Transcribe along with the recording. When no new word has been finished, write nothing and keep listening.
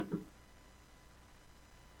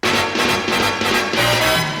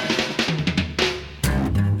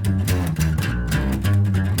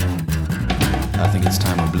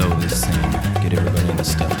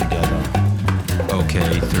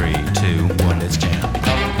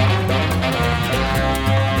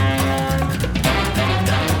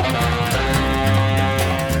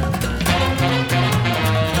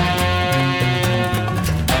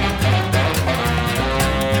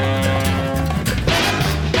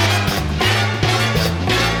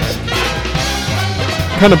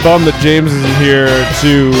kind of bummed that James isn't here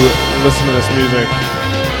to listen to this music.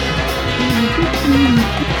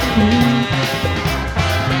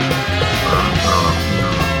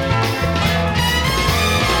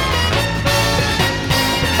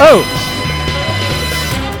 Oh!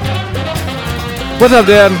 What's up,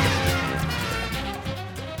 Dan?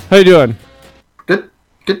 How you doing? Good.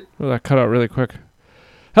 Oh, that cut out really quick.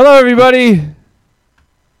 Hello, everybody!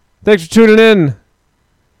 Thanks for tuning in.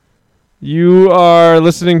 You are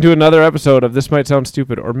listening to another episode of This Might Sound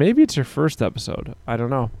Stupid, or maybe it's your first episode. I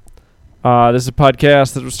don't know. This is a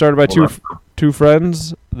podcast that was started by two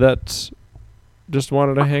friends that just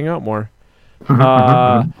wanted to hang out more.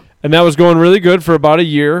 And that was going really good for about a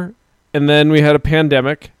year, and then we had a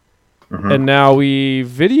pandemic, and now we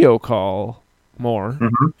video call more,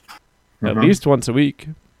 at least once a week.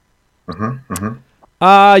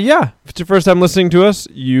 Yeah, if it's your first time listening to us,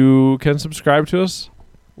 you can subscribe to us.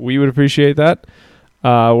 We would appreciate that.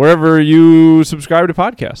 Wherever you subscribe to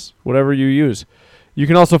podcasts, whatever you use. You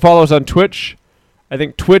can also follow us on Twitch. I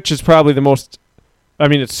think Twitch is probably it's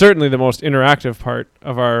certainly the most interactive part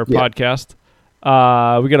of our podcast.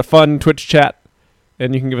 We got a fun Twitch chat,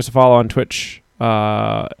 and you can give us a follow on Twitch,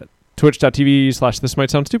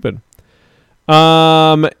 twitch.tv/thismightsoundstupid.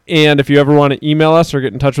 And if you ever want to email us or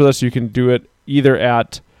get in touch with us, you can do it either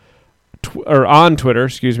at on Twitter,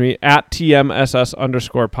 at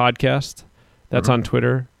TMSS_podcast. That's on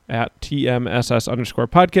Twitter at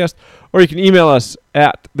TMSS_podcast. Or you can email us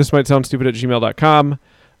at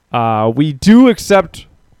thismightsoundstupid@gmail.com. We do accept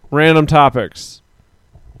random topics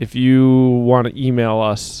if you want to email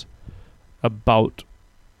us about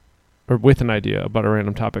or with an idea about a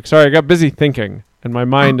random topic. Sorry, I got busy thinking, and my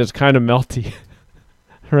mind is kind of melty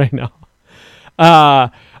right now.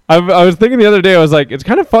 I was thinking the other day, I was like, it's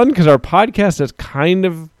kind of fun because our podcast is kind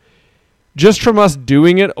of, just from us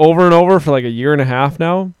doing it over and over for like a year and a half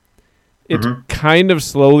now, it's kind of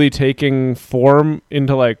slowly taking form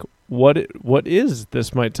into like, what is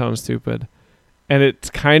This Might Sound Stupid? And it's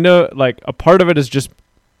kind of like, a part of it is just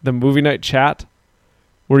the movie night chat,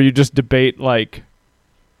 where you just debate like,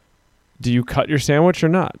 do you cut your sandwich or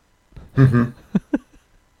not? And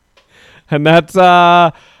that's,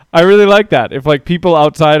 I really like that. If like people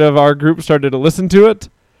outside of our group started to listen to it,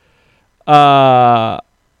 what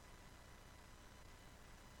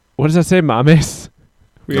does that say, mames?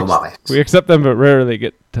 Mames. We accept them but rarely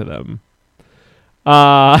get to them.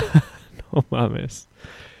 No mames.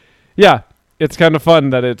 Yeah, it's kind of fun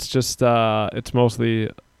that it's just it's mostly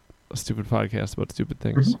a stupid podcast about stupid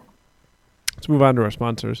things. Let's move on to our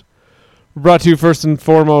sponsors. We're brought to you first and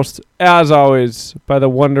foremost, as always, by the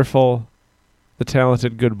wonderful, the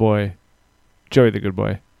talented good boy, Joey the good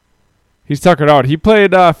boy. He's tuckered out. He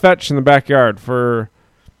played fetch in the backyard for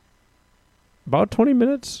about 20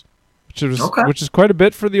 minutes, which is quite a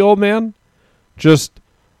bit for the old man. Just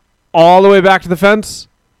all the way back to the fence,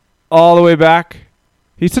 all the way back.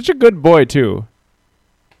 He's such a good boy, too.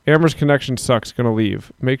 Amber's connection sucks. Gonna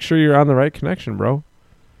leave. Make sure you're on the right connection, bro.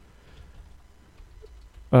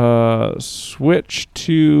 Switch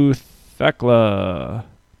to Thekla.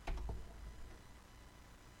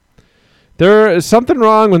 There is something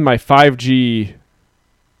wrong with my 5G,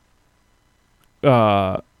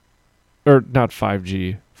 or not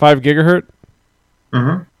 5G, 5 gigahertz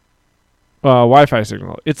Wi-Fi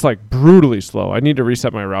signal. It's like brutally slow. I need to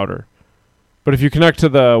reset my router. But if you connect to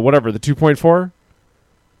the 2.4,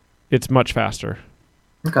 it's much faster.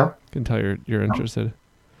 Okay. I can tell you're interested.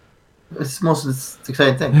 It's the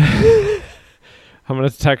exciting thing. I'm going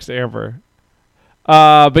to text Amber.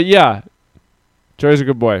 But yeah, Joey's a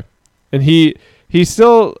good boy. And he's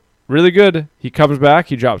still really good. He comes back,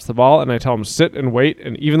 he drops the ball, and I tell him sit and wait.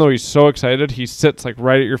 And even though he's so excited, he sits like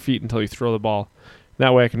right at your feet until you throw the ball.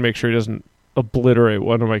 That way I can make sure he doesn't obliterate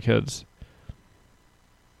one of my kids.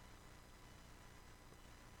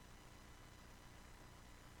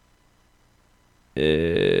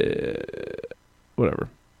 Whatever.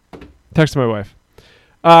 Text my wife.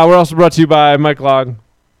 We're also brought to you by Mike Long.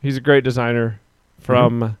 He's a great designer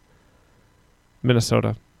from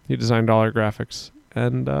Minnesota. He designed all our graphics,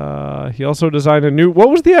 and he also designed a new. What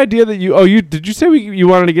was the idea that you? Oh, did you say you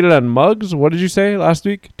wanted to get it on mugs? What did you say last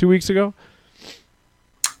week? 2 weeks ago?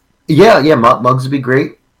 Yeah. Mugs would be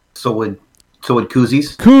great. So would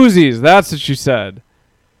koozies. Koozies. That's what you said.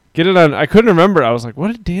 Get it on. I couldn't remember. I was like,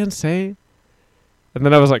 what did Dan say? And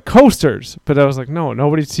then I was like, coasters. But I was like, no,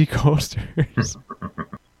 nobody'd see coasters.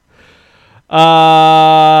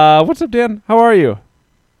 What's up, Dan? How are you?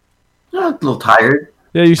 A little tired.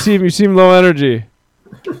 Yeah, you seem low energy.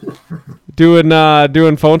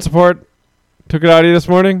 Doing phone support. Took it out of you this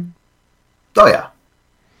morning? Oh yeah.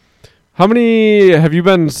 How many have you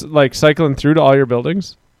been like cycling through to all your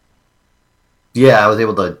buildings? Yeah, I was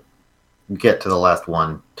able to get to the last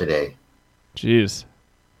one today. Jeez.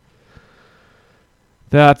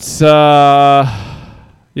 That's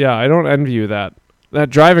yeah, I don't envy you that. That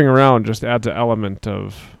driving around just adds an element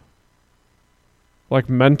of like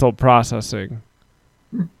mental processing.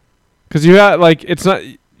 Cuz you have like it's not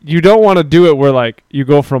you don't want to do it where like you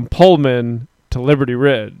go from Pullman to Liberty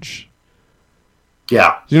Ridge.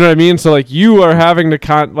 Yeah. You know what I mean? So like you are having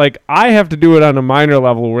to like I have to do it on a minor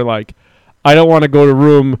level where like I don't want to go to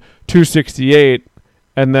room 268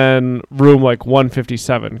 and then room like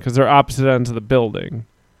 157 because they're opposite ends of the building.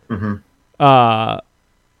 Mm-hmm.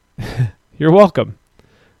 You're welcome.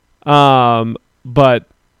 But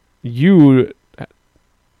you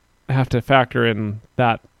have to factor in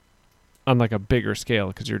that on like a bigger scale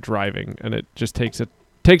because you're driving, and it just takes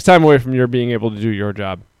time away from your being able to do your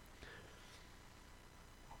job.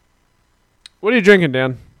 What are you drinking,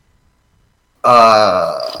 Dan?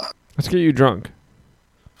 Let's get you drunk.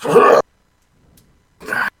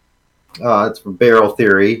 It's from Barrel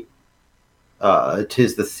Theory.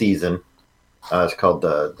 "'Tis the Season." It's called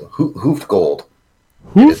Hoofed Gold.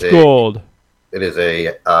 Hoofgold. It is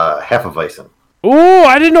a Hefeweizen. Oh,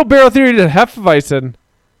 I didn't know Barrel Theory did Hefeweizen.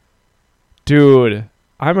 Dude,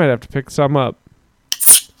 I might have to pick some up.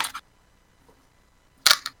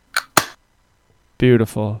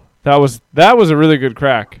 Beautiful. That was a really good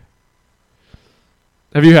crack.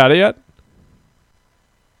 Have you had it yet?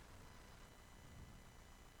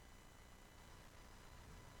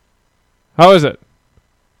 How is it?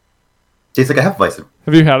 Tastes like a Hefeweizen.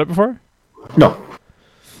 Have you had it before? No.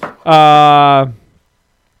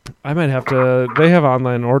 I might have to. They have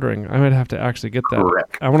online ordering. I might have to actually get that.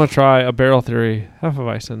 Correct. I want to try a Barrel Theory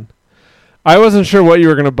Hefeweizen. I wasn't sure what you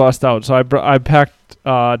were gonna bust out, so I packed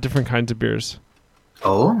different kinds of beers.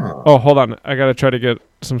 Oh, hold on. I gotta try to get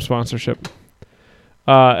some sponsorship.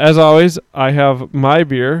 As always, I have my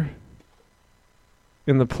beer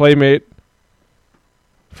in the Playmate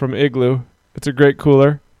from Igloo. It's a great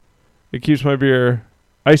cooler. It keeps my beer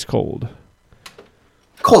ice cold.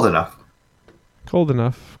 Cold enough. Cold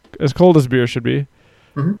enough. As cold as beer should be.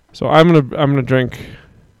 Mm-hmm. So I'm gonna drink.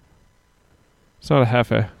 It's not a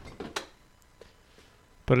Hefe,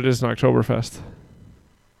 but it is an Oktoberfest.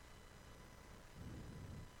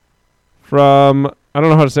 From, I don't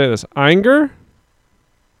know how to say this, Einger?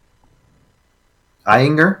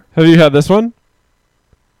 Einger? Have you had this one?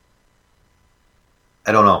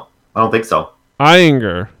 I don't know. I don't think so.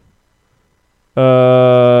 Einger.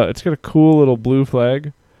 It's got a cool little blue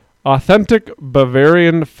flag. Authentic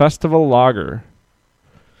Bavarian Festival Lager.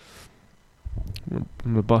 I'm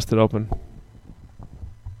gonna bust it open.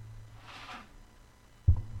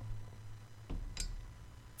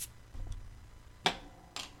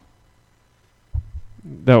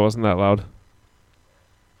 That wasn't that loud.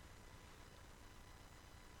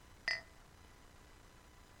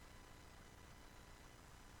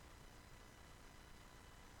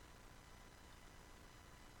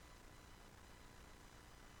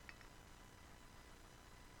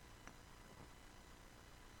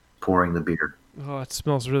 Pouring the beer. Oh, it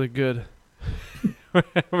smells really good.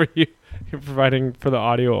 Were you're providing for the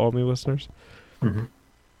audio only listeners? Mm-hmm.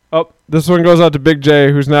 Oh, this one goes out to Big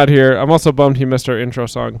J, who's not here. I'm also bummed he missed our intro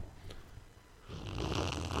song.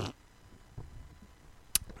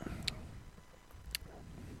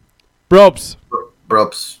 Bropes.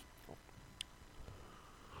 Brops.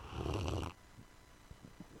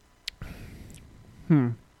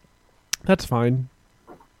 That's fine.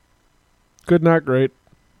 Good, not great.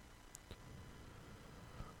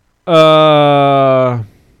 Well,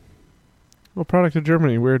 product of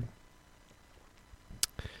Germany. Weird.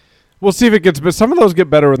 We'll see if it gets, but some of those get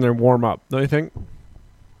better when they're warm up, don't you think?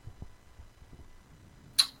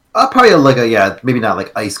 Probably maybe not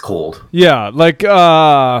like ice cold. Yeah, like,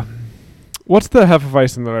 what's the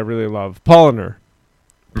Hefeweizen that I really love? Polliner.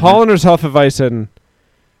 Mm-hmm. Polliner's Hefeweizen,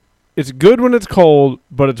 it's good when it's cold,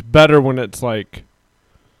 but it's better when it's like,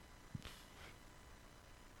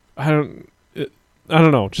 I don't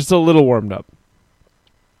know, just a little warmed up.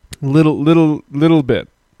 Little bit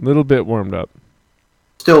warmed up.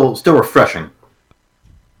 Still refreshing.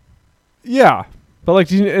 Yeah, but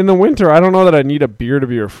like in the winter, I don't know that I need a beer to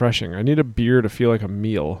be refreshing. I need a beer to feel like a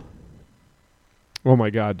meal. Oh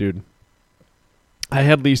my god, dude! I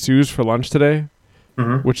had Lee Sue's for lunch today,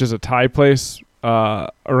 which is a Thai place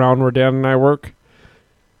around where Dan and I work,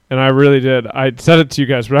 and I really did. I said it to you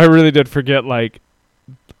guys, but I really did forget. Like,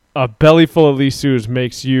 a belly full of Lee Sue's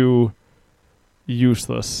makes you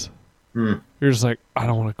useless. You're just like, I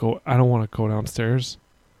don't want to go downstairs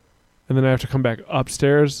and then I have to come back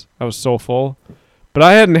upstairs. I was so full, but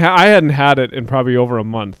I hadn't had it in probably over a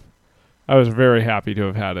month. I was very happy to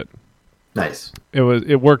have had it. Nice.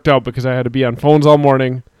 It worked out because I had to be on phones all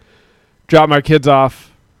morning, drop my kids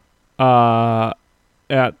off at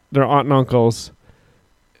their aunt and uncle's,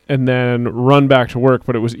 and then run back to work.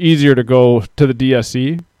 But it was easier to go to the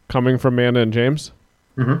DSC coming from Amanda and James.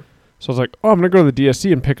 Mm-hmm. So I was like, I'm going to go to the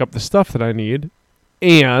DSC and pick up the stuff that I need,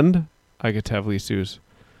 and I get to have Lee Sue's.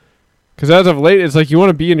 Because as of late, it's like you want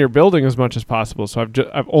to be in your building as much as possible. So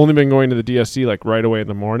I've only been going to the DSC like right away in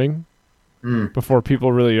the morning before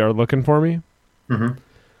people really are looking for me. Mm-hmm.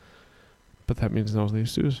 But that means no Lee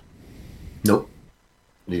Sue's. Nope.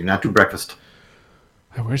 They do not do breakfast.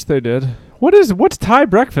 I wish they did. What's Thai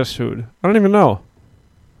breakfast food? I don't even know.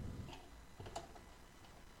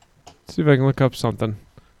 Let's see if I can look up something.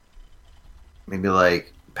 Maybe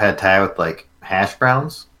like pad thai with like hash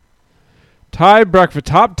browns. Thai breakfast.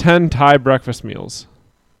 Top 10 Thai breakfast meals.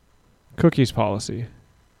 Cookies policy.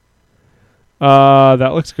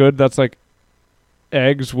 That looks good. That's like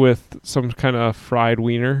eggs with some kind of fried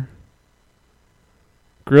wiener.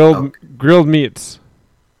 Grilled meats.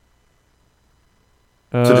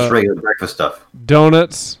 So just regular breakfast stuff.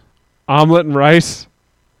 Donuts, omelet and rice.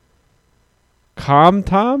 Kam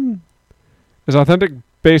tam is authentic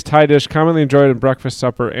based Thai dish commonly enjoyed in breakfast,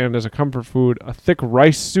 supper, and as a comfort food. A thick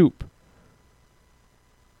rice soup.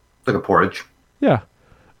 Like a porridge. Yeah.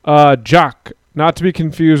 Jak, not to be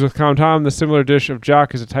confused with kam tam. The similar dish of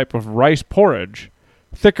jak is a type of rice porridge,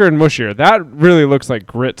 thicker and mushier. That really looks like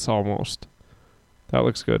grits almost. That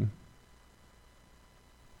looks good.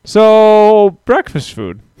 So, breakfast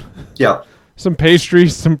food. Yeah. Some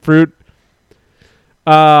pastries, some fruit.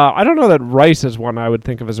 I don't know that rice is one I would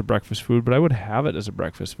think of as a breakfast food, but I would have it as a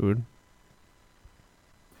breakfast food.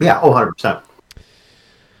 Yeah, 100%.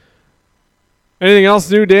 Anything else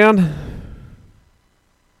new, Dan?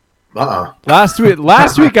 Last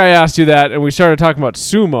week I asked you that, and we started talking about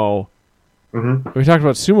sumo. Mm-hmm. We talked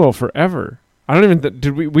about sumo forever. I don't even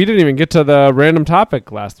we didn't even get to the random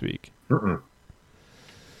topic last week. Mm-mm.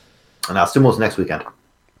 Now sumo's next weekend.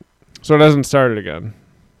 So it hasn't started again.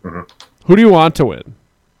 Mm-hmm. Who do you want to win?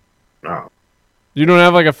 No. You don't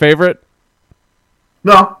have like a favorite?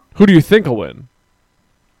 No. Who do you think will win?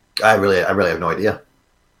 I really have no idea.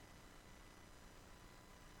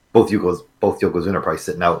 Both Yokozuna are probably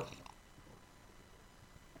sitting out.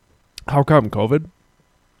 How come? COVID?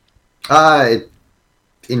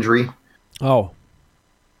 Injury. Oh.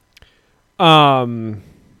 I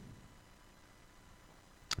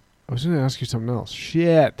was going to ask you something else.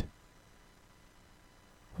 Shit.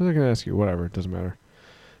 What was I going to ask you? Whatever. It doesn't matter.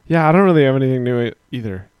 Yeah, I don't really have anything new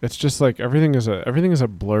either. It's just like everything is a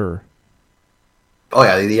blur. Oh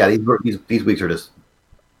yeah. These weeks are just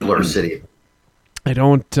blur city. I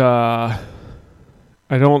don't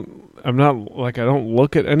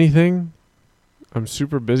look at anything. I'm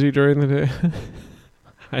super busy during the day.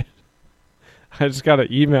 I just got an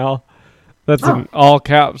email that's in all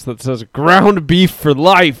caps that says ground beef for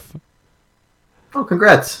life. Oh,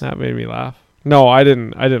 congrats. That made me laugh. No, I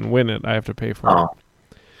didn't win it. I have to pay for it.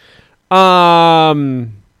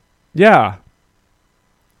 Yeah.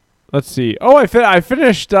 Let's see. Oh, I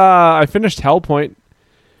finished Hellpoint.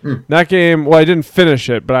 That game, well, I didn't finish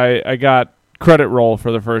it, but I got credit roll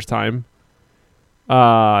for the first time.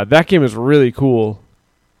 That game is really cool.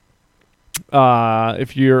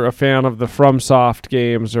 If you're a fan of the FromSoft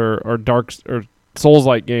games or Dark or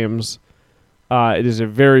Souls-like games, it is a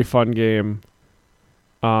very fun game.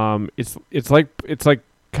 It's like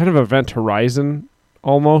kind of Event Horizon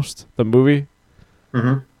almost, the movie.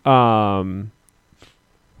 Mm-hmm.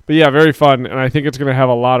 But yeah, very fun, and I think it's going to have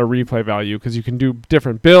a lot of replay value because you can do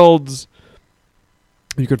different builds.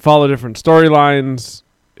 You could follow different storylines.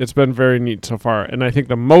 It's been very neat so far, and I think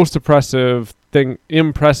the most impressive thing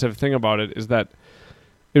about it is that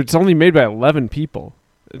it's only made by 11 people.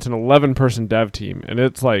 It's an 11-person dev team, and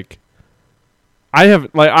it's like I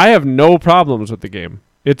have no problems with the game.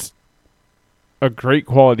 It's a great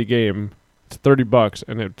quality game. It's $30,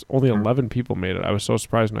 and it's only 11 people made it. I was so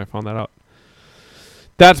surprised when I found that out.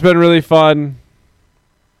 That's been really fun.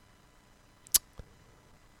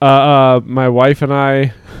 My wife and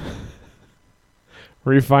I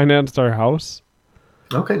refinanced our house.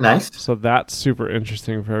 Okay, nice. So that's super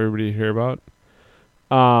interesting for everybody to hear about.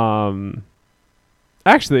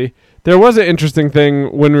 Actually, there was an interesting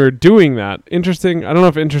thing when we were doing that. Interesting. I don't know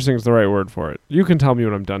if interesting is the right word for it. You can tell me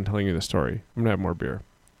when I'm done telling you the story. I'm going to have more beer.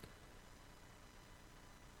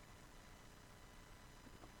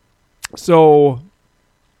 So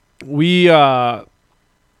we,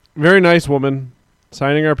 very nice woman,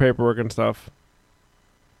 signing our paperwork and stuff.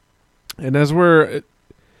 And as we're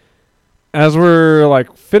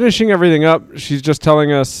like finishing everything up, she's just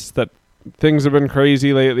telling us that things have been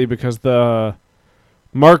crazy lately because the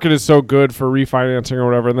market is so good for refinancing or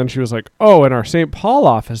whatever. And then she was like, "Oh, in our St. Paul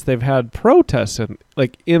office, they've had protests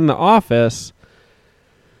in the office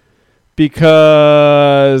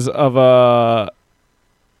because of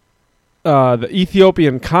the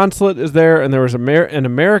Ethiopian consulate is there, and there was an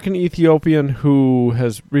American Ethiopian who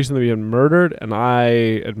has recently been murdered, and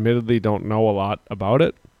I admittedly don't know a lot about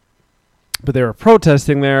it. But they were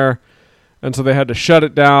protesting there, and so they had to shut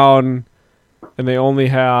it down, and they only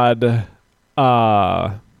had it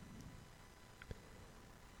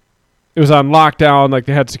was on lockdown, like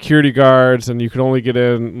they had security guards, and you could only get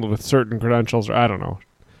in with certain credentials, or I don't know.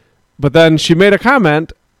 But then she made a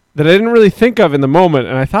comment that I didn't really think of in the moment,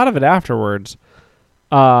 and I thought of it afterwards.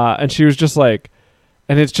 And she was just like,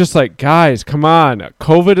 and it's just like, guys, come on.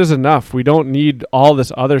 COVID is enough. We don't need all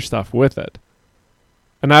this other stuff with it.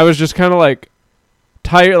 And I was just kind of like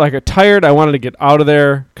tired. I wanted to get out of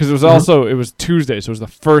there because it was it was Tuesday, so it was the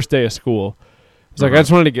first day of school. It was like, I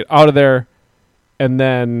just wanted to get out of there and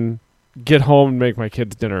then get home and make my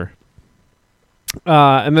kids dinner.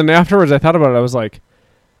 And then afterwards I thought about it. I was like,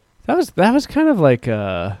 that was kind of like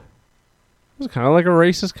a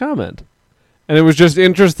racist comment. And it was just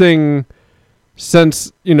interesting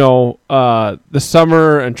since, the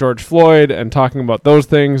summer and George Floyd and talking about those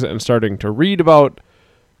things and starting to read about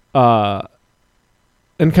and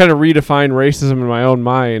kind of redefine racism in my own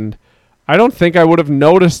mind. I don't think I would have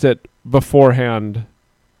noticed it beforehand.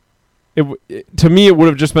 To me, it would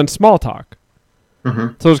have just been small talk.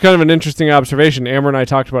 Mm-hmm. So it was kind of an interesting observation. Amber and I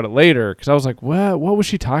talked about it later because I was like, what was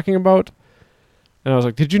she talking about? And I was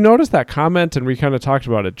like, did you notice that comment? And we kind of talked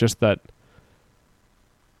about it, just that.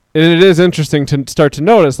 And it is interesting to start to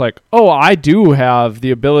notice, like, oh, I do have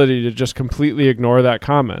the ability to just completely ignore that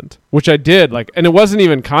comment, which I did. And it wasn't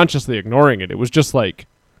even consciously ignoring it. It was just like,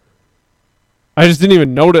 I just didn't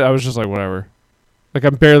even notice. I was just like, whatever. Like,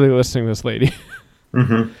 I'm barely listening to this lady.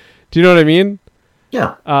 Mm-hmm. Do you know what I mean?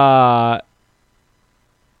 Yeah.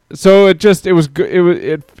 So it was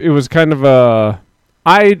kind of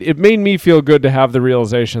it made me feel good to have the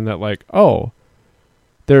realization that, like, oh,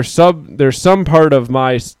 there's some part of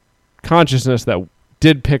my consciousness that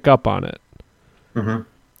did pick up on it.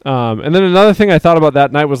 Mm-hmm. And then another thing I thought about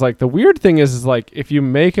that night was, like, the weird thing is like, if you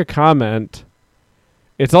make a comment,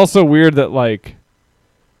 it's also weird that, like,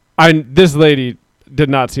 this lady did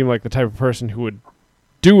not seem like the type of person who would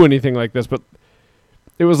do anything like this, but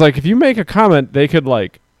it was like, if you make a comment, they could,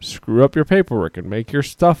 like, screw up your paperwork and make your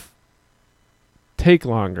stuff take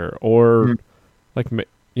longer, or like,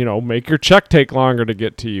 make your check take longer to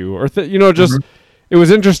get to you, or it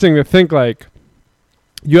was interesting to think, like,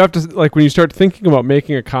 you have to, like, when you start thinking about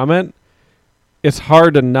making a comment, it's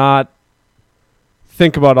hard to not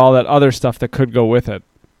think about all that other stuff that could go with it.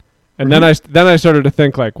 And then I started to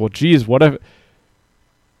think, like, well, geez, what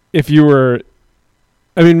if you were,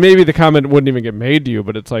 I mean, maybe the comment wouldn't even get made to you,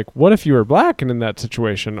 but it's like, what if you were black and in that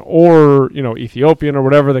situation, or, Ethiopian, or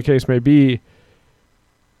whatever the case may be?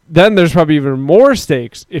 Then there's probably even more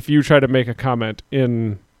stakes if you try to make a comment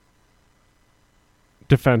in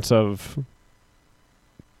defense of,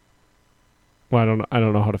 well, I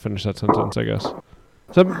don't know how to finish that sentence, I guess.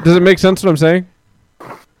 Does it make sense what I'm saying?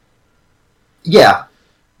 Yeah.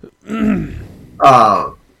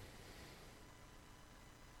 Yeah,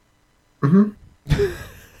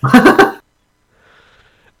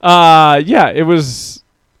 it was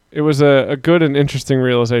a good and interesting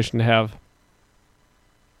realization to have.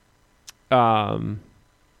 I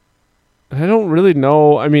don't really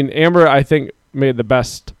know. I mean, Amber, I think, made the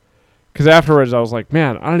best, because afterwards I was like,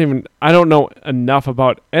 man, I don't know enough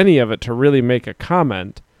about any of it to really make a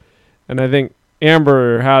comment. And I think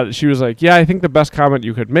Amber she was like, yeah, I think the best comment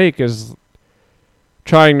you could make is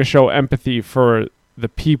trying to show empathy for the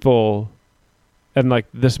people and, like,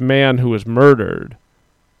 this man who was murdered.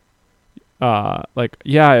 I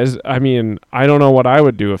don't know what I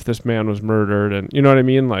would do if this man was murdered, and you know what I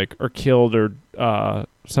mean, like, or killed, or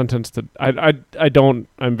sentenced to.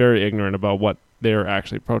 I'm very ignorant about what they're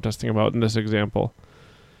actually protesting about in this example,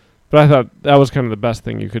 but I thought that was kind of the best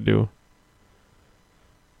thing you could do.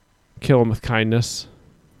 Kill him with kindness.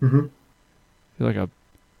 Mm-hmm. You're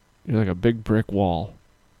like a big brick wall.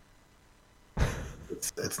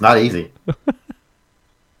 It's not easy.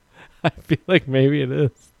 I feel like maybe it is.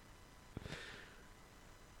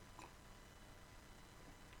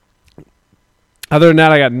 Other than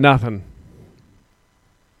that, I got nothing.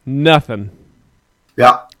 Nothing.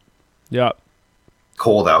 Yeah. Yeah.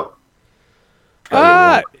 Cold out.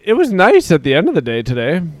 It was nice at the end of the day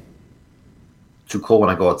today. Too cold when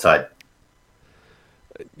I go outside.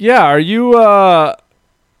 Yeah, are you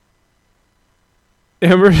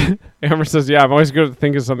Amber Amber says, yeah, I'm always good at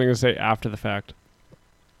thinking of something to say after the fact.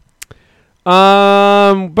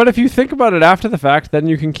 But if you think about it after the fact, then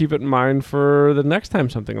you can keep it in mind for the next time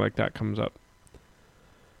something like that comes up.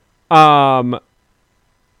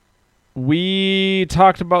 We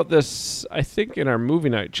talked about this, I think, in our movie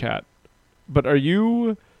night chat. But are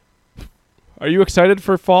you excited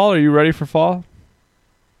for fall? Are you ready for fall?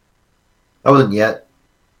 I wasn't yet.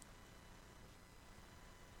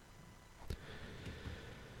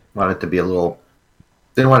 Wanted it to be a little.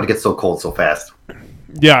 Didn't want it to get so cold so fast.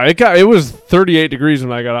 Yeah, it was 38 degrees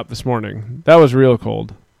when I got up this morning. That was real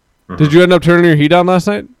cold. Mm-hmm. Did you end up turning your heat on last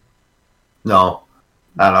night? No,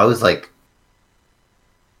 I don't know. It was like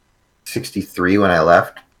 63 when I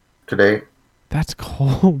left today. That's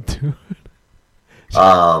cold, dude.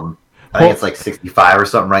 I think it's like 65 or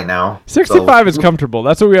something right now. 65 is comfortable.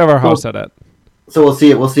 That's what we have our house set at. So we'll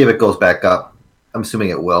see it. We'll see if it goes back up. I'm assuming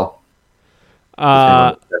it will.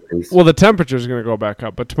 Well, the temperature is going to go back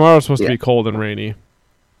up, but tomorrow's supposed to be cold and rainy.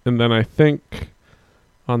 And then I think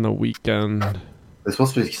on the weekend... It's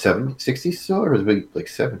supposed to be 60s still, or is it like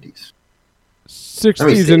 70s?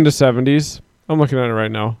 60s into 70s. I'm looking at it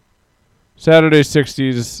right now. Saturday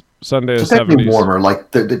 60s, Sunday is 70s. It's warmer. Like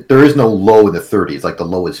there is no low in the 30s. Like the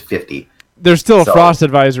low is 50. There's still a frost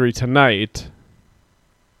advisory tonight.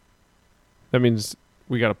 That means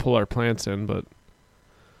we got to pull our plants in, but...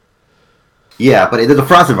 Yeah, but there's a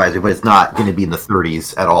frost advisory, but it's not going to be in the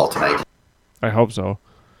 30s at all tonight. I hope so.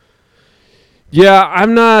 Yeah,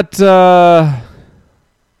 I'm not...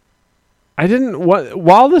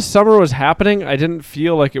 while the summer was happening, I didn't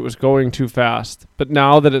feel like it was going too fast. But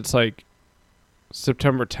now that it's like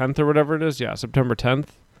September 10th or whatever it is, yeah, September 10th,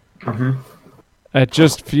 it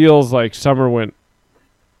just feels like summer went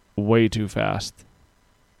way too fast.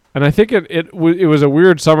 And I think it was a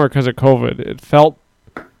weird summer because of COVID.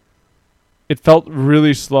 It felt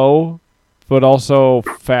really slow, but also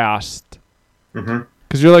fast.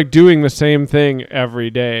 Because you're like doing the same thing every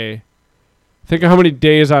day. Think of how many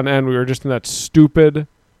days on end we were just in that stupid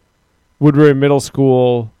Woodbury Middle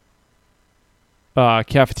School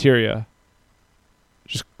cafeteria.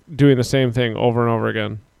 Just doing the same thing over and over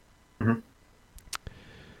again.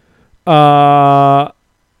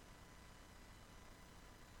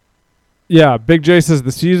 Yeah, Big J says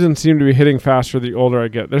the seasons seem to be hitting faster the older I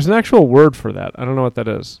get. There's an actual word for that. I don't know what that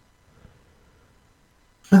is.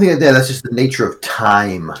 I think that's just the nature of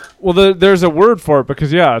time. Well, there's a word for it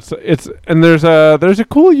because it's and there's a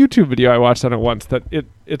cool YouTube video I watched on it once that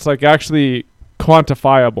it's like actually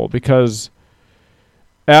quantifiable because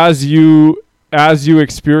as you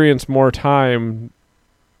experience more time,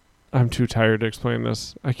 I'm too tired to explain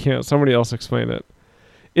this. I can't. Somebody else explain it.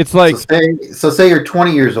 It's like say you're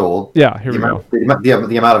 20 years old. Yeah, here we go.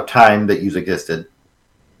 The amount of time that you've existed.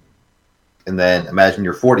 And then imagine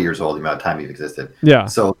you're 40 years old, the amount of time you've existed. Yeah.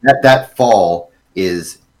 So that fall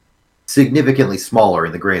is significantly smaller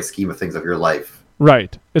in the grand scheme of things of your life.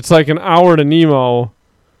 Right. It's like an hour to Nemo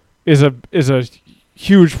is a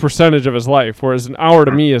huge percentage of his life, whereas an hour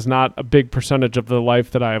to me is not a big percentage of the life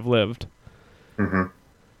that I have lived. Not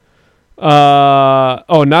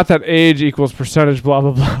that age equals percentage, blah,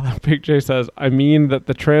 blah, blah. Big J says, I mean that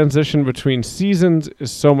the transition between seasons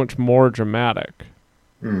is so much more dramatic.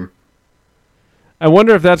 I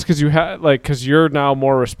wonder if that's because because you're now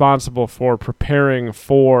more responsible for preparing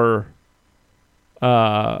for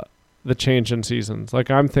the change in seasons.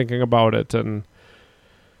 Like I'm thinking about it and,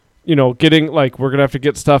 getting like, we're going to have to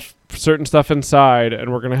get certain stuff inside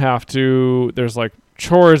and we're going to have to, there's like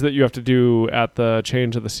chores that you have to do at the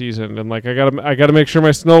change of the season. And like, I gotta make sure my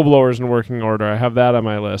snowblower's in working order. I have that on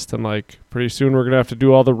my list. And like pretty soon we're going to have to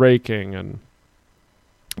do all the raking and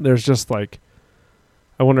there's just like,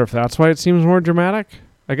 I wonder if that's why it seems more dramatic.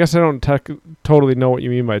 I guess I don't totally know what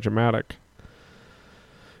you mean by dramatic.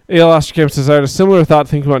 A.L. Osterkamp says, I had a similar thought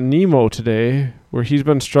thinking about Nemo today, where he's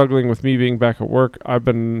been struggling with me being back at work. I've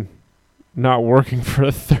been not working for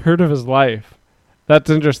a third of his life.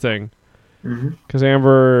 That's interesting. Because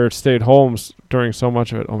Amber stayed home during so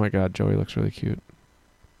much of it. Oh my God, Joey looks really cute.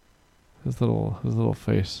 His little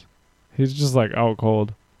face. He's just like out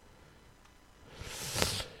cold.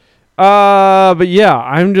 But yeah,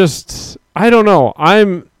 I don't know.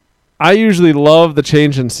 I usually love the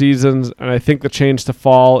change in seasons, and I think the change to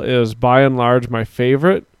fall is by and large my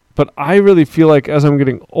favorite. But I really feel like as I'm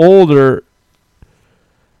getting older,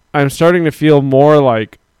 I'm starting to feel more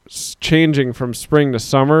like changing from spring to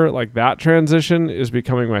summer, like that transition is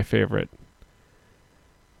becoming my favorite.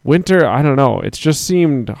 Winter, I don't know. It's just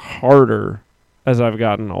seemed harder as I've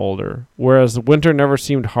gotten older, whereas winter never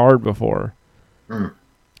seemed hard before.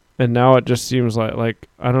 And now it just seems like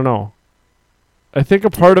I don't know. I think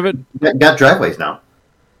a part of it Got driveways now.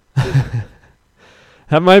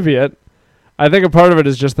 that might be it. I think a part of it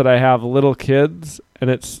is just that I have little kids,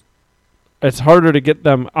 and it's harder to get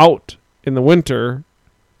them out in the winter,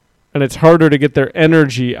 and it's harder to get their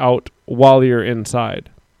energy out while you're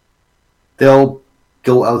inside. They'll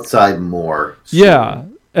go outside more. Soon. Yeah,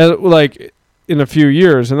 like in a few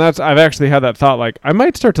years, and I've actually had that thought. Like I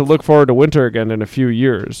might start to look forward to winter again in a few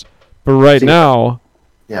years, but right now,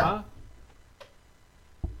 yeah,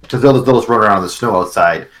 because they'll just run around in the snow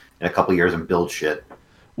outside in a couple of years and build shit.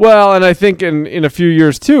 Well, and I think in a few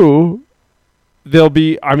years too, there'll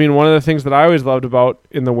be. I mean, one of the things that I always loved about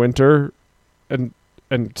in the winter, and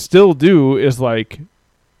still do, is like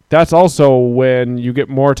that's also when you get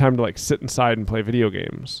more time to like sit inside and play video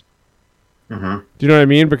games. Mm-hmm. Do you know what I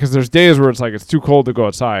mean? Because there's days where it's like it's too cold to go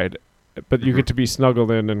outside, but you get to be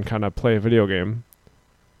snuggled in and kind of play a video game.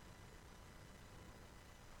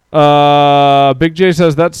 Big J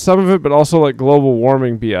says that's some of it, but also like global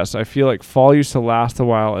warming BS. I feel like fall used to last a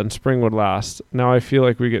while and spring would last. Now I feel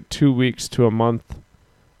like we get 2 weeks to a month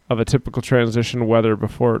of a typical transition weather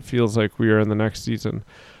before it feels like we are in the next season.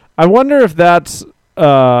 I wonder if that's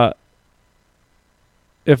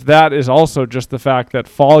if that is also just the fact that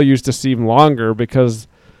fall used to seem longer because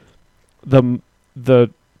the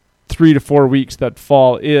 3 to 4 weeks that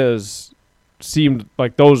fall seemed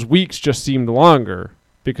like those weeks just seemed longer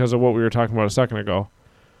because of what we were talking about a second ago,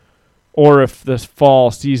 or if this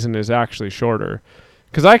fall season is actually shorter.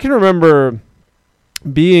 Because I can remember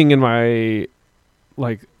being in my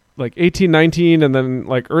like 18, 19, and then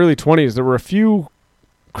like early 20s, there were a few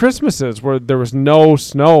Christmases where there was no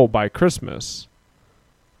snow by Christmas.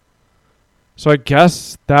 So I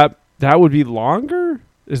guess that would be longer?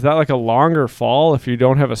 Is that like a longer fall if you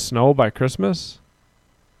don't have a snow by Christmas?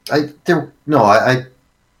 There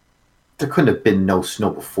couldn't have been no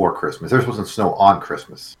snow before Christmas. There wasn't snow on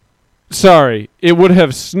Christmas. Sorry, it would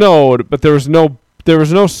have snowed, but there was no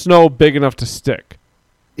snow big enough to stick.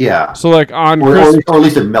 Yeah. So like on or at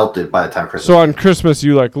least it melted by the time Christmas. So on Christmas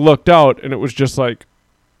you like looked out and it was just like,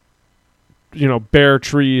 you know, bare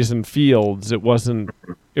trees and fields. It wasn't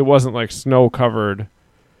like snow covered.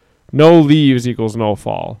 No leaves equals no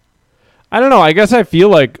fall. I don't know. I guess I feel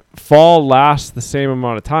like fall lasts the same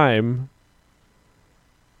amount of time.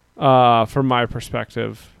 From my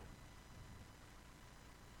perspective.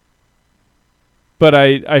 But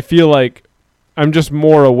I feel like I'm just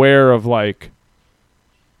more aware of like,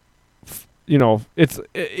 you know, it's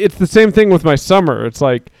the same thing with my summer. It's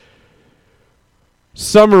like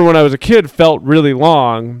summer when I was a kid felt really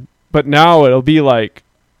long, but now it'll be like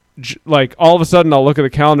all of a sudden I'll look at the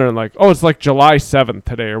calendar and like, oh, it's like July 7th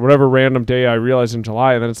today or whatever random day I realize in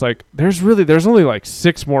July, and then it's like there's only like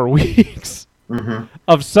 6 more weeks. Mm-hmm.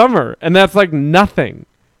 Of summer, and that's like nothing.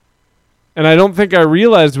 And I don't think I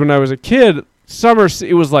realized when I was a kid, summer,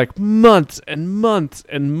 it was like months and months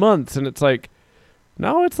and months, and it's like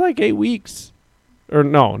now it's like 8 weeks, or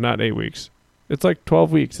no, not 8 weeks. It's like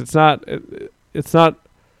 12 weeks. It's not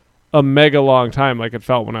a mega long time like it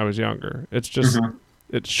felt when I was younger. It's just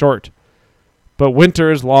it's short. But winter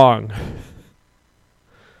is long.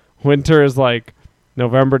 Winter is like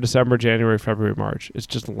November, December, January, February, March. It's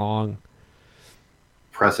just long.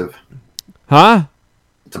 Oppressive. Huh?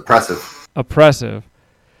 It's oppressive. Oppressive.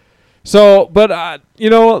 So, but,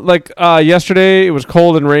 you know, like yesterday it was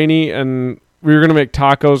cold and rainy and we were going to make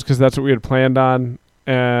tacos because that's what we had planned on.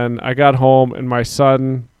 And I got home and my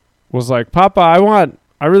son was like, Papa,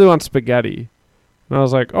 I really want spaghetti. And I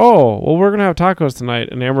was like, oh, well, we're going to have tacos tonight.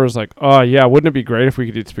 And Amber was like, oh, yeah, wouldn't it be great if we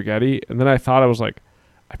could eat spaghetti? And then I thought, I was like,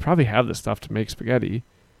 I probably have the stuff to make spaghetti.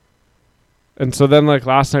 And so then, like,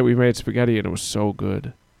 last night we made spaghetti, and it was so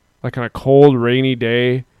good. Like, on a cold, rainy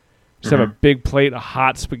day, just have a big plate of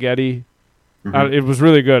hot spaghetti. It was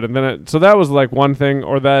really good. And then, so that was, like, one thing.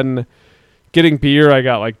 Or then getting beer, I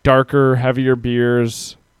got, like, darker, heavier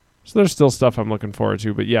beers. So there's still stuff I'm looking forward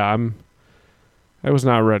to. But, yeah, I was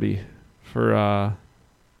not ready for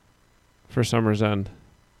summer's end.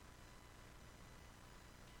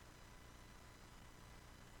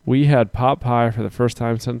 We had pot pie for the first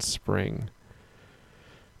time since spring.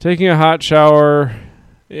 Taking a hot shower,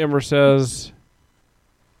 Amber says.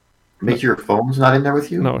 Make your phone's not in there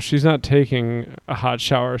with you? No, she's not taking a hot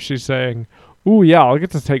shower. She's saying, ooh, yeah, I'll get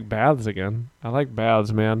to take baths again. I like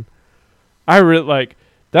baths, man. I really like,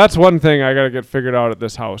 that's one thing I got to get figured out at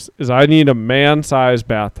this house, is I need a man-sized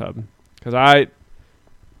bathtub. Because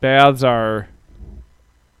baths they're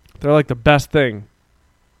like the best thing.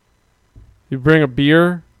 You bring a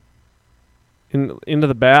beer into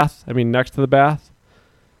the bath, next to the bath.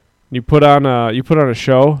 You put on a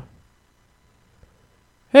show,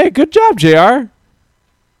 Hey, good job, JR.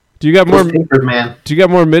 Do you got more Those papers, man. Do you got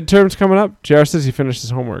more midterms coming up? JR says he finished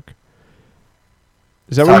his homework.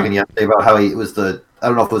 Is that Talking yesterday about how it was the. I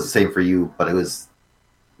don't know if it was the same for you, but it was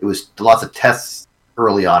lots of tests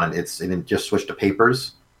early on, and it just switched to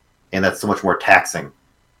papers, and that's so much more taxing.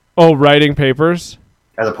 Oh, writing papers?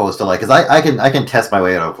 As opposed to because I can test my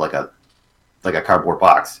way out of like a cardboard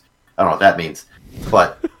box. I don't know what that means,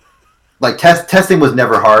 but testing was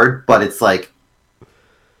never hard. But it's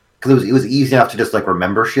because it was easy enough to just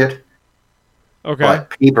remember shit. Okay.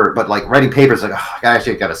 But writing papers, I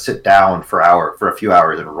actually got to sit down for a few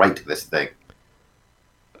hours and write this thing.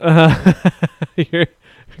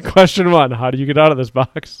 Question 1: how do you get out of this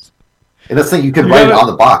box? And this thing you can write it on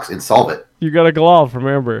the box and solve it. You got a glove from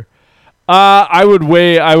Amber. I would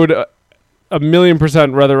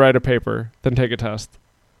 1,000,000% rather write a paper than take a test.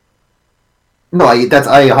 No, I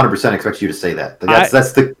 100% expect you to say that.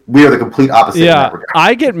 We are the complete opposite. Yeah, in that regard.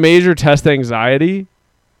 I get major test anxiety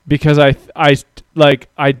because I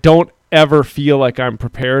don't ever feel like I'm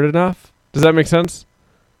prepared enough. Does that make sense?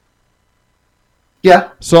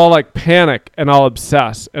 Yeah. So I'll panic and I'll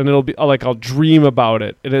obsess and it'll be I'll dream about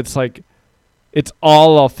it, and it's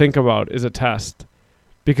all I'll think about is a test.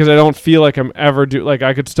 Because I don't feel like I'm ever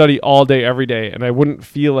I could study all day every day and I wouldn't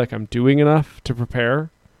feel like I'm doing enough to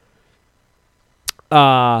prepare.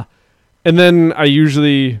 And then I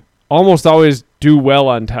usually almost always do well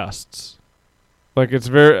on tests. I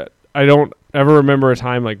don't ever remember a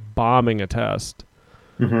time bombing a test.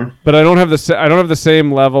 Mm-hmm. But I don't have the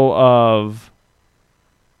same level of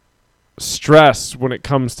stress when it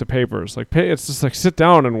comes to papers. It's just sit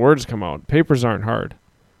down and words come out. Papers aren't hard.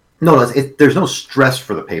 No, there's no stress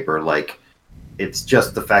for the paper. It's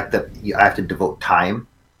just the fact that I have to devote time,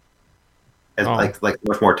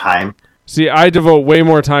 much more time. See, I devote way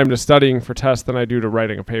more time to studying for tests than I do to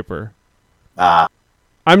writing a paper. I'm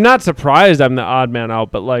not surprised I'm the odd man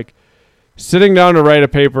out, but sitting down to write a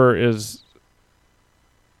paper is.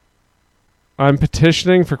 I'm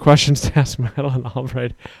petitioning for questions to ask Madeline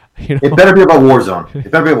Albright. It better be about Warzone.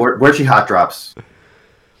 It better be about where she hot drops.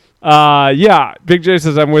 Yeah, Big J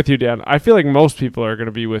says I'm with you, Dan. I feel like most people are going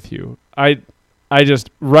to be with you. I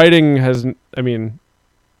just writing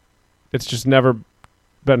it's just never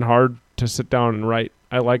been hard to sit down and write.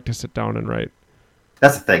 I like to sit down and write.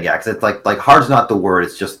 That's the thing, yeah, because it's hard's not the word.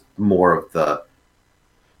 It's just more of the.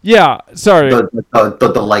 Yeah, sorry.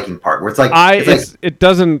 The liking part where it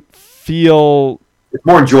doesn't feel. It's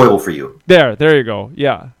more enjoyable for you. There you go.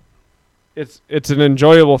 Yeah, it's an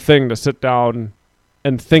enjoyable thing to sit down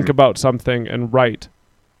and think about something and write.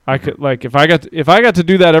 I could if I got to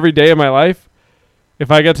do that every day of my life,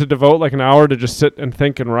 if I got to devote an hour to just sit and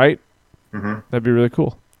think and write, that'd be really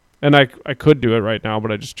cool. And I could do it right now,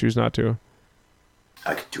 but I just choose not to.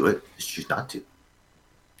 I could do it, just choose not to.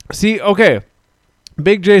 See, okay.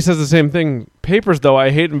 Big J says the same thing. Papers, though, I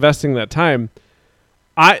hate investing that time.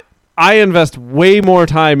 I invest way more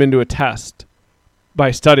time into a test by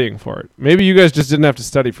studying for it. Maybe you guys just didn't have to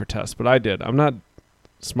study for tests, but I did. I'm not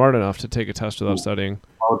smart enough to take a test without studying.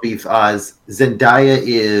 All beef. Zendaya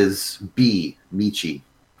is B. Michi.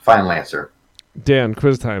 Final answer. Dan,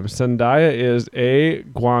 quiz time. Zendaya is A.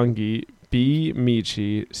 Gwangi, B.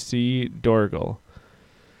 Michi, C. Dorgal.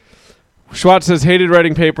 Schwartz says, hated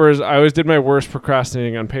writing papers. I always did my worst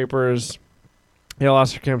procrastinating on papers. Hale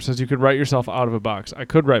Osterkamp says, you could write yourself out of a box. I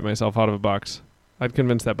could write myself out of a box. I'd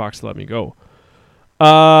convince that box to let me go.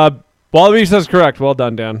 Wallaby says correct. Well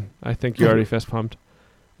done, Dan. I think you already fist pumped.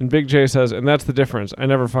 And Big J says, and that's the difference. I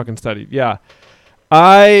never fucking studied. Yeah.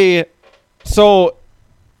 So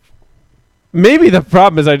maybe the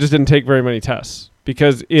problem is I just didn't take very many tests.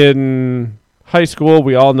 Because in high school,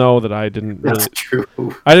 we all know that I didn't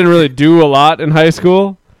really do a lot in high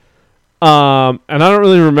school. And I don't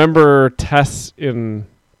really remember tests in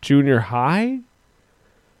junior high.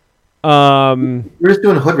 You're just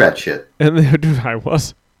doing hood rat shit. And I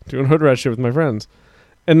was doing hood rat shit with my friends.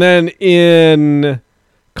 And then in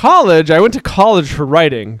college, I went to college for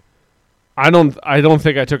writing. I don't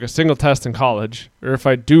think I took a single test in college, or if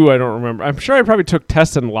I do, I don't remember. I'm sure I probably took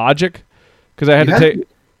tests in logic because I had to take.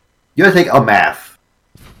 You had to take a math.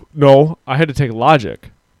 No, I had to take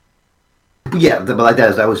logic. Yeah, but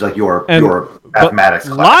that was your mathematics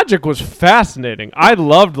class. Logic was fascinating. I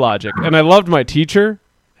loved logic, and I loved my teacher.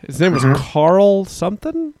 His name was Carl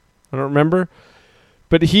something. I don't remember,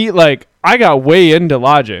 but I got way into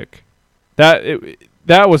logic.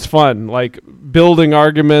 That was fun, building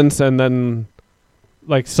arguments and then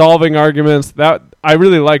solving arguments. That I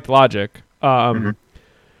really liked logic.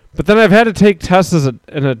 But then I've had to take tests as an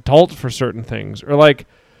adult for certain things, or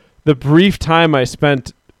the brief time I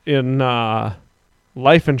spent in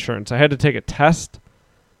life insurance. I had to take a test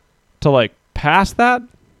to like pass that.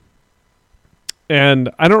 And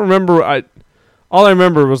I don't remember. All I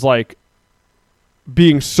remember was like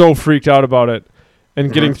being so freaked out about it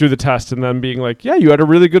and getting through the test and then being like, yeah, you had a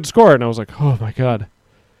really good score. And I was like, oh my God.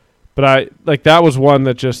 But that was one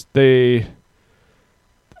that just I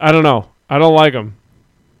don't know. I don't like them.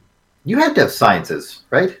 You had to have sciences,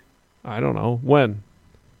 right? I don't know. When?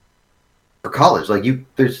 For college. Like you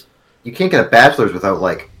can't get a bachelor's without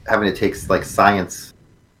like having to take like science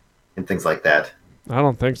and things like that. I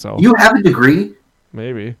don't think so. You have a degree?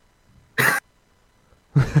 Maybe.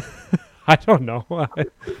 I don't know.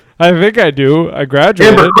 I think I do. I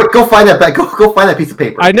graduated. Amber, quick, go find that Go find that piece of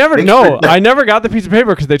paper. I never I never got the piece of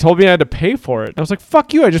paper because they told me I had to pay for it. And I was like,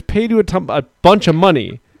 "Fuck you! I just paid you a bunch of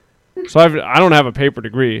money." So I don't have a paper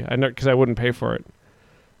degree. I know because I wouldn't pay for it.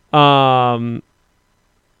 So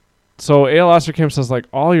A.L. Osterkamp says like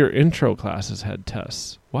all your intro classes had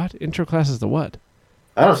tests. What intro classes to what?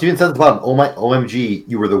 I don't know. Steven says about OMG,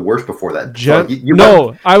 you were the worst before that.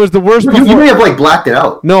 I was the worst before. You may have like blacked it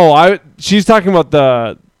out. No, she's talking about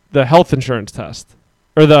the health insurance test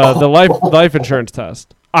or the life insurance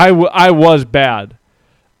test. I was bad.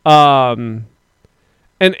 And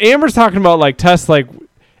Amber's talking about like tests like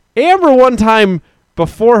Amber one time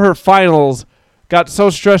before her finals got so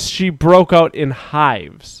stressed she broke out in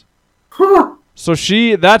hives. Huh. So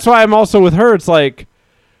that's why I'm also with her. It's like,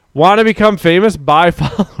 want to become famous? Buy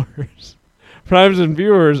followers. Primes and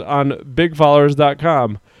viewers on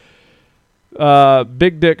bigfollowers.com.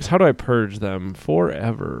 Big dicks, how do I purge them?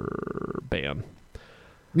 Forever ban.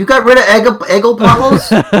 You got rid of Eggle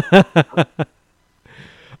Pablos?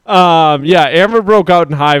 Yeah, Amber broke out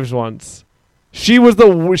in hives once. She would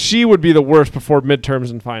be the worst before midterms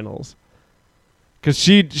and finals. Because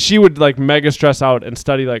she would like mega stress out and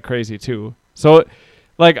study like crazy too. So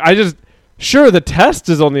like sure the test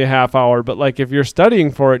is only a half hour, but like if you're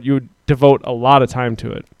studying for it, you would devote a lot of time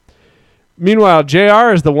to it. Meanwhile,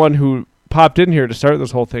 JR is the one who popped in here to start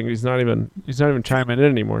this whole thing. He's not even chiming in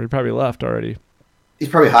anymore. He probably left already. He's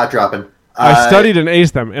probably hot dropping. I studied and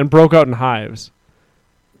aced them and broke out in hives.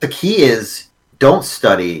 The key is don't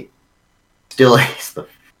study, still ace them.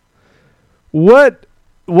 What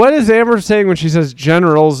is Amber saying when she says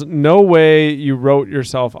generals? No way you wrote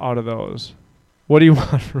yourself out of those. What do you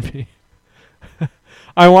want from me?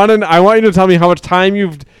 I want you to tell me how much time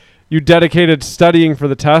you dedicated studying for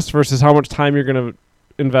the test versus how much time you're going to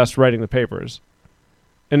invest writing the papers.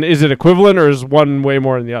 And is it equivalent or is one way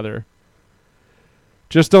more than the other?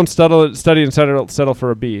 Just don't study and settle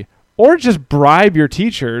for a B. Or just bribe your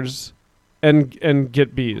teachers and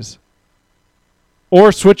get Bs.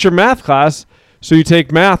 Or switch your math class so you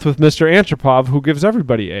take math with Mr. Antropov, who gives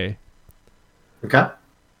everybody A. Okay.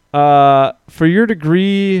 For your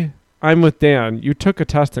degree, I'm with Dan. You took a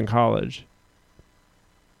test in college.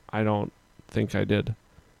 I don't think I did.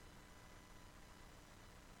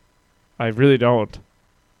 I really don't.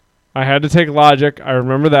 I had to take logic. I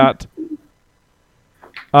remember that.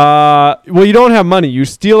 Well, you don't have money. You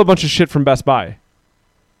steal a bunch of shit from Best Buy.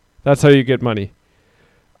 That's how you get money.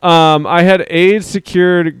 I had A's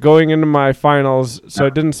secured going into my finals, so I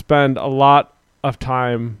didn't spend a lot of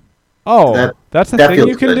time. Oh, that's the thing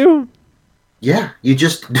you can do? Yeah, you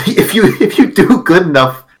just if you do good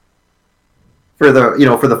enough for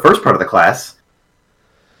the first part of the class,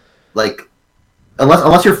 like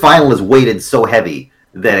unless your final is weighted so heavy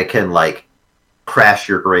that it can like crash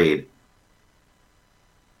your grade.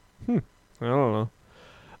 I don't know.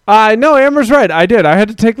 No, Amber's right. I did. I had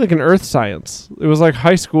to take like an earth science. It was like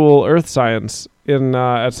high school earth science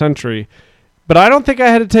at Century. But I don't think I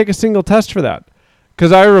had to take a single test for that.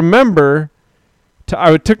 Because I remember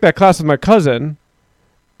I took that class with my cousin.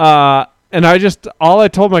 And all I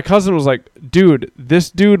told my cousin was like, dude, this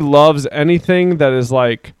dude loves anything that is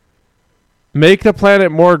like, make the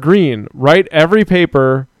planet more green. Write every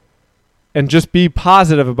paper and just be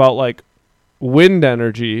positive about like wind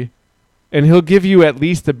energy. And he'll give you at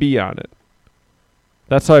least a B on it.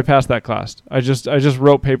 That's how I passed that class. I just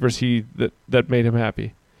wrote papers that made him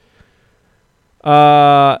happy.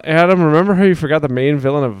 Adam, remember how you forgot the main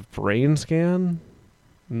villain of Brain Scan?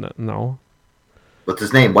 No. What's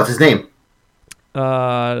his name? There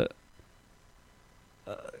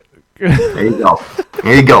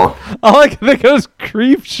you go. All I can think of is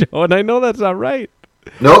Creep Show, and I know that's not right.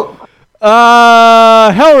 Nope.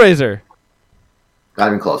 Hellraiser. Not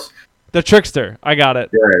even close. The Trickster. I got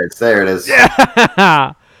it. There it is.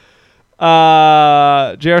 Yeah.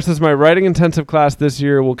 JR says, my writing intensive class this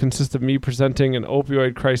year will consist of me presenting an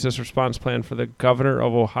opioid crisis response plan for the governor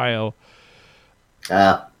of Ohio.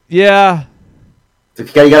 Yeah. There's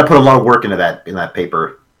you got to put a lot of work into that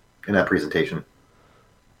paper, in that presentation.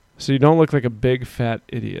 So you don't look like a big fat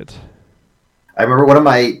idiot. I remember one of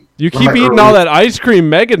my. You keep eating all that ice cream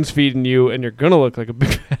Megan's feeding you, and you're gonna look like a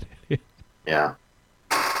big fat idiot. Yeah.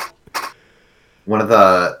 One of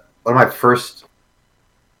my first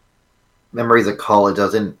memories of college, I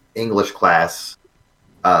was in English class,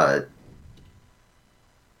 with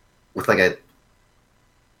like a.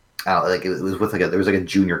 I don't know, like it was with there was like a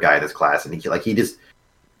junior guy in this class, and he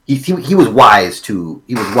was wise to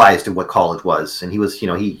what college was, and he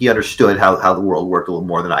understood how the world worked a little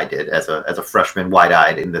more than I did as a freshman,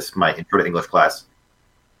 wide-eyed in my intro to English class.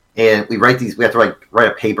 And we have to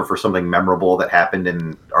write a paper for something memorable that happened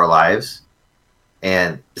in our lives,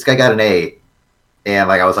 and this guy got an A,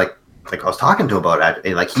 and I was talking to him about it,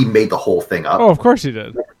 and he made the whole thing up. Oh, of course he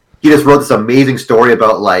did. He just wrote this amazing story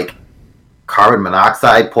about carbon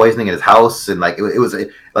monoxide poisoning in his house, and it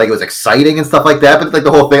was exciting and stuff like that. But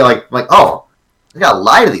the whole thing, oh, I gotta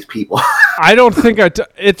lie to these people. I don't think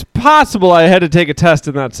it's possible I had to take a test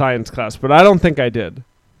in that science class, but I don't think I did.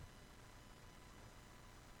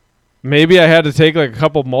 Maybe I had to take a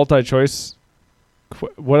couple multi-choice.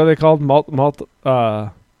 What are they called? Multiple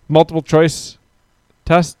choice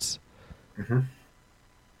tests. Mm-hmm.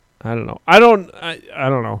 I don't know. I don't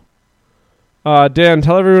know. Dan,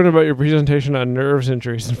 tell everyone about your presentation on nerves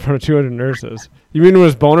injuries in front of 200 nurses. You mean when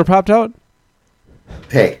his boner popped out?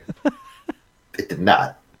 Hey, it did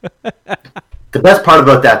not. The best part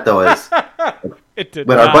about that, though, is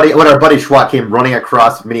when our buddy Schwat came running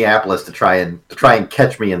across Minneapolis to try and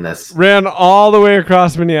catch me in this. Ran all the way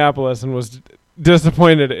across Minneapolis and was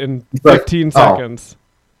disappointed in 15 seconds.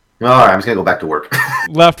 All right, I'm just gonna go back to work.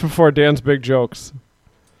 Left before Dan's big jokes.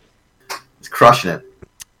 He's crushing it.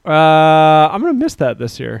 I'm gonna miss that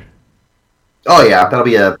this year. Oh yeah, I'm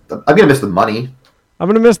gonna miss the money. I'm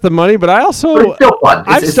gonna miss the money, but I also But it's still fun.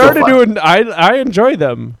 I've started doing. I enjoy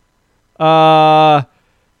them.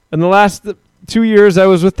 In the last 2 years, I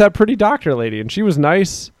was with that pretty doctor lady, and she was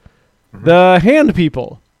nice. Mm-hmm. The hand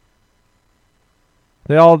people.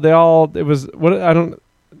 They all. It was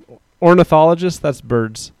ornithologists. That's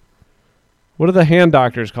birds. What are the hand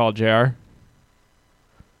doctors called, JR?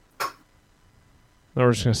 No,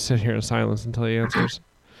 we're just going to sit here in silence until he answers.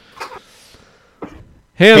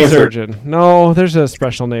 Hand surgeon. No, there's a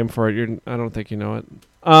special name for it. I don't think you know it.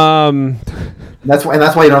 That's why you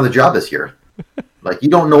don't have the job this year. You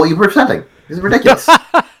don't know what you're presenting. This is ridiculous.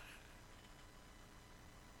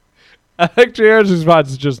 I think JR's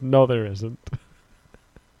response is just, no, there isn't.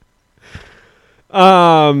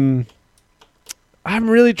 I'm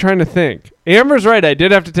really trying to think. Amber's right. I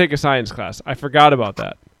did have to take a science class. I forgot about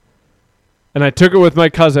that. And I took it with my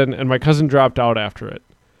cousin, and my cousin dropped out after it.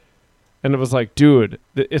 And it was dude,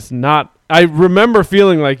 it's not... I remember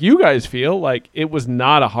feeling like you guys feel, it was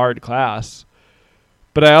not a hard class.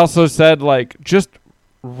 But I also said, just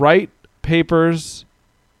write papers...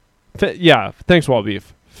 thanks, Wall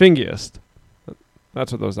Beef. Fingiest.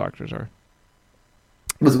 That's what those doctors are.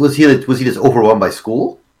 Was he just overwhelmed by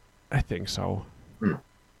school? I think so.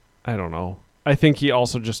 I don't know. I think he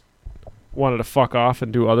also just wanted to fuck off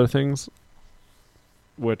and do other things,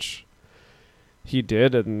 which he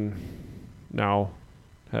did, and now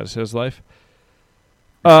has his life.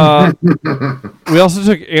 We also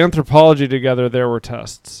took anthropology together. There were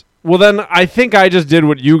tests. Well, then I think I just did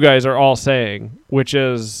what you guys are all saying, which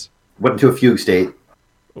is... Went to a fugue state.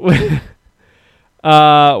 Wade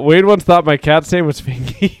once thought my cat's name was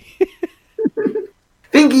Fingy.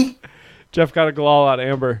 Fingy! Jeff got a glow on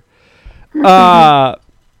Amber. I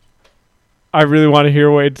really want to hear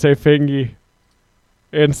Wade say Fingy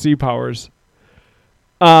and sea powers.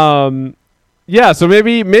 Yeah, so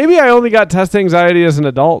maybe I only got test anxiety as an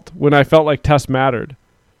adult when I felt like tests mattered.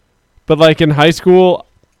 But in high school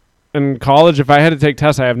and college, if I had to take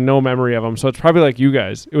tests, I have no memory of them. So it's probably like you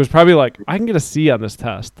guys. It was probably I can get a C on this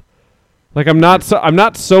test. I'm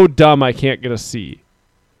not so dumb I can't get a C.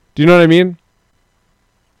 Do you know what I mean?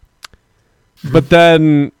 But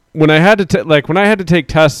then when I had to take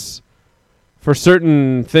tests for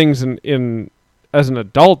certain things in as an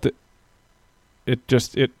adult,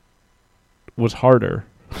 it was harder.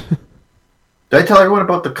 Did I tell everyone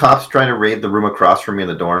about the cops trying to raid the room across from me in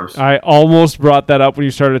the dorms? I almost brought that up when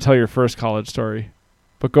you started to tell your first college story.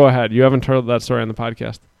 But go ahead. You haven't told that story on the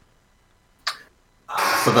podcast.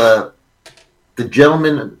 So the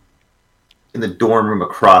gentlemen in the dorm room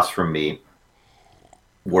across from me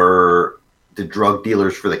were the drug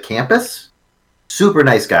dealers for the campus. Super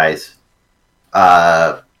nice guys.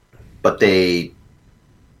 But they,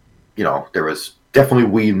 there was definitely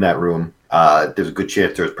weed in that room. There's a good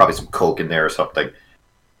chance there was probably some coke in there or something.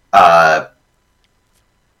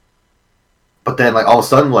 But then, like, all of a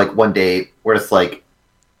sudden, like, one day, we're just, like,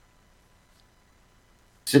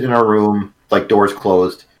 sitting in our room, like, doors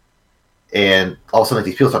closed, and all of a sudden, like,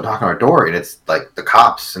 these people start knocking on our door, and it's, like, the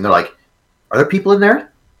cops, and they're like, are there people in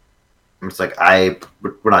there? And it's like,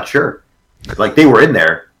 we're not sure. Like, they were in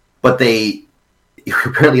there, but they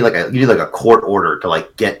apparently, you need, like, a court order to,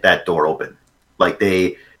 like, get that door open. Like,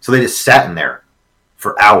 so they just sat in there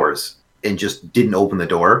for hours and just didn't open the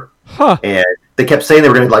door. Huh. And they kept saying they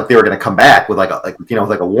were gonna come back with like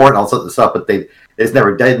a warrant, all sorts of stuff, but they just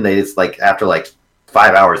never did. And they just, like, after like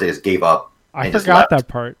 5 hours, they just gave up. I forgot that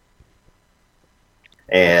part.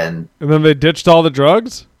 And then they ditched all the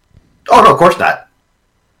drugs? Oh no, of course not.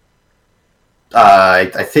 I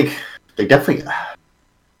think they definitely.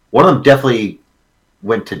 One of them definitely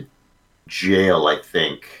went to jail. I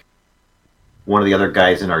think one of the other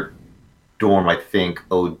guys in our dorm, I think,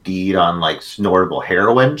 OD'd on like snortable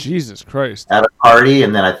heroin. Jesus Christ! At a party,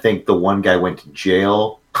 and then I think the one guy went to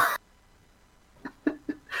jail.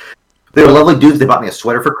 They were lovely dudes. They bought me a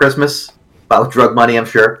sweater for Christmas. Bought with drug money, I'm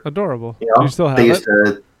sure. Adorable. You know, do you still have they it? used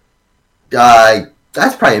to.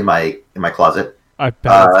 That's probably in my closet. I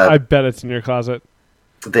bet it's in your closet.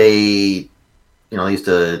 They used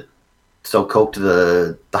to sell coke to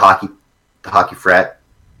the hockey frat.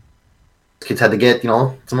 Kids had to get,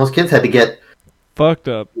 some of those kids had to get fucked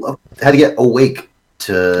up. Had to get awake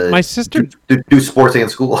to my sister do sports in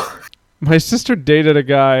school. My sister dated a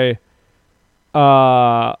guy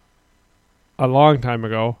a long time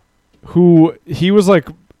ago who he was like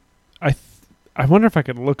I wonder if I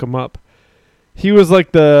could look him up. He was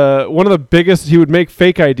like one of the biggest. He would make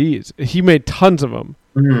fake IDs. He made tons of them,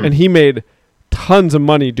 and he made tons of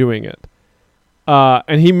money doing it.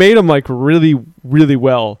 And he made them like really, really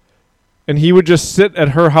well. And he would just sit at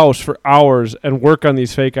her house for hours and work on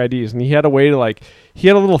these fake IDs. And he had a way to he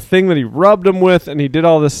had a little thing that he rubbed them with, and he did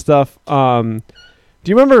all this stuff. Do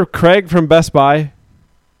you remember Craig from Best Buy?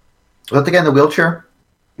 Was that the guy in the wheelchair?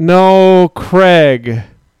 No, Craig.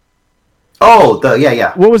 Oh,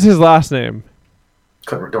 yeah. What was his last name?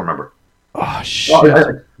 Don't remember. Oh, shit.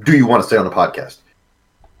 Well, do you want to stay on the podcast?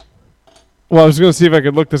 Well, I was going to see if I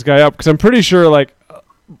could look this guy up, because I'm pretty sure,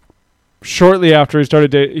 shortly after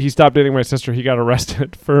he stopped dating my sister, he got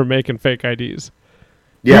arrested for making fake IDs.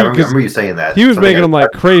 Yeah, I remember you saying that. He was making them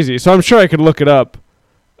like crazy, so I'm sure I could look it up.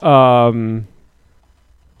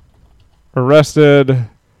 Arrested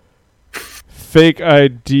fake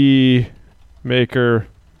ID maker,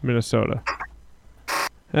 Minnesota.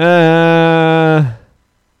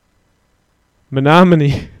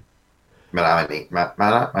 Menominee.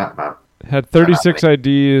 Had 36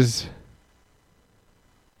 IDs.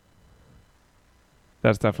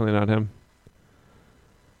 That's definitely not him.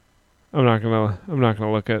 I'm not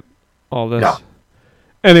gonna look at all this. No.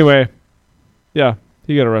 Anyway, yeah,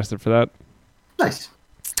 he got arrested for that. Nice.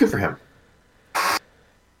 Good for him.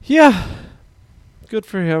 Yeah. Good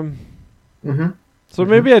for him. Mm-hmm. So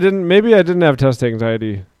maybe I didn't have test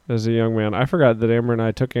anxiety as a young man. I forgot that Amber and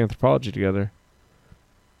I took anthropology together.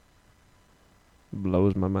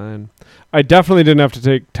 Blows my mind. I definitely didn't have to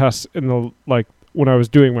take tests in when I was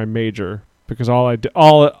doing my major, because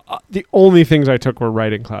the only things I took were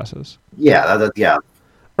writing classes. Yeah, yeah.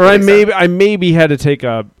 Or I maybe had to take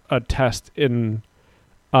a test in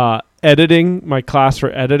editing, my class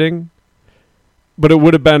for editing, but it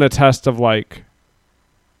would have been a test of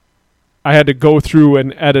I had to go through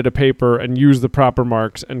and edit a paper and use the proper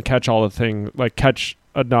marks and catch all the things, catch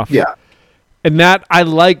enough. Yeah. And that, I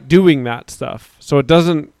like doing that stuff. So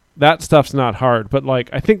that stuff's not hard. But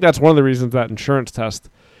I think that's one of the reasons that insurance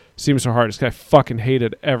test seems so hard. Is 'cause I fucking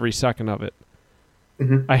hated every second of it.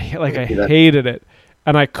 Mm-hmm. I hated it.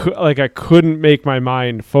 And I couldn't make my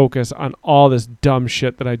mind focus on all this dumb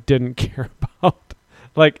shit that I didn't care about.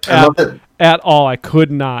 At all. I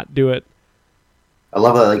could not do it. I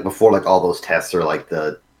love that before all those tests are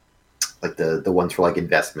the ones for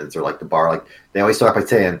investments or the bar, they always start by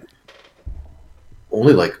saying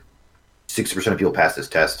only 60% of people pass this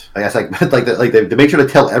test. I guess they make sure to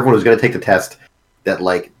tell everyone who's going to take the test that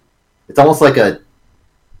it's almost to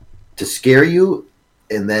scare you,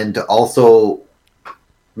 and then to also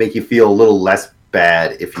make you feel a little less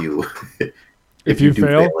bad if you if you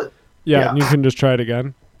fail it. Yeah, and you can just try it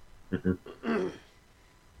again. Mm-hmm.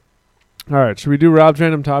 All right, should we do Rob's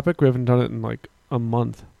random topic? We haven't done it in a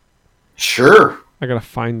month. Sure. I gotta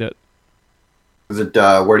find it. Is it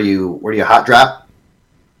where do you hot drop?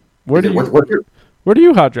 Where do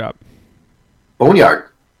you hot drop? Boneyard.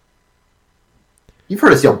 You've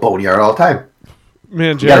heard us yell Boneyard all the time.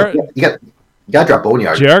 Man, JR, you gotta drop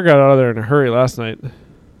Boneyard. JR got out of there in a hurry last night.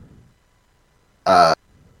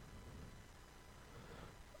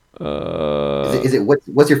 Is it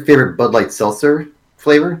what's your favorite Bud Light seltzer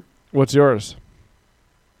flavor? What's yours?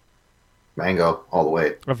 Mango, all the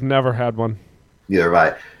way. I've never had one. Neither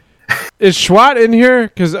have I. Is Schwat in here?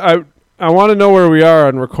 Because I want to know where we are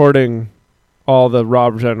on recording all the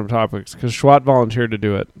Rob's Random Topics, because Schwat volunteered to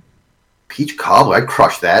do it. Peach cobbler, I'd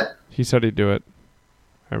crush that. He said he'd do it.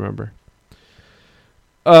 I remember.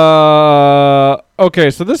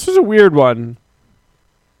 Okay, so this was a weird one.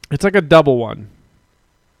 It's like a double one.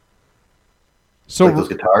 So Like those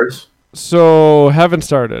guitars? So, haven't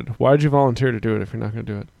started. Why'd you volunteer to do it if you're not going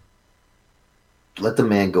to do it? Let the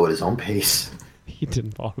man go at his own pace. He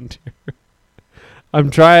didn't volunteer.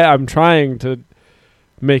 I'm trying to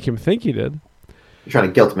make him think he did. You're trying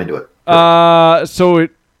to guilt him into it.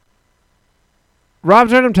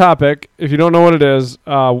 Rob's Random Topic, if you don't know what it is,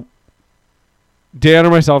 Dan or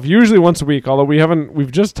myself, usually once a week, although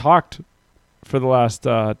we've just talked for the last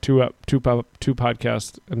two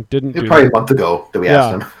podcasts and didn't do probably a month ago that we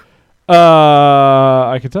asked him.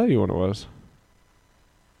 I can tell you when it was.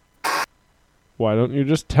 Why don't you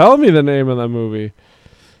just tell me the name of that movie?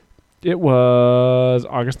 It was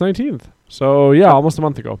August 19th. So, yeah, almost a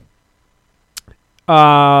month ago.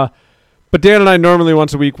 But Dan and I normally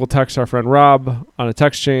once a week will text our friend Rob on a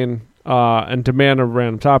text chain and demand a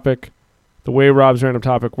random topic. The way Rob's random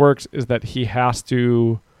topic works is that he has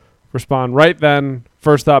to respond right then,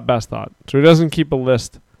 first thought, best thought. So he doesn't keep a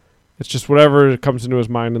list. It's just whatever comes into his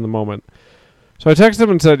mind in the moment. So I texted him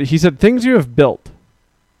and he said, things you have built.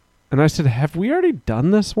 And I said, have we already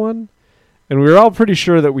done this one? And we were all pretty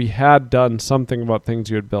sure that we had done something about things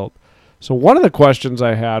you had built. So one of the questions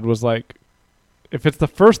I had was like, if it's the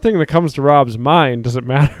first thing that comes to Rob's mind, does it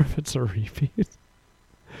matter if it's a repeat?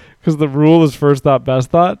 Because the rule is first thought, best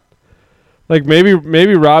thought. Like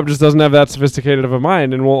maybe Rob just doesn't have that sophisticated of a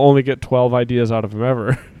mind and we'll only get 12 ideas out of him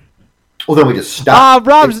ever. Well, then we just stop.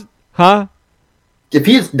 Rob's... Huh? If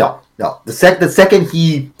he is... No. The second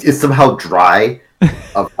he is somehow dry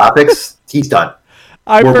of topics, he's done.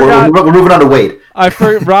 We're moving on to Wade.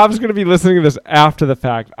 Rob's going to be listening to this after the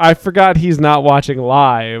fact. I forgot he's not watching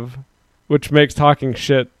live, which makes talking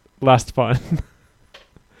shit less fun.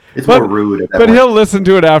 It's more rude. But he'll listen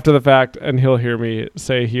to it after the fact, and he'll hear me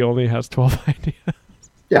say he only has 12 ideas.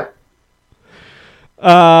 Yeah.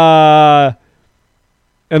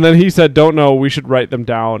 And then he said, don't know, we should write them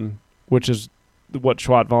down, which is what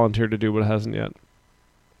Schwat volunteered to do, but hasn't yet.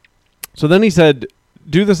 So then he said,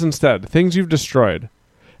 do this instead. Things you've destroyed.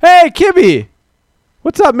 Hey, Kibby!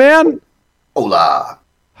 What's up, man? Hola.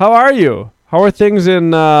 How are you? How are things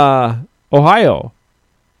in Ohio?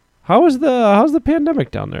 How's the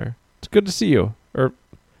pandemic down there? It's good to see you. Or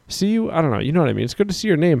see you? I don't know. You know what I mean. It's good to see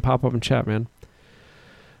your name pop up in chat, man.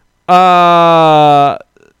 So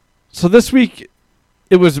this week,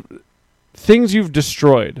 it was things you've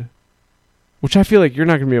destroyed, which I feel like you're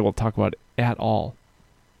not going to be able to talk about at all.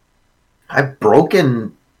 I've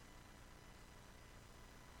broken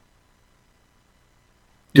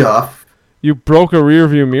stuff. You broke a rear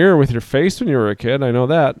view mirror with your face when you were a kid. I know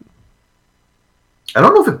that. I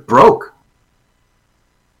don't know if it broke.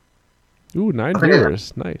 Ooh, 9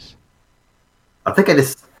 viewers. Nice. I think I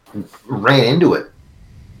just ran into it.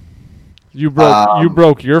 You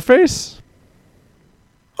broke your face?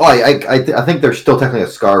 Oh, I think there's still technically a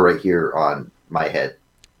scar right here on my head.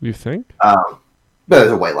 You think? But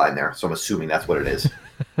there's a white line there, so I'm assuming that's what it is.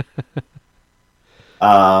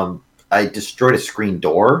 I destroyed a screen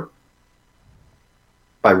door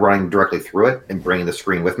by running directly through it and bringing the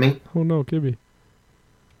screen with me. Oh no, Kibby.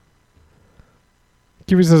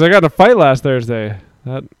 Kibby says, I got in a fight last Thursday.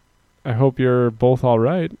 I hope you're both all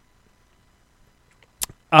right.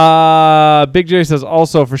 Big J says,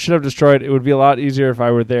 also, for shit I've destroyed, it would be a lot easier if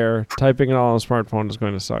I were there. Typing it all on a smartphone is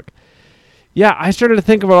going to suck. Yeah, I started to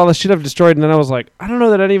think about all the shit I've destroyed, and then I was like, I don't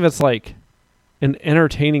know that any of it's like an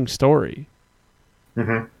entertaining story.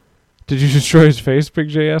 Mm-hmm. Did you destroy his face, Big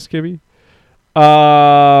J asked Kibby?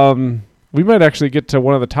 We might actually get to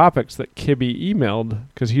one of the topics that Kibby emailed,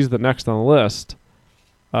 because he's the next on the list.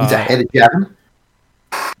 He's ahead of Javin?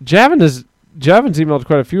 Javin's emailed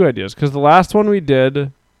quite a few ideas, because the last one we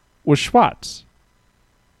did was Schwartz.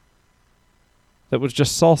 That was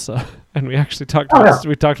just salsa, and we actually talked about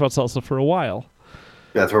salsa for a while.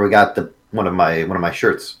 That's where we got one of my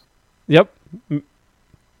shirts. Yep,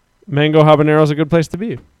 mango habanero is a good place to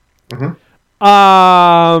be. Mm-hmm.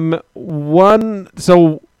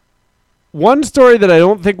 One story that I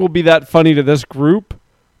don't think will be that funny to this group,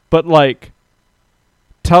 but like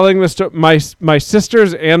telling the story, my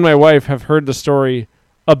sisters and my wife have heard the story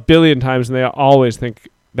a billion times, and they always think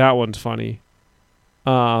that one's funny.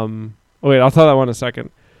 Wait, I'll tell that one in a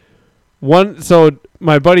second. So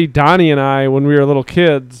my buddy Donnie and I, when we were little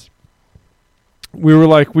kids, we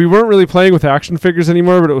weren't really playing with action figures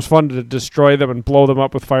anymore, but it was fun to destroy them and blow them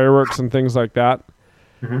up with fireworks and things like that.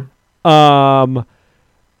 Mm-hmm.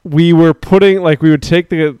 We were putting, we would take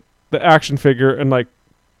the action figure and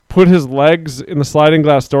put his legs in the sliding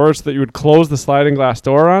glass door so that you would close the sliding glass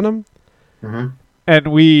door on him. Mm-hmm. And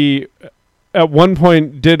we, at one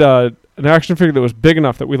point, did an action figure that was big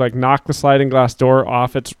enough that we knocked the sliding glass door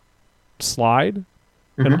off its slide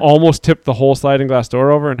and almost tipped the whole sliding glass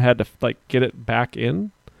door over and had to get it back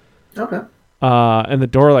in. Okay. And the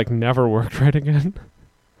door never worked right again.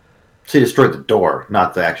 So you destroyed the door,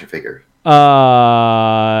 not the action figure.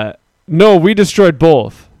 No, we destroyed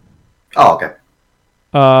both. Oh, okay.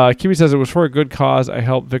 Kiwi says it was for a good cause. I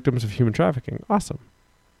help victims of human trafficking. Awesome.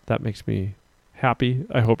 That makes me happy.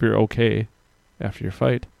 I hope you're okay after your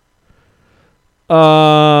fight.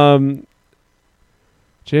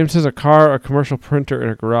 James says a car, a commercial printer in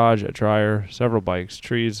a garage, a dryer, several bikes,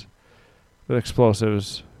 trees with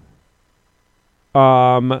explosives.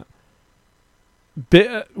 This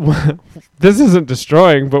isn't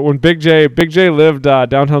destroying, but when Big J lived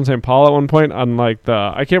downtown St. Paul at one point on I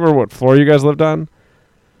can't remember what floor you guys lived on,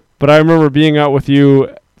 but I remember being out with you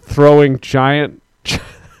throwing giant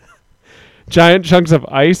chunks of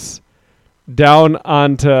ice down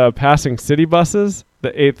onto passing city buses,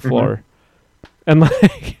 the 8th floor, and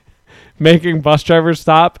making bus drivers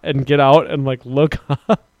stop and get out and look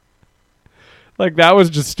up. That was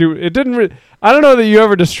just stupid. It didn't. I don't know that you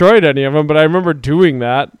ever destroyed any of them, but I remember doing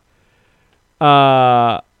that.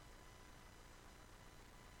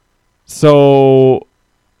 So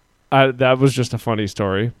that was just a funny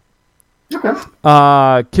story. Okay.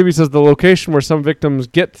 Kibby says the location where some victims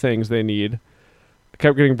get things they need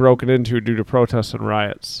kept getting broken into due to protests and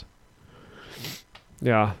riots.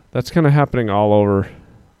 Yeah, that's kind of happening all over,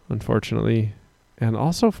 unfortunately. And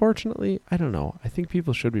also, fortunately, I don't know. I think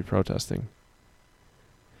people should be protesting.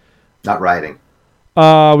 Not rioting.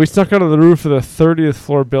 We snuck out of the roof of the 30th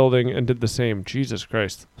floor building and did the same. Jesus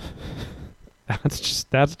Christ. That's just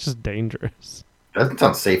dangerous. Doesn't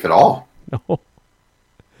sound safe at all. No.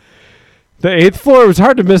 The 8th floor, it was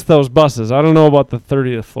hard to miss those buses. I don't know about the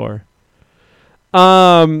 30th floor.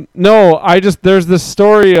 No, there's this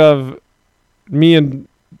story of me and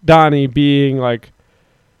Donnie being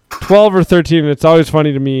 12 or 13, and it's always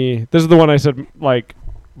funny to me. This is the one I said,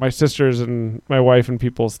 my sisters and my wife and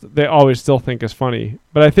people, they always still think is funny.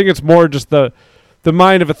 But I think it's more just the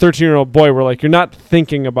mind of a 13-year-old boy where you're not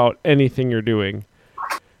thinking about anything you're doing.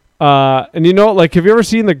 And have you ever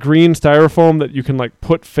seen the green styrofoam that you can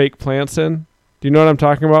put fake plants in? Do you know what I'm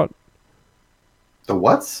talking about? The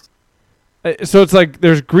what? So it's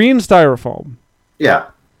there's green styrofoam. Yeah.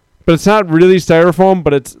 But it's not really styrofoam,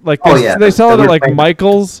 but it's they sell it at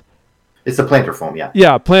Michael's. It's a planter foam, yeah.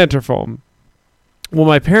 Yeah, planter foam. Well,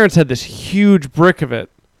 my parents had this huge brick of it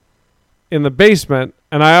in the basement,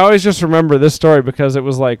 and I always just remember this story because it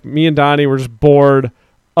was me and Donnie were just bored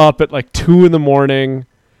up at 2 in the morning.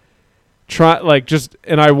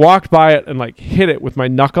 And I walked by it and hit it with my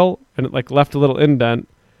knuckle, and it left a little indent.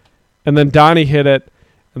 And then Donnie hit it,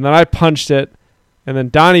 and then I punched it, and then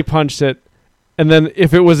Donnie punched it. And then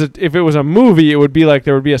if it was a movie, it would be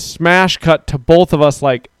there would be a smash cut to both of us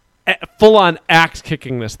full on axe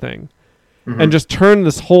kicking this thing. And just turn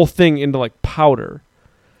this whole thing into powder.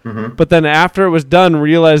 But then after it was done,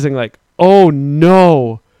 realizing oh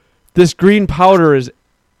no, this green powder is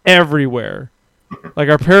everywhere.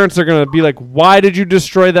 Our parents are going to be why did you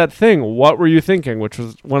destroy that thing? What were you thinking? Which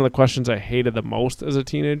was one of the questions I hated the most as a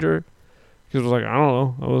teenager. Because it was I don't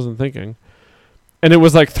know. I wasn't thinking. And it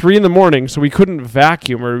was 3 in the morning, so we couldn't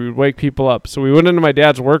vacuum or we'd wake people up. So we went into my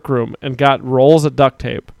dad's workroom and got rolls of duct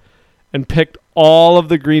tape and picked all of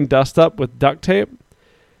the green dust up with duct tape.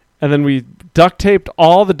 And then we duct taped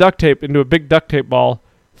all the duct tape into a big duct tape ball,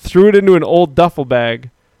 threw it into an old duffel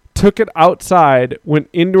bag, took it outside, went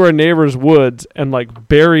into our neighbor's woods, and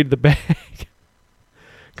buried the bag.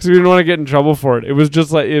 Because we didn't want to get in trouble for it. It was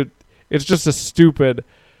just it's just a stupid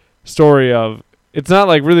story of, it's not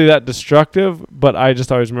really that destructive, but I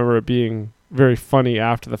just always remember it being very funny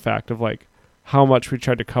after the fact of how much we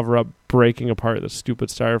tried to cover up breaking apart the stupid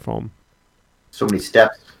styrofoam. So many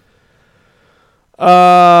steps.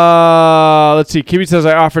 Let's see. Kiwi says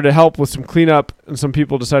I offered to help with some cleanup, and some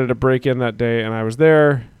people decided to break in that day, and I was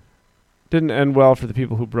there. Didn't end well for the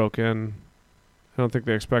people who broke in. I don't think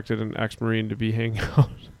they expected an ex-Marine to be hanging out.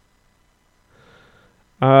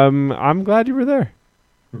 I'm glad you were there.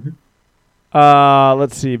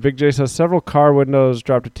 Let's see. Big J says several car windows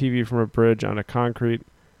dropped a TV from a bridge onto concrete.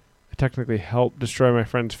 I technically helped destroy my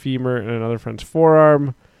friend's femur and another friend's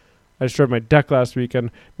forearm. I destroyed my deck last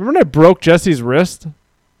weekend. Remember when I broke Jesse's wrist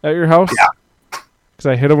at your house? Yeah. Because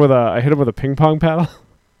I hit him with a ping pong paddle.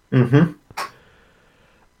 Mm-hmm.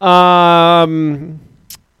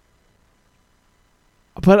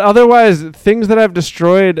 But otherwise, things that I've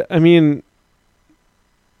destroyed, I mean,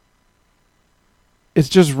 it's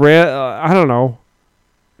just I don't know.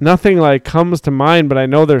 Nothing like comes to mind, but I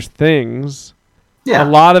know there's things. Yeah. A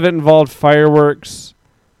lot of it involved fireworks.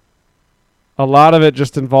 A lot of it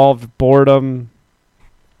just involved boredom.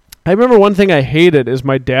 I remember one thing I hated is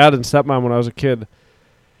my dad and stepmom when I was a kid.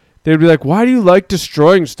 They'd be like, "Why do you like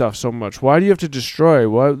destroying stuff so much? Why do you have to destroy?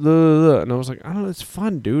 What?" And I was like, "I don't know. It's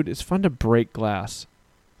fun, dude. It's fun to break glass."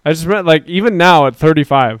 I just meant, like, even now at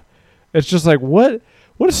 35, it's just like, what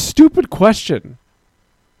a stupid question.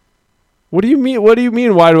 What do you mean? What do you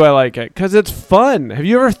mean? Why do I like it? Because it's fun. Have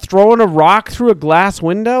you ever thrown a rock through a glass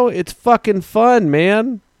window? It's fucking fun,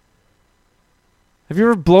 man. Have you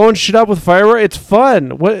ever blown shit up with fireworks? It's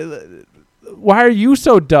fun. What? Why are you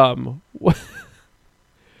so dumb?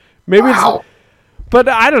 Maybe wow. But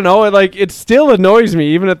I don't know. It still annoys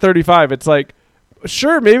me even at 35. It's like,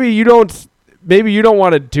 sure, maybe you don't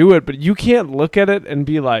want to do it, but you can't look at it and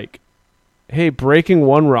be like, hey, breaking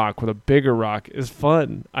one rock with a bigger rock is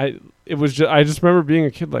fun. I just remember being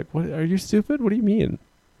a kid like, what, are you stupid? What do you mean?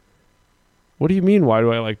 What do you mean, why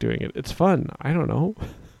do I like doing it? It's fun. I don't know.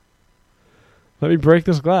 Let me break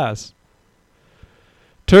this glass.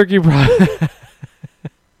 Turkey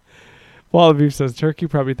Wall Beef says Turkey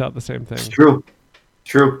probably thought the same thing. It's true.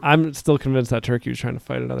 True. I'm still convinced that Turkey was trying to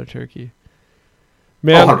fight another turkey.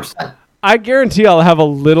 Man, 100%. I guarantee I'll have a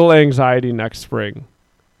little anxiety next spring.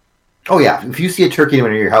 Oh, yeah. If you see a turkey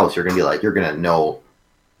near your house, you're going to be like, you're going to know.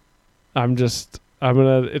 It's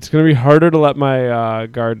going to be harder to let my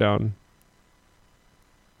guard down.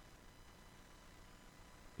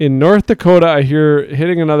 In North Dakota, I hear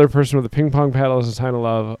hitting another person with a ping pong paddle is a sign of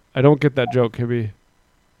love. I don't get that joke, Kibby.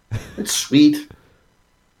 It's sweet.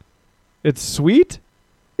 It's sweet?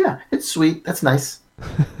 Yeah, it's sweet. That's nice.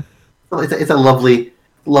 It's a lovely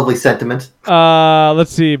sentiment.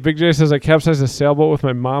 Let's see. Big J says I capsized a sailboat with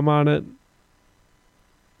my mom on it.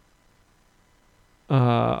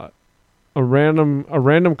 A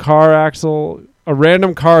random car's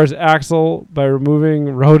axle by removing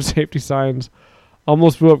road safety signs.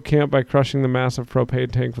 Almost blew up camp by crushing the massive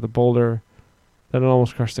propane tank with a boulder. Then it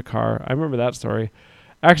almost crushed the car. I remember that story.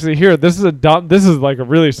 Actually, here, this is like a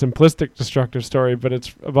really simplistic destructive story, but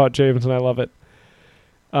it's about James and I love it.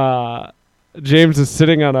 James is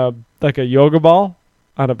sitting on a yoga ball,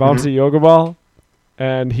 on a bouncy yoga ball,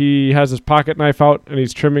 and he has his pocket knife out and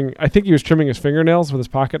he's trimming. I think he was trimming his fingernails with his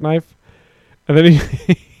pocket knife, and then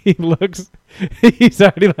he looks. He's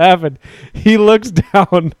already laughing. He looks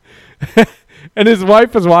down, and his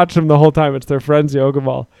wife has watched him the whole time. It's their friend's yoga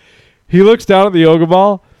ball. He looks down at the yoga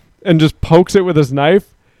ball and just pokes it with his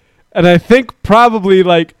knife, and I think probably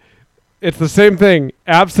like. It's the same thing,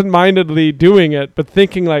 absent-mindedly doing it, but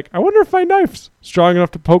thinking like, I wonder if my knife's strong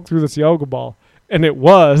enough to poke through this yoga ball. And it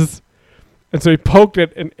was. And so he poked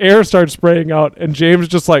it, and air started spraying out, and James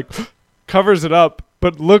just like covers it up,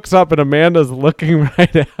 but looks up, and Amanda's looking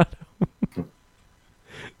right at him.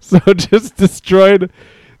 So just destroyed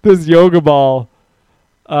this yoga ball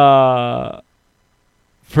for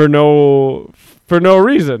no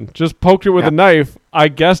reason. Just poked it with a knife, I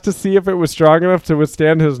guess to see if it was strong enough to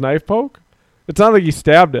withstand his knife poke. It's not like he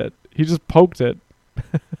stabbed it. He just poked it.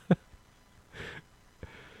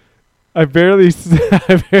 I barely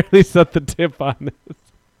set the tip on this.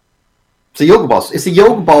 It's the yoga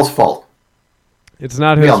ball's fault. It's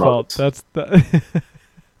not his fault. That's the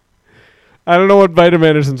I don't know what Vitamin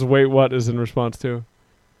Anderson's wait what is in response to.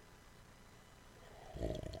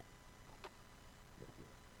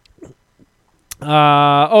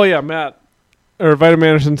 Matt. Or Vitamin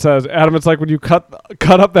Anderson says, Adam, it's like when you cut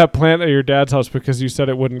up that plant at your dad's house because you said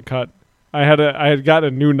it wouldn't cut. I had got a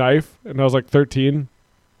new knife and I was like 13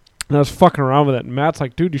 and I was fucking around with it. And Matt's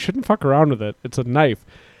like, dude, you shouldn't fuck around with it. It's a knife.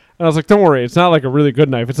 And I was like, don't worry, it's not like a really good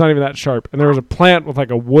knife. It's not even that sharp. And there was a plant with like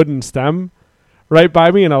a wooden stem right by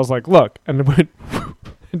me and I was like, look, and it went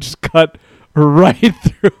and just cut right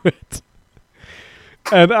through it.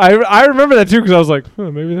 And I remember that too because I was like,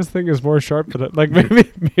 maybe this thing is more sharp than it. Like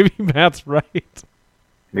maybe Matt's right.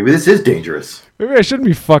 Maybe this is dangerous. Maybe I shouldn't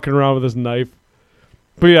be fucking around with this knife.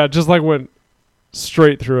 But yeah, just like went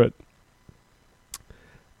straight through it.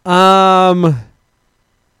 Wow,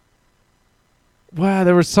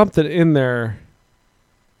 there was something in there.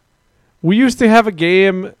 We used to have a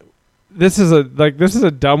game. This is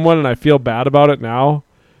a dumb one, and I feel bad about it now.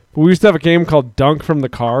 But we used to have a game called Dunk from the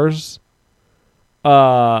Cars.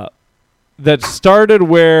 That that started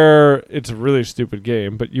where it's a really stupid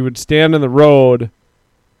game, but you would stand in the road,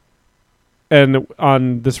 and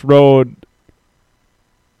on this road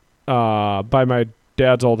by my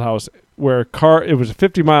dad's old house, where it was a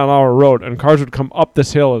 50-mile-an-hour road, and cars would come up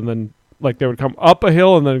this hill, and then like they would come up a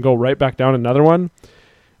hill and then go right back down another one,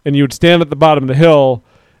 and you would stand at the bottom of the hill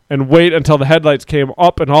and wait until the headlights came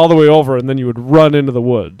up and all the way over, and then you would run into the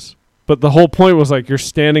woods. But the whole point was like you're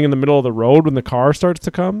standing in the middle of the road when the car starts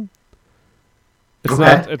to come.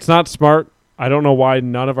 It's not smart. I don't know why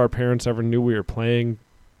none of our parents ever knew we were playing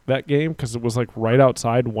that game, because it was like right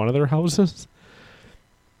outside one of their houses.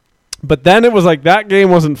 But then it was like that game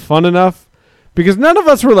wasn't fun enough, because none of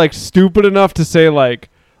us were like stupid enough to say like,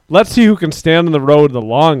 let's see who can stand on the road the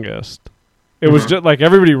longest. It was just like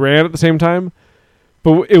everybody ran at the same time,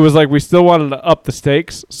 but it was like we still wanted to up the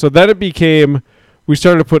stakes. So then it became, we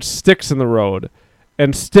started to put sticks in the road,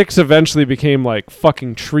 and sticks eventually became like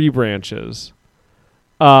fucking tree branches.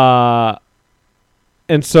 And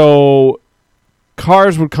so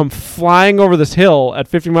cars would come flying over this hill at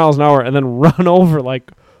 50 miles an hour and then run over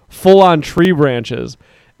like full on tree branches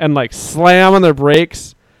and like slam on their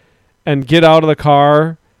brakes and get out of the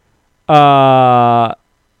car.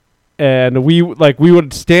 And we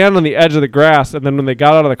would stand on the edge of the grass, and then when they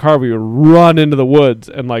got out of the car, we would run into the woods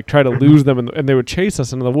and like try to lose them, and they would chase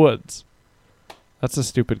us into the woods. That's a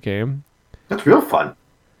stupid game. That's real fun.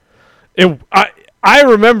 I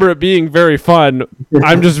remember it being very fun.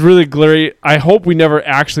 I'm just really glary. I hope we never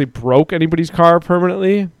actually broke anybody's car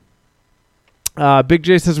permanently. Big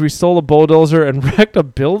J says we stole a bulldozer and wrecked a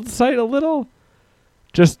build site a little.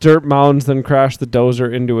 Just dirt mounds, then crashed the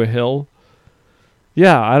dozer into a hill.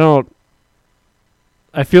 Yeah,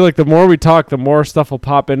 I feel like the more we talk, the more stuff will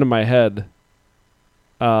pop into my head.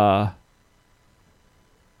 The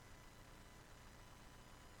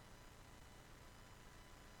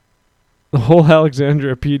whole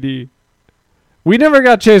Alexandria PD. We never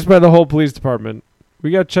got chased by the whole police department.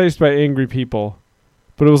 We got chased by angry people.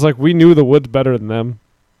 But it was like we knew the woods better than them.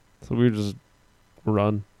 So we would just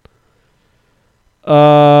run. You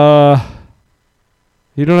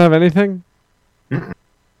don't have anything?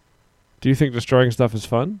 Do you think destroying stuff is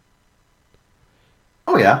fun?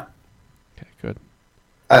 Oh, yeah. Okay, good.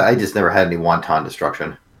 I just never had any wonton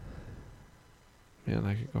destruction. Man,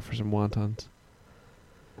 I could go for some wontons.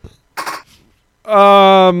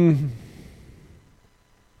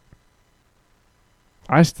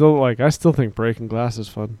 I still think breaking glass is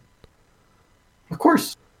fun. Of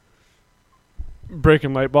course.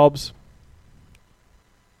 Breaking light bulbs.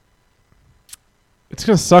 It's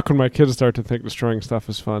going to suck when my kids start to think destroying stuff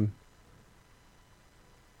is fun.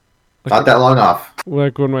 Like, not that long off.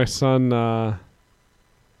 Like when my son,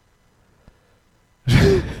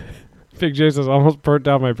 Big J says, almost burnt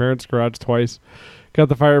down my parents' garage twice. Got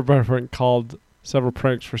the fire department called several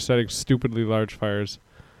pranks for setting stupidly large fires.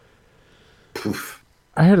 Poof.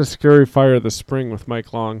 I had a scary fire this spring with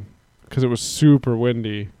Mike Long because it was super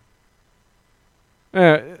windy.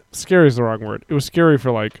 Scary is the wrong word. It was scary for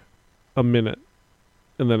like a minute,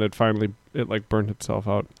 and then it burnt itself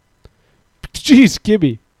out. Jeez,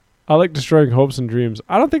 Gibby. I like destroying hopes and dreams.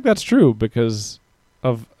 I don't think that's true because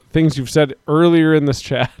of things you've said earlier in this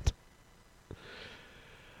chat.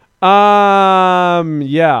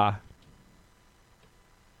 Yeah.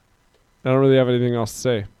 I don't really have anything else to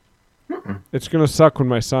say. It's going to suck when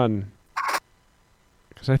my son,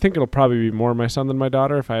 because I think it'll probably be more my son than my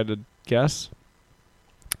daughter if I had to guess.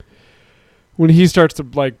 When he starts to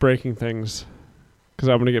like breaking things, because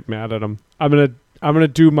I'm going to get mad at him. I'm going to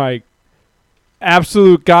do my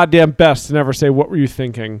absolute goddamn best to never say, "What were you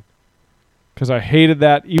thinking?" Because I hated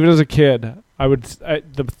that even as a kid.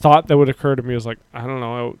 The thought that would occur to me was like, I don't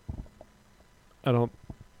know. I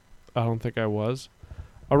don't think I was.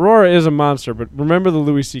 Aurora is a monster, but remember the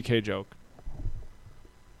Louis C.K. joke.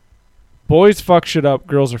 Boys fuck shit up,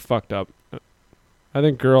 girls are fucked up. I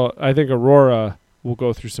think Aurora will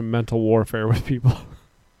go through some mental warfare with people.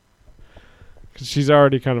 Because she's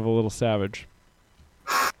already kind of a little savage.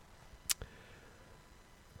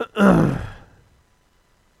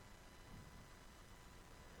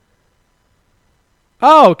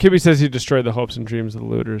 Oh, Kibby says he destroyed the hopes and dreams of the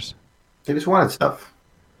looters. They just wanted stuff.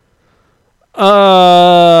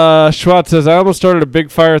 Schwartz says, I almost started a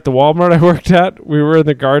big fire at the Walmart I worked at. We were in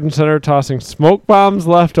the garden center tossing smoke bombs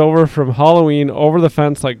left over from Halloween over the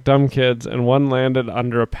fence like dumb kids, and one landed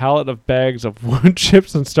under a pallet of bags of wood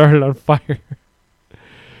chips and started on fire.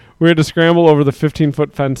 We had to scramble over the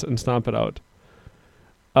 15-foot fence and stomp it out.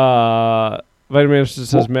 Vitamin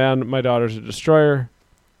says, man, my daughter's a destroyer.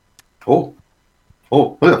 Oh,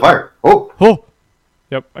 look at the fire. Oh.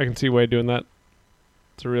 Yep, I can see Wade doing that.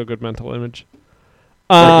 It's a real good mental image.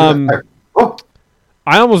 Oh,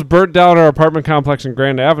 I almost burnt down our apartment complex in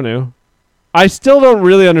Grand Avenue. I still don't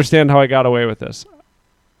really understand how I got away with this.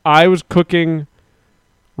 I was cooking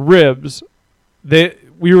ribs.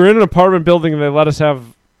 We were in an apartment building and they let us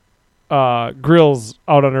have grills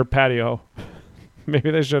out on our patio.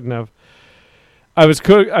 Maybe they shouldn't have. I was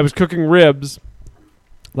cooking ribs,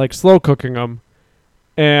 like slow cooking them,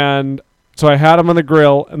 and so I had them on the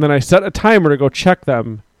grill, and then I set a timer to go check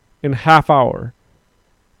them in half hour.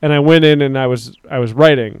 And I went in and I was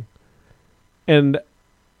writing, and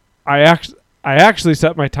I actually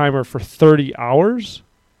set my timer for 30 hours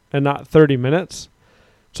and not 30 minutes.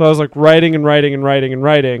 So I was like writing and writing and writing and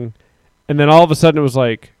writing, and then all of a sudden it was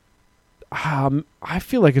like, I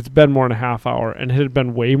feel like it's been more than a half hour, and it had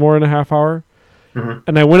been way more than a half hour. Mm-hmm.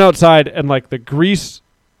 And I went outside, and like the grease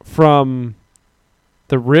from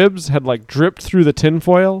the ribs had like dripped through the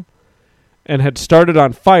tinfoil and had started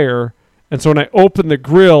on fire. And so when I opened the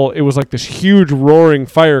grill, it was like this huge roaring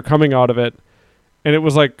fire coming out of it. And it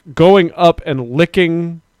was like going up and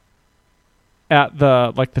licking at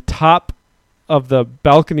the top of the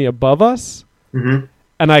balcony above us. Mm-hmm.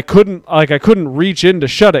 And I couldn't reach in to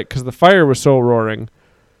shut it because the fire was so roaring.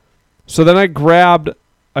 So then I grabbed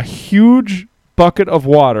a huge bucket of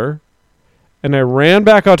water and I ran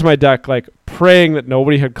back out to my deck, like praying that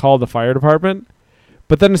nobody had called the fire department.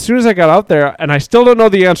 But then as soon as I got out there, and I still don't know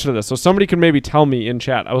the answer to this, so somebody can maybe tell me in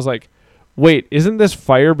chat. I was like, wait, isn't this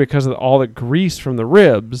fire because of all the grease from the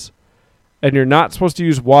ribs? And you're not supposed to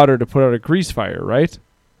use water to put out a grease fire, right?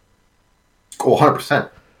 Oh, 100%.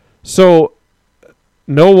 So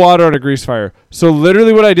no water on a grease fire. So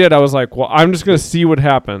literally what I did, I was like, well, I'm just going to see what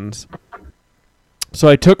happens. So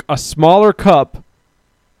I took a smaller cup.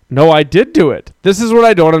 No, I did do it. This is what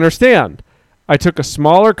I don't understand. I took a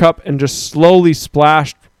smaller cup and just slowly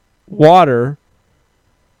splashed water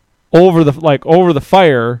over the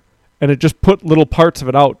fire, and it just put little parts of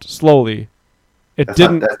it out slowly. That's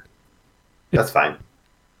fine.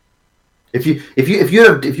 If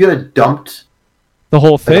you had dumped the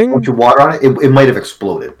whole thing, a bunch of water on it, it might have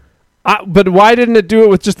exploded. But why didn't it do it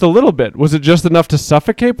with just a little bit? Was it just enough to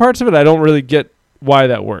suffocate parts of it? I don't really get why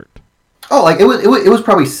that worked. Oh, like it was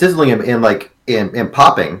probably sizzling and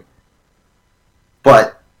popping,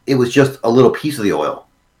 but it was just a little piece of the oil.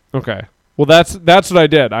 Okay. Well, that's what I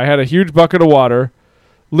did. I had a huge bucket of water.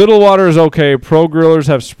 Little water is okay. Pro grillers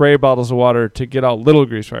have spray bottles of water to get out little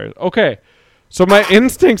grease fires. Okay. So my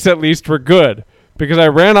instincts at least were good because I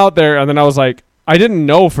ran out there and then I was like, I didn't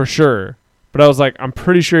know for sure, but I was like, I'm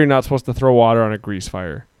pretty sure you're not supposed to throw water on a grease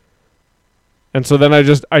fire. And so then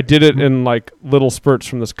I did it in like little spurts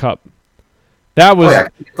from this cup. That was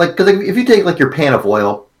like, because if you take like your pan of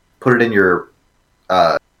oil, put it in your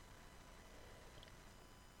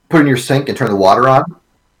sink and turn the water on,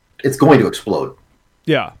 it's going to explode.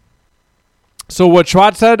 Yeah. So what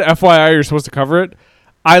Schwat said, FYI, you're supposed to cover it.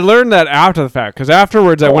 I learned that after the fact because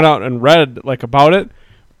afterwards I went out and read like about it,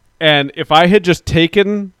 and if I had just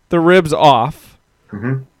taken the ribs off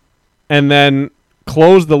and then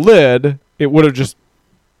closed the lid, it would have just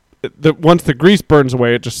once the grease burns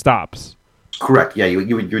away, it just stops. Correct. Yeah, you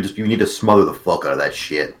need to smother the fuck out of that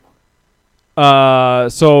shit.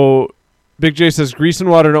 So Big J says grease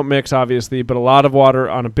and water don't mix, obviously, but a lot of water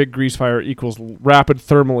on a big grease fire equals rapid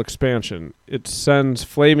thermal expansion. It sends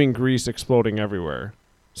flaming grease exploding everywhere.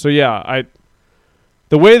 So yeah,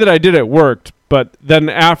 the way that I did it worked, but then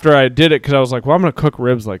after I did it, because I was like, well, I'm going to cook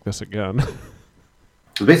ribs like this again.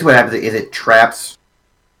 So basically what happens is it traps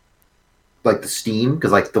like the steam,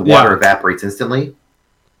 because like the water evaporates instantly,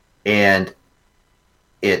 and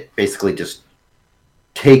it basically just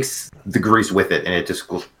takes the grease with it, and it just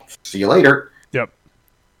goes, see you later. Yep.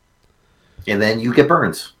 And then you get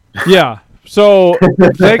burns. Yeah. So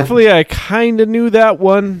thankfully I kind of knew that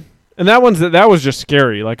one. And that was just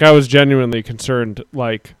scary. Like I was genuinely concerned,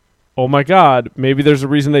 like, oh my God, maybe there's a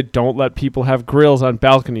reason they don't let people have grills on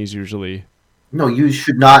balconies usually. No, you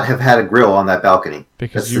should not have had a grill on that balcony.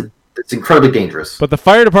 Because it's incredibly dangerous. But the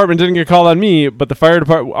fire department didn't get called on me, but the fire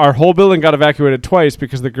department, our whole building got evacuated twice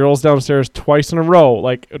because the girls downstairs twice in a row,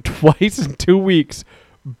 like twice in 2 weeks,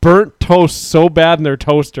 burnt toast so bad in their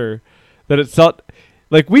toaster that it felt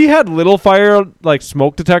like we had little fire, like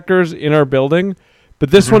smoke detectors in our building, but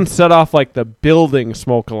this one set off like the building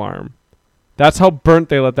smoke alarm. That's how burnt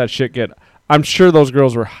they let that shit get. I'm sure those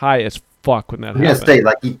girls were high as fuck when that happened. Stay,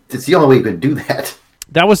 like, it's the only way you could do that.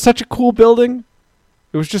 That was such a cool building.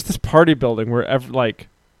 It was just this party building where it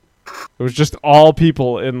was just all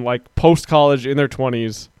people in like post college in their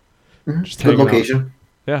 20s. Just good location.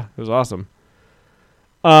 Yeah, it was awesome.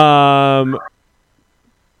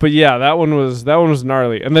 But yeah, that one was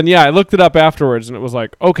gnarly. And then I looked it up afterwards, and it was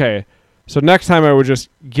like, okay, so next time I would just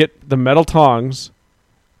get the metal tongs,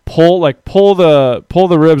 pull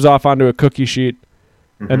the ribs off onto a cookie sheet,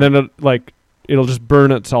 Mm-hmm. and then it'll just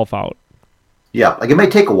burn itself out. Yeah, like it may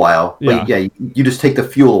take a while, but Yeah. you just take the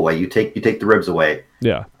fuel away. You take the ribs away.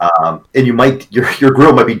 Yeah. And your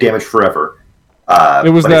grill might be damaged forever.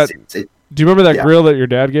 It was but that. It, Do you remember that yeah. grill that your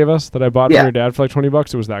dad gave us that I bought Yeah. for your dad for like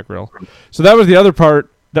 $20? It was that grill. So that was the other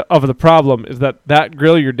part of the problem, is that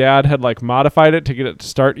grill, your dad had like modified it to get it to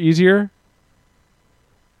start easier,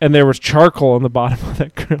 and there was charcoal on the bottom of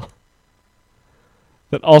that grill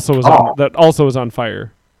that also was on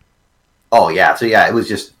fire. oh yeah, so yeah, it was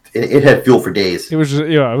just it had fuel for days. It was just,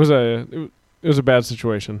 it was a bad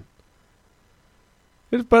situation.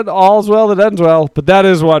 But all's well that ends well. But that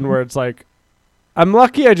is one where it's like, I'm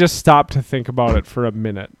lucky I just stopped to think about it for a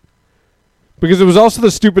minute. Because it was also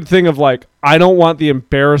the stupid thing of like, I don't want the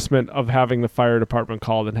embarrassment of having the fire department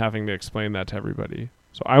called and having to explain that to everybody.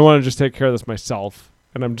 So I want to just take care of this myself.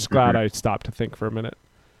 And I'm just glad I stopped to think for a minute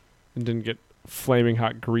and didn't get flaming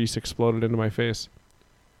hot grease exploded into my face.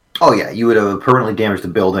 Oh yeah, you would have permanently damaged the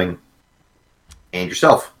building and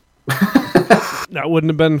yourself. That wouldn't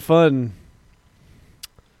have been fun.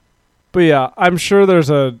 But yeah, I'm sure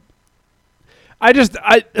there's I'm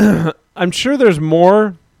sure there's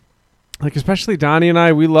more. Like, especially Donnie and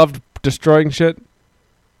I, we loved destroying shit.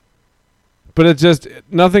 But it just,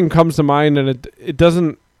 nothing comes to mind, and it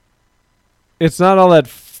doesn't, it's not all that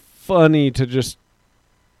funny to just,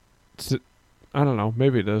 I don't know,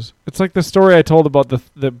 maybe it is. It's like the story I told about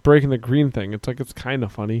the breaking the green thing. It's like, it's kind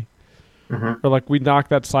of funny. Mm-hmm. Or like, we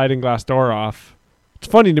knocked that sliding glass door off. It's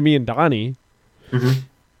funny to me and Donnie. Mm-hmm.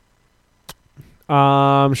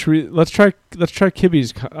 Let's try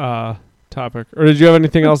Kibby's topic. Or did you have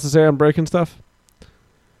anything else to say on breaking stuff?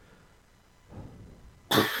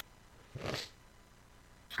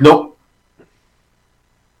 Nope.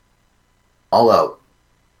 All out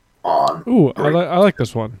on. Ooh, I like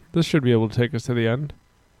this one. This should be able to take us to the end.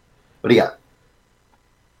 What do you got?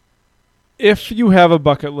 If you have a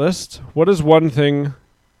bucket list, what is one thing,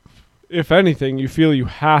 if anything, you feel you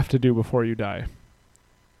have to do before you die?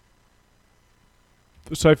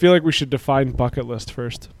 So I feel like we should define bucket list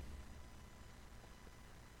first.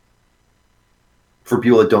 For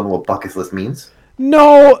people that don't know what bucket list means.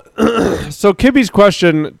 No. So Kibby's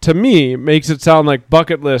question to me makes it sound like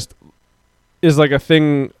bucket list is like a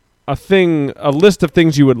list of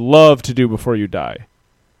things you would love to do before you die.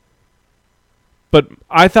 But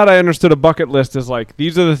I thought I understood a bucket list as like,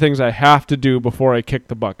 these are the things I have to do before I kick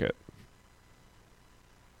the bucket.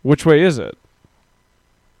 Which way is it?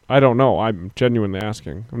 I don't know. I'm genuinely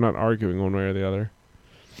asking. I'm not arguing one way or the other.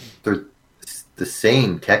 They're the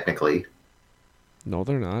same technically. No,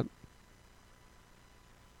 they're not.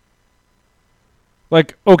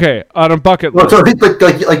 Like, okay, on a bucket Well, list. so I think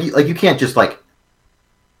like you can't just like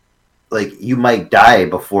you might die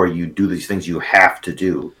before you do these things you have to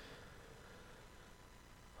do.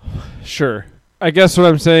 Sure. I guess what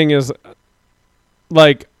I'm saying is,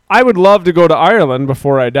 like, I would love to go to Ireland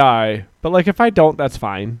before I die, but like if I don't, that's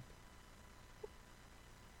fine.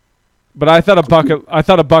 But I thought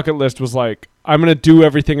a bucket list was like, I'm gonna do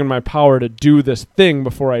everything in my power to do this thing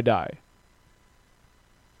before I die.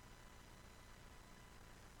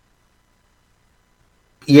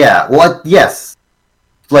 Yeah. Well, yes.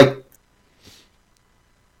 Like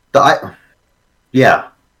yeah.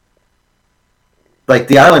 Like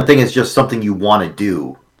the island thing is just something you want to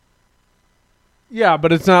do. Yeah,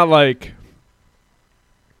 but it's not like,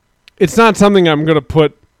 it's not something I'm gonna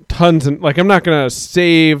put tons in. Like, I'm not gonna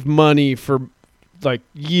save money for like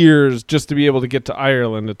years just to be able to get to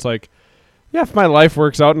Ireland. It's like, yeah, if my life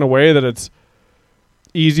works out in a way that it's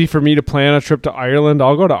easy for me to plan a trip to Ireland,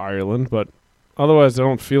 I'll go to Ireland, but otherwise I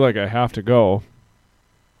don't feel like I have to go.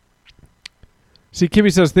 See,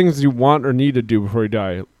 Kibby says things you want or need to do before you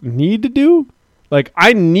die. Need to do? Like,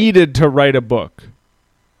 I needed to write a book.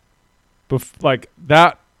 Like,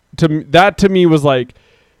 that to me was like,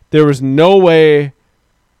 there was no way,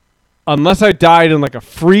 unless I died in like a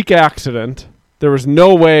freak accident, there was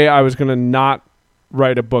no way I was going to not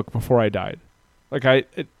write a book before I died. Like,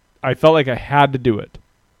 I felt like I had to do it.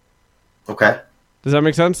 Okay. Does that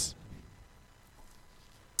make sense?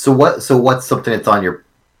 So what's something that's on your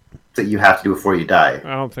that you have to do before you die?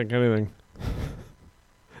 I don't think anything.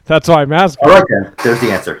 That's why I'm asking. All right, then. There's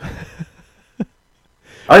the answer.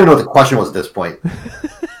 I don't even know what the question was at this point.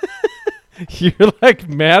 You're like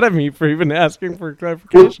mad at me for even asking for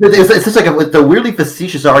clarification. It's just like a weirdly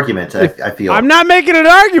facetious argument, I feel. I'm not making an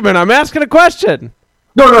argument. I'm asking a question.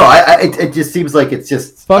 No. It just seems like it's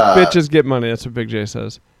just... Fuck bitches, get money. That's what Big J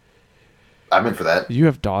says. I'm in for that. You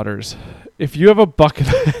have daughters. If you have a bucket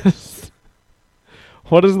list,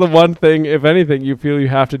 what is the one thing, if anything, you feel you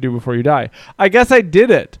have to do before you die? I guess I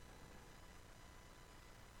did it.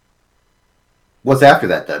 What's after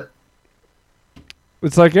that then?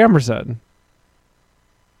 It's like Amber said.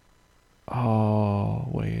 Oh,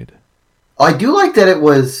 Wade. I do like that it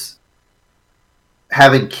was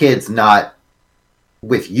having kids, not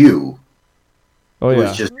with you. Oh, It yeah.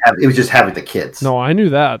 was just having the kids. No, I knew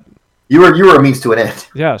that. You were a means to an end.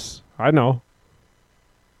 Yes, I know.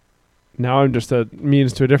 Now I'm just a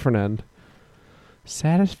means to a different end.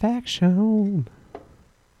 Satisfaction.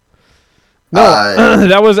 No,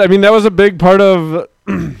 that was a big part of.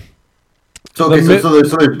 So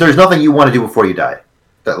there's nothing you want to do before you die,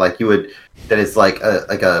 that like you would, that is like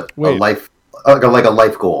a life like a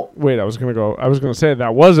life goal. Wait, I was gonna say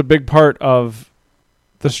that was a big part of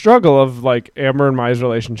the struggle of like Amber and my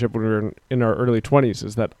relationship when we were in our early 20s,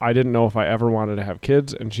 is that I didn't know if I ever wanted to have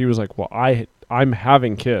kids, and she was like, well, I'm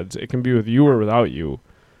having kids. It can be with you or without you.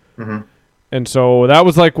 Mm-hmm. And so that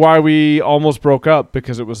was like why we almost broke up,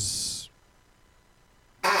 because it was,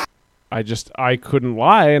 I couldn't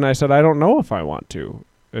lie, and I said I don't know if I want to,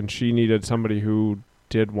 and she needed somebody who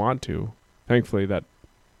did want to. Thankfully that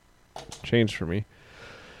changed for me.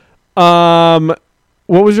 What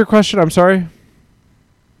was your question? I'm sorry.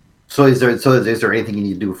 So is there anything you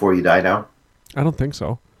need to do before you die now? I don't think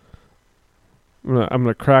so. I'm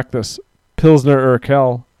gonna crack this Pilsner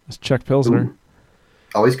Urquell, this Czech Pilsner. Ooh.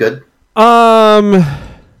 Always good.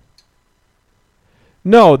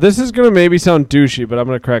 No, this is gonna maybe sound douchey, but I'm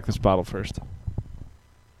gonna crack this bottle first.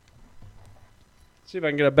 See if I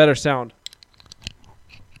can get a better sound.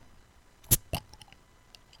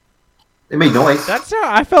 It made noise.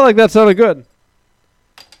 I felt like that sounded good.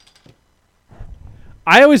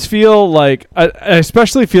 I always feel like, I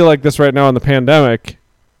especially feel like this right now in the pandemic.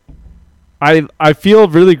 I feel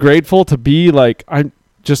really grateful to be like, I'm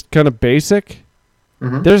just kind of basic.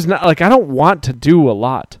 Mm-hmm. There's not, like, I don't want to do a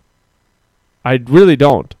lot. I really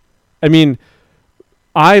don't. I mean,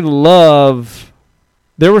 there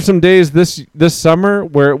were some days this summer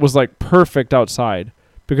where it was like perfect outside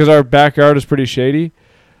because our backyard is pretty shady.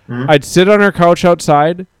 Mm-hmm. I'd sit on our couch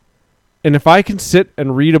outside, and if I can sit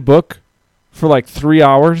and read a book for like 3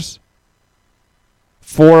 hours,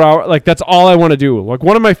 4 hours, like that's all I want to do. Like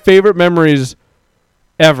one of my favorite memories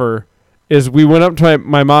ever is we went up to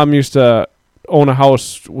my mom used to own a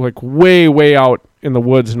house like way, way out in the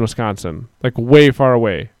woods in Wisconsin, like way far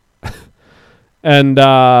away. And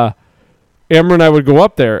Amber and I would go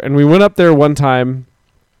up there, and we went up there one time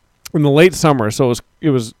in the late summer, so it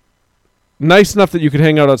was nice enough that you could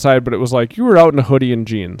hang out outside, but it was like you were out in a hoodie and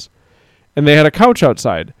jeans. And they had a couch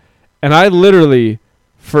outside. And I literally,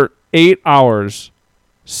 for 8 hours,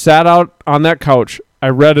 sat out on that couch. I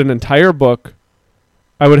read an entire book.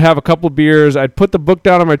 I would have a couple beers. I'd put the book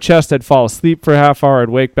down on my chest. I'd fall asleep for a half hour. I'd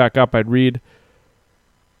wake back up. I'd read.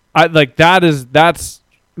 That's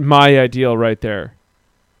my ideal right there.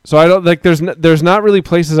 So I don't like. There's not really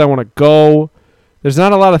places I want to go. There's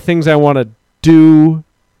not a lot of things I want to do.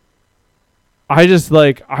 I just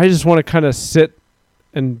want to kind of sit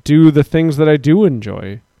and do the things that I do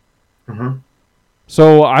enjoy. Mm-hmm.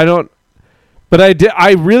 So I don't, but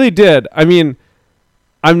I really did. I mean,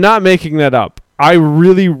 I'm not making that up. I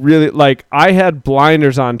really, really, like, I had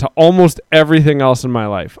blinders on to almost everything else in my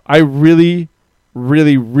life. I really,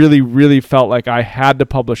 really, really, really felt like I had to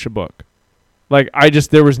publish a book. Like,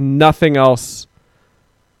 there was nothing else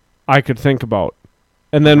I could think about.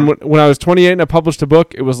 And then when I was 28 and I published a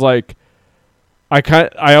book, it was like,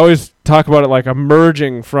 I always talk about it like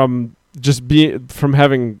emerging from from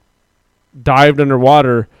having dived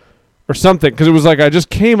underwater or something, because it was like I just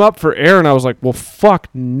came up for air and I was like, well, fuck,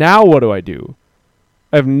 now what do I do?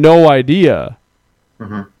 I have no idea.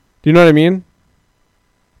 Mm-hmm. Do you know what I mean?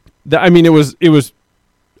 I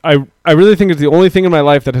really think it's the only thing in my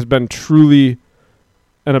life that has been truly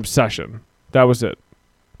an obsession. That was it.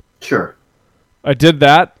 Sure. I did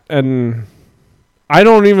that, and I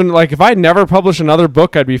don't even, like, if I never publish another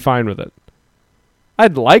book, I'd be fine with it.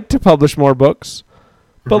 I'd like to publish more books,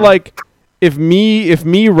 but Mm-hmm. like, if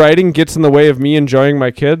me writing gets in the way of me enjoying my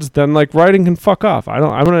kids, then like writing can fuck off.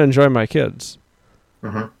 I'm gonna enjoy my kids.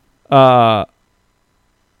 Mm-hmm.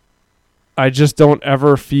 I just don't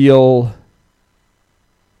ever feel.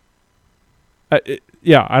 I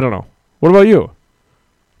don't know. What about you?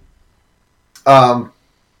 I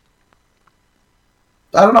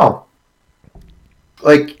don't know.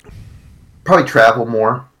 Like, probably travel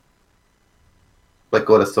more. Like,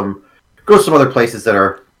 go to some other places that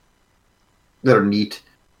are neat.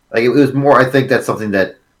 Like, it was more. I think that's something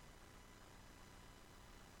that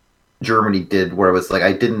Germany did, where it was like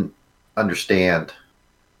I didn't understand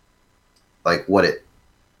like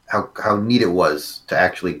how neat it was to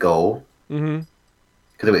actually go, Mm-hmm.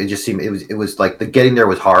 because it just seemed it was like the getting there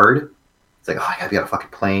was hard. It's like, oh, I gotta be on a fucking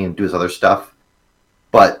plane and do this other stuff,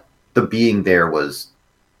 but the being there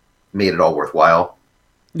made it all worthwhile.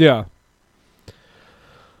 Yeah.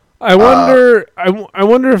 I wonder. I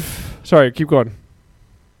wonder if. Sorry, keep going.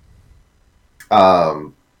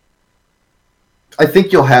 I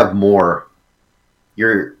think you'll have more.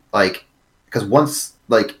 You're like, because once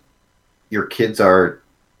like your kids are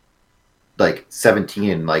like 17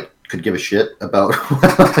 and like could give a shit about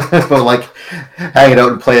about like hanging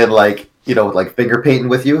out and playing like like finger painting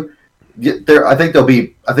with you, there I think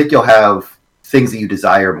you'll have things that you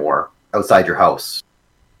desire more outside your house.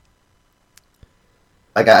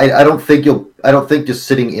 Like I don't think just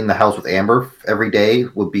sitting in the house with Amber every day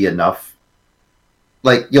would be enough.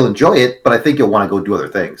 Like you'll enjoy it, but I think you'll want to go do other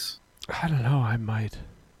things. I don't know. I might.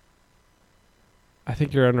 I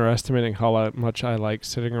think you're underestimating how much I like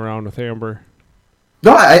sitting around with Amber.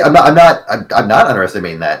 No, I'm not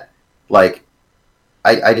underestimating that. Like,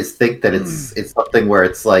 I just think that it's something where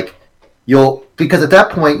it's like because at that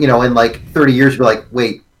point, in like 30 years, you're like,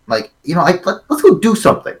 wait, like, let's go do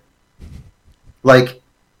something. Like,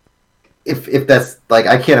 if that's like,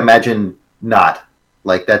 I can't imagine not.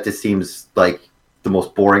 Like, that just seems like the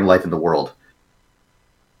most boring life in the world.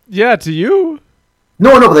 Yeah, to you.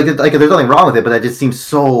 No, but like there's nothing wrong with it, but that just seems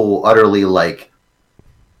so utterly like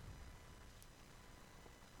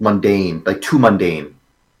mundane, like too mundane.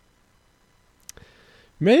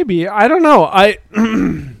 Maybe. I don't know. I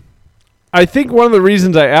think one of the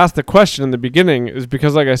reasons I asked the question in the beginning is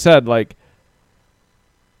because, like I said, like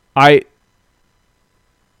I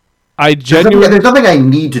genuinely there's nothing I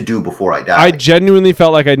need to do before I die. I genuinely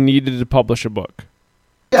felt like I needed to publish a book.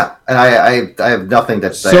 Yeah, and I have nothing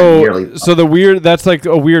that's so nearly. So that's like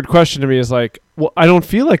a weird question to me. Is like, well, I don't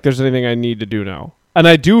feel like there's anything I need to do now, and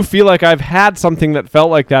I do feel like I've had something that felt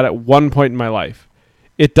like that at one point in my life.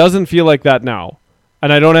 It doesn't feel like that now,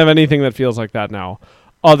 and I don't have anything that feels like that now,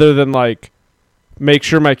 other than like make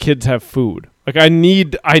sure my kids have food. Like I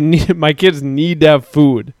need my kids need to have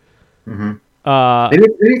food. Mm-hmm.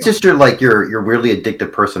 Maybe it's just your weirdly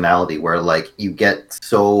addictive personality where like you get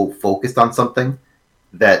so focused on something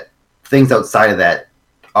that things outside of that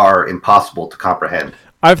are impossible to comprehend.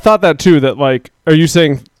 I've thought that too. That like, are you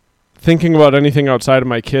saying thinking about anything outside of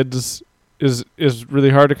my kids is really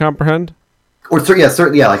hard to comprehend? Or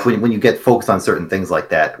certainly, yeah. Like when you get focused on certain things like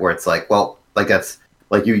that, where it's like, well, like that's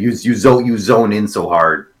like you zone in so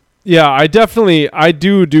hard. Yeah, I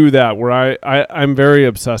do that where I'm very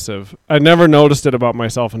obsessive. I never noticed it about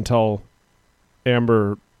myself until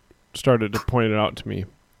Amber started to point it out to me.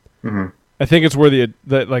 Mm-hmm. I think it's where the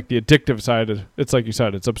addictive side is. It's like you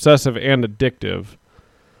said, it's obsessive and addictive.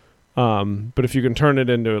 But if you can turn it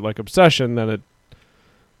into like obsession, then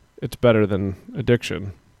it's better than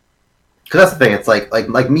addiction. Because that's the thing. It's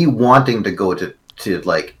like me wanting to go to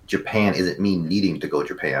like Japan isn't me needing to go to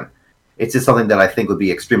Japan. It's just something that I think would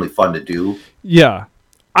be extremely fun to do. Yeah,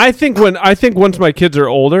 I think once my kids are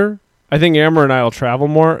older, I think Amber and I will travel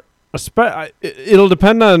more. It'll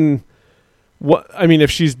depend on what I mean.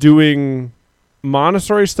 If she's doing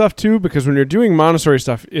Montessori stuff too, because when you're doing Montessori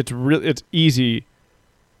stuff, it's easy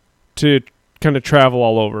to kind of travel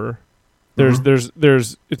all over. There's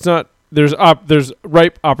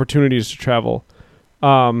ripe opportunities to travel,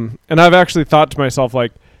 and I've actually thought to myself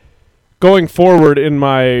like, going forward in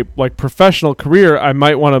my like professional career, I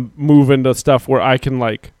might want to move into stuff where I can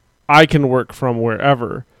work from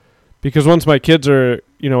wherever, because once my kids are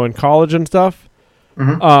in college and stuff,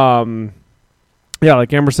 mm-hmm. Yeah,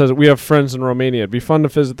 like Amber says, we have friends in Romania. It'd be fun to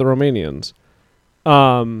visit the Romanians.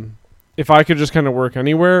 If I could just kind of work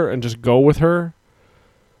anywhere and just go with her.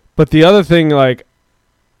 But the other thing, like,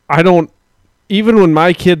 even when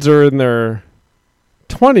my kids are in their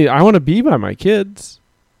 20s, I want to be by my kids.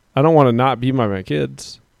 I don't want to not be by my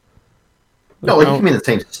kids. No, like you can be in the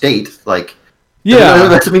same state. Like, yeah.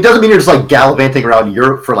 Doesn't mean you're just like gallivanting around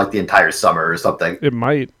Europe for like the entire summer or something. It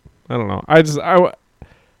might. I don't know.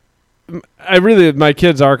 I really, my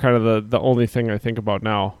kids are kind of the only thing I think about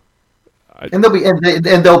now. And they'll be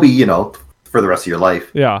for the rest of your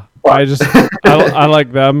life. Yeah. But. I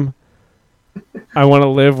like them. I want to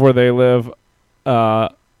live where they live. I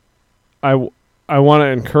want to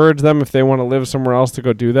encourage them if they want to live somewhere else to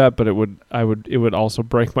go do that, but it would also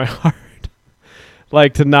break my heart.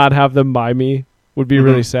 Like to not have them by me would be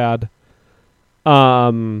really sad.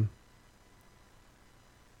 But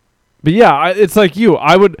yeah, it's like you.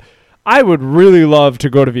 I would really love to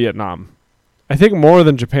go to Vietnam. I think more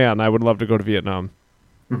than Japan, I would love to go to Vietnam.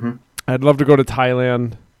 Mm-hmm. I'd love to go to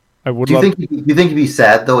Thailand. I would Do you love. think you think you'd be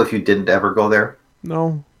sad though if you didn't ever go there?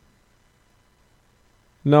 No.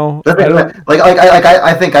 No, Like I don't.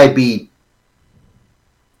 I think I'd be.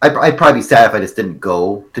 I'd probably be sad if I just didn't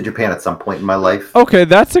go to Japan at some point in my life. Okay,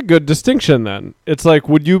 that's a good distinction then. It's like,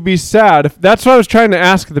 would you be sad if that's what I was trying to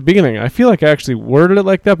ask at the beginning? I feel like I actually worded it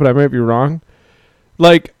like that, but I might be wrong.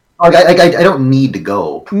 Like, I don't need to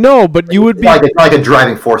go. no, but you would be. It's not like a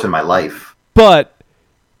driving force in my life. But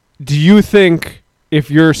do you think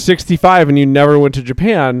if you're 65 and you never went to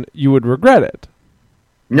Japan, you would regret it?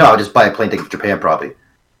 No, I would just buy a plane ticket to Japan probably.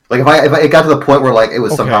 Like if it got to the point where like it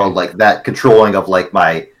was somehow like that controlling of like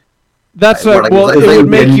my. That's where, what. like, Well, it would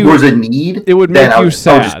make you. There was a need. It would then make I you would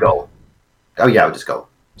sad. just go. Oh yeah, I would just go.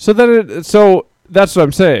 So then, so that's what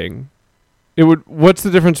I'm saying. It would. What's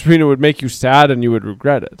the difference between it would make you sad and you would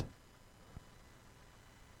regret it?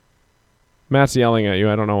 Matt's yelling at you.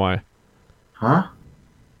 I don't know why. Huh?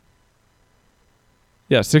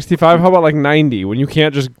 Yeah, 65. How about like 90 when you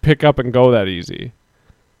can't just pick up and go that easy?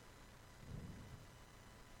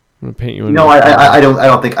 I'm gonna paint you. No, I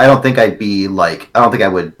don't think I'd be like. I don't think I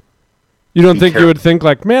would. You don't be think you careful. would think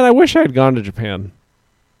like, man, I wish I had gone to Japan.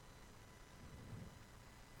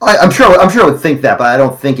 I'm sure I would think that, but I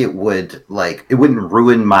don't think it would like it wouldn't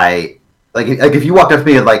ruin my like if you walked up to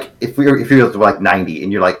me and like if you're like 90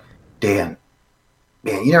 and you're like, Dan,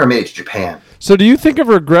 man, you never made it to Japan. So do you think of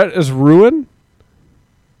regret as ruin?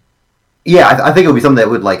 Yeah, I think it would be something that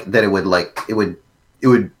would like that it would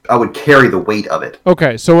I would carry the weight of it.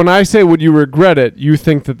 Okay, so when I say would you regret it, you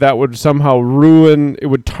think that would somehow ruin, it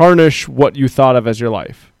would tarnish what you thought of as your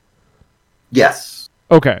life. Yes.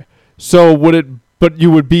 Okay, so would it, but you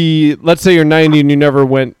would be, let's say you're 90 and you never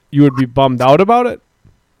went, you would be bummed out about it?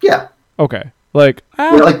 Yeah. Okay, like,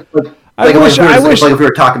 Yeah, like I wish, like if we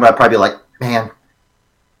were talking about it, I'd probably be like, man,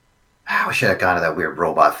 I wish I had gone to that weird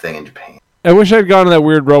robot thing in Japan. I wish I'd gone to that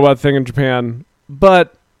weird robot thing in Japan,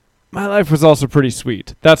 but my life was also pretty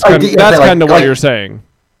sweet. That's kind of what you're saying.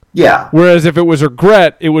 Yeah. Whereas if it was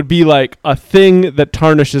regret, it would be like a thing that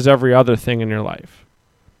tarnishes every other thing in your life.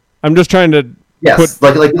 I'm just trying to Yes,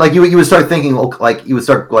 like you would start thinking like you would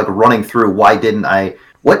start like running through why didn't I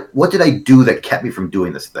what did I do that kept me from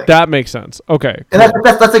doing this thing? That makes sense. Okay. And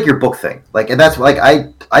that's like your book thing. Like and that's like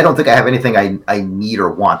I don't think I have anything I need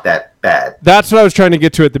or want that bad. That's what I was trying to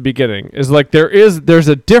get to at the beginning. Is like there's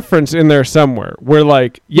a difference in there somewhere where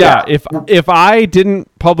like if I didn't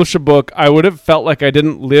publish a book, I would have felt like I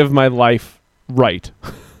didn't live my life right.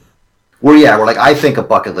 Where like I think a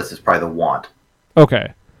bucket list is probably the want.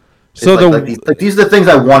 Okay. It's So these are the things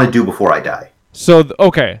I want to do before I die. So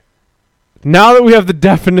okay. Now that we have the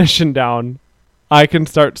definition down, I can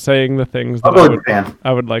start saying the things that I'll go to Japan.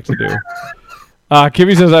 I would like to do.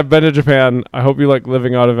 Kimmy says, I've been to Japan. I hope you like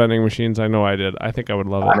living out of vending machines. I know I did. I think I would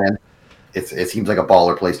love it. Man, it seems like a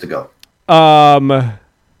baller place to go.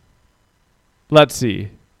 Let's see.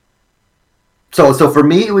 So for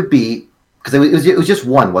me, it would be because it was just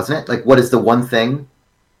one, wasn't it? Like, what is the one thing?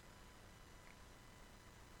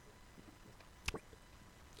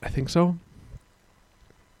 I think so.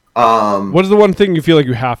 What is the one thing you feel like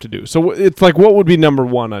you have to do? So it's like, what would be number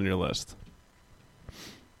one on your list?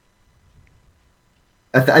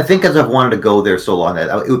 I think because I've wanted to go there so long that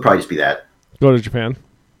it would probably just be that. Go to Japan?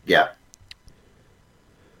 Yeah.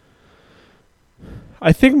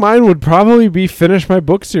 I think mine would probably be finish my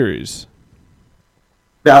book series.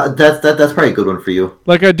 Yeah, that's probably a good one for you.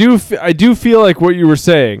 Like I do feel like what you were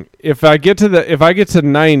saying. If I get to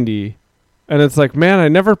 90, and it's like, man, I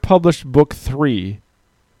never published book 3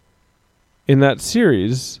 in that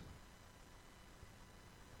series.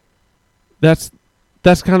 That's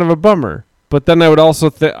kind of a bummer. But then I would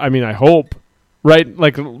also I hope, right?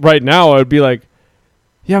 Like right now, I would be like,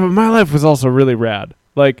 yeah, but my life was also really rad.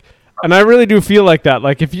 Like, and I really do feel like that.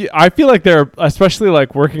 Like I feel like there, especially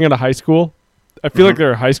like working at a high school, I feel like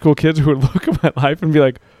there are high school kids who would look at my life and be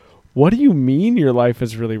like, what do you mean your life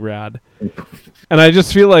is really rad? And I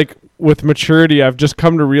just feel like with maturity, I've just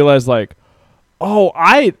come to realize like,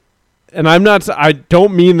 I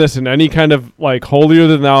don't mean this in any kind of like holier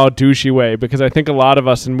than thou douchey way, because I think a lot of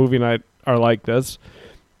us in movie night are like this.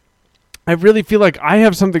 I really feel like I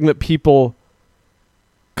have something that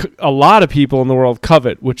a lot of people in the world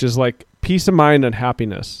covet, which is like peace of mind and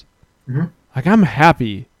happiness. Mm-hmm. Like I'm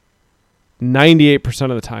happy 98%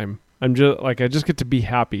 of the time. I'm just like, I just get to be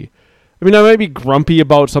happy. I mean, I might be grumpy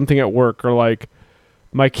about something at work or like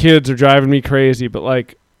my kids are driving me crazy, but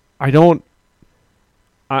like I'm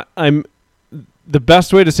the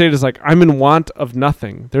best way to say it is like I'm in want of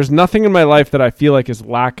nothing. There's nothing in my life that I feel like is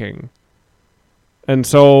lacking. And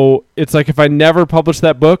so it's like if I never publish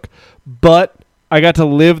that book, but I got to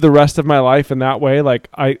live the rest of my life in that way. Like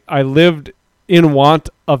I lived in want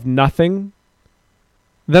of nothing.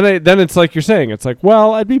 Then it's like you're saying, it's like,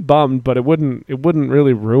 well, I'd be bummed, but it wouldn't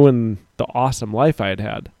really ruin the awesome life I had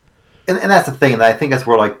had. And that's the thing, and I think that's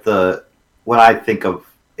where like when I think of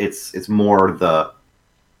it's more the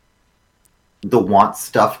want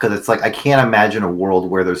stuff, because it's like I can't imagine a world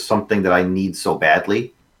where there's something that I need so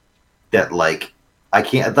badly that like I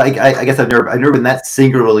can't, like I guess I've never been that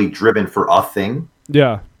singularly driven for a thing.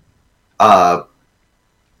 Yeah. So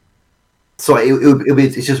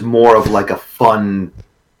it's just more of like a fun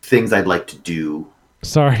things I'd like to do.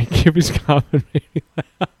 Sorry, Gibby's comment made me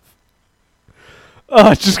laugh.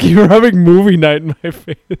 Oh, just keep rubbing movie night in my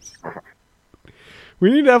face. We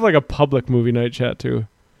need to have like a public movie night chat too.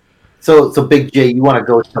 So Big J, you want to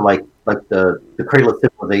go to like the cradle of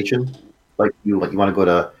civilization? Like you want to go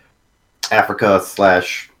to Africa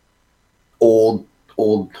 / old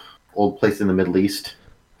place in the Middle East?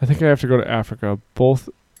 I think I have to go to Africa. Both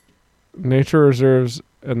nature reserves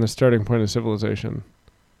and the starting point of civilization.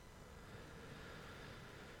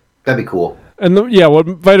 That'd be cool. And what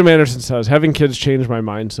Vitamin Anderson says, having kids changed my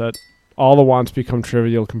mindset. All the wants become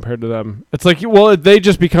trivial compared to them. It's like, well, they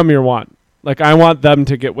just become your want. Like, I want them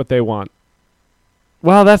to get what they want.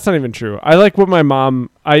 Well, that's not even true. I like what my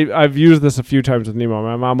mom, I've used this a few times with Nemo.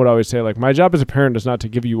 My mom would always say, like, my job as a parent is not to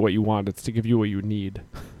give you what you want. It's to give you what you need.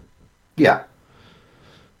 Yeah.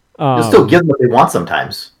 You'll still give them what they want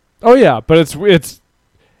sometimes. Oh, yeah. But it's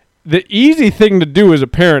the easy thing to do as a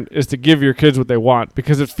parent is to give your kids what they want,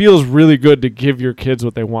 because it feels really good to give your kids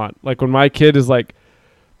what they want. Like when my kid is like,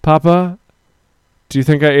 Papa, do you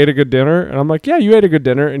think I ate a good dinner? And I'm like, yeah, you ate a good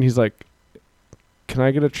dinner. And he's like, can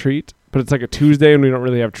I get a treat? But it's like a Tuesday and we don't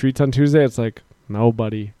really have treats on Tuesday. It's like, no,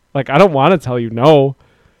 buddy. Like, I don't want to tell you no.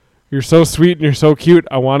 You're so sweet and you're so cute.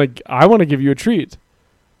 I want to give you a treat.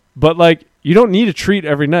 But like, you don't need a treat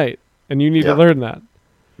every night, and you need to learn that.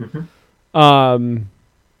 Mm-hmm.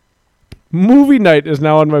 Movie night is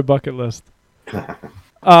now on my bucket list. What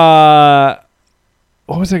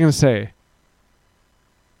was I going to say?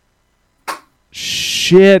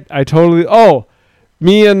 Shit, I totally... Oh,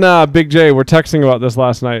 me and Big J were texting about this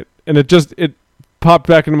last night, and it popped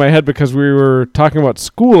back into my head because we were talking about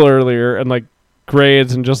school earlier and like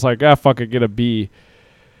grades and just like, fuck it, get a B.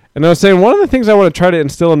 And I was saying one of the things I want to try to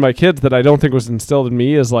instill in my kids that I don't think was instilled in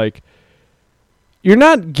me is like, you're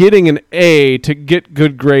not getting an A to get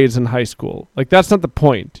good grades in high school. Like, that's not the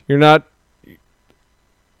point. You're not...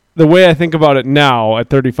 The way I think about it now at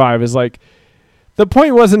 35 is like, the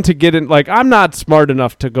point wasn't to get in... Like, I'm not smart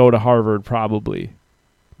enough to go to Harvard, probably.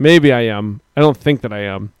 Maybe I am. I don't think that I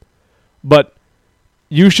am. But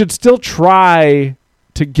you should still try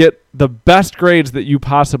to get the best grades that you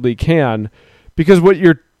possibly can, because what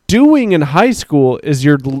you're doing in high school is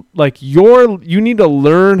you need to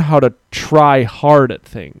learn how to try hard at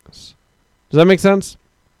things. Does that make sense?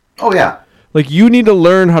 Oh yeah. Like, you need to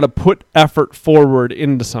learn how to put effort forward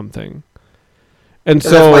into something. And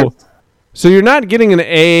so you're not getting an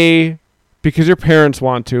A because your parents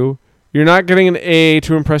want to. You're not getting an A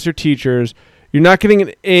to impress your teachers. You're not getting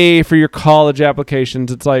an A for your college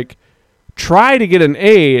applications. It's like, try to get an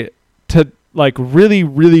A to like really,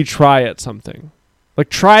 really try at something. Like,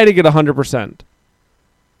 try to get 100%.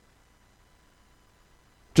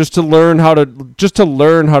 Just to learn how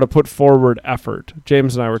to put forward effort.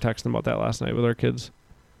 James and I were texting about that last night with our kids.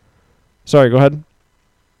 Sorry, go ahead.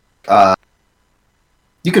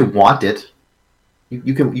 You can want it.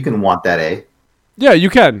 You can want that A. Yeah, you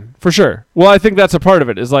can, for sure. Well, I think that's a part of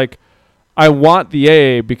it. Is like, I want the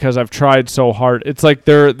A because I've tried so hard. It's like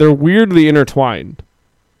they're weirdly intertwined.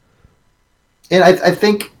 And I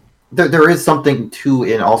think there is something too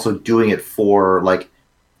in also doing it for like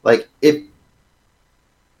it.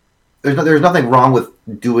 There's nothing wrong with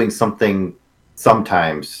doing something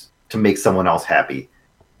sometimes to make someone else happy.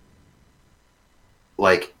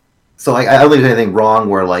 Like, so like, I don't think there's anything wrong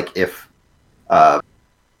where like if,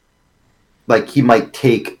 like he might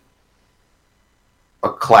take a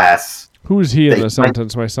class. Who's he in the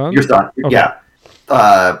sentence? My son? Your son, okay. Yeah.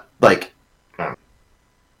 Like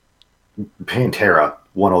Pantera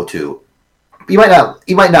 102. He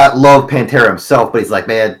might not love Pantera himself, but he's like,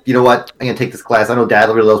 man, you know what? I'm gonna take this class. I know Dad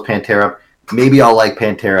really loves Pantera. Maybe I'll like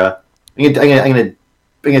Pantera. I'm gonna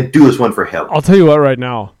do this one for him. I'll tell you what, right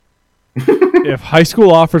now, if high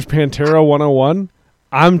school offers Pantera 101,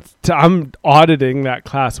 I'm auditing that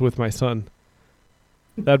class with my son.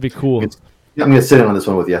 That'd be cool. I'm gonna sit in on this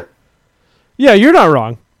one with you. Yeah, you're not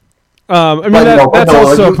wrong. I mean, that's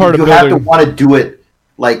also a part of building. You have to want to do it.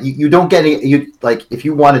 Like, you don't get any... like, if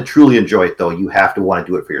you want to truly enjoy it, though, you have to want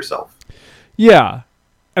to do it for yourself. Yeah.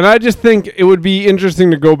 And I just think it would be interesting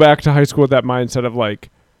to go back to high school with that mindset of like,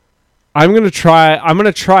 I'm going to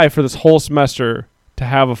try for this whole semester to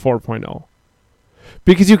have a 4.0.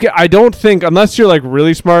 Because I don't think, unless you're like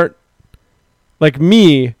really smart, like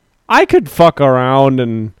me, I could fuck around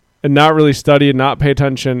and not really study and not pay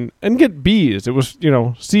attention and get B's. It was,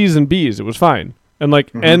 C's and B's. It was fine. And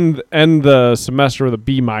like end the semester with a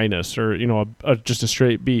B minus or, just a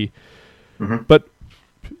straight B. Mm-hmm. But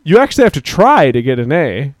you actually have to try to get an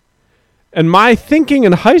A. And my thinking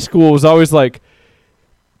in high school was always like,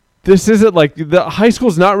 this isn't like the high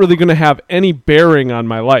school's not really going to have any bearing on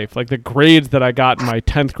my life. Like the grades that I got in my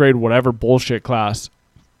 10th grade, whatever bullshit class,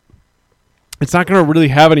 it's not going to really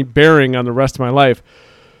have any bearing on the rest of my life.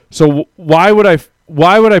 So why would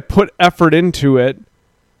I put effort into it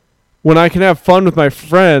when I can have fun with my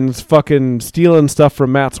friends fucking stealing stuff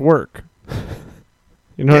from Matt's work?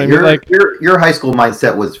 You know what I mean? Like your high school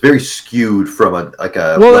mindset was very skewed from what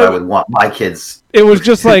I would want my kids. It was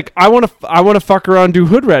just like I want to fuck around, do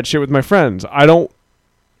hood rat shit with my friends.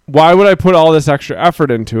 Why would I put all this extra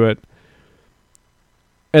effort into it?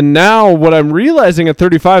 And now what I'm realizing at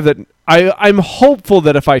 35 that I'm hopeful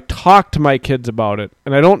that if I talk to my kids about it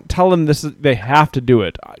and I don't tell them they have to do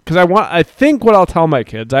it, because I think what I'll tell my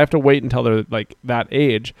kids, I have to wait until they're like that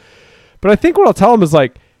age, but I think what I'll tell them is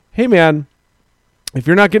like, hey man, if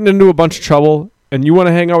you're not getting into a bunch of trouble and you want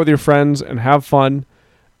to hang out with your friends and have fun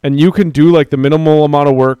and you can do like the minimal amount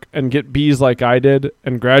of work and get B's like I did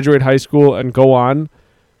and graduate high school and go on,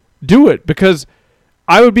 do it. Because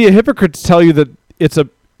I would be a hypocrite to tell you that it's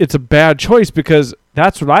a bad choice because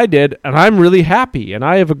that's what I did and I'm really happy and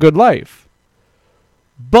I have a good life.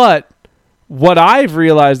 But what I've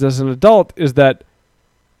realized as an adult is that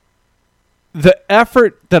the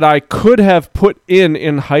effort that I could have put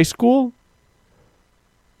in high school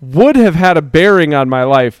would have had a bearing on my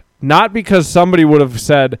life, not because somebody would have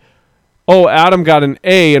said, oh, Adam got an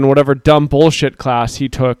A in whatever dumb bullshit class he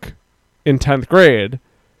took in 10th grade,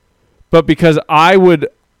 but because I would,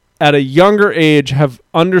 at a younger age, have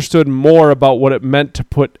understood more about what it meant to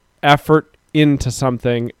put effort into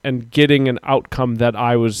something and getting an outcome that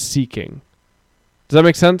I was seeking. Does that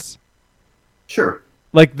make sense? Sure.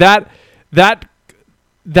 Like that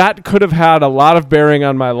could have had a lot of bearing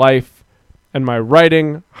on my life and my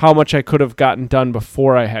writing, how much I could have gotten done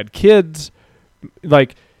before I had kids.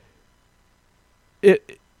 Like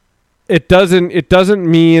it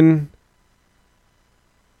doesn't mean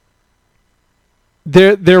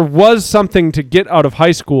there was something to get out of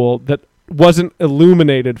high school that wasn't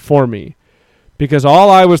illuminated for me, because all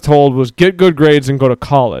I was told was get good grades and go to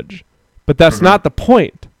college. But that's not the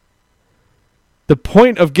point. The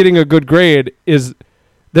point of getting a good grade is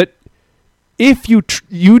that if you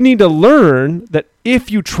need to learn that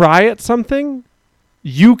if you try at something,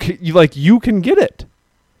 you can get it.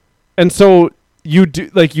 And so you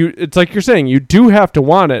do, it's like you're saying, you do have to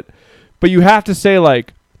want it, but you have to say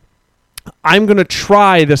like, I'm going to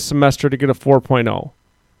try this semester to get a 4.0.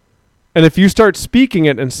 And if you start speaking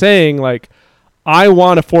it and saying like, I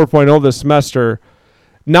want a 4.0 this semester,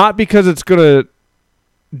 not because it's going to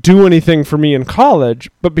do anything for me in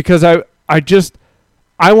college, but because I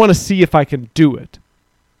want to see if I can do it.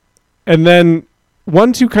 And then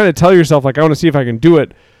once you kind of tell yourself, like, I want to see if I can do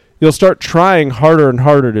it, you'll start trying harder and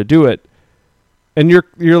harder to do it. And you're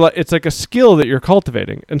like, it's like a skill that you're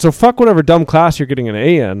cultivating. And so fuck whatever dumb class you're getting an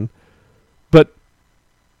A in, but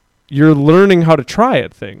you're learning how to try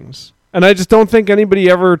at things. And I just don't think anybody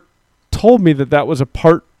ever told me that was a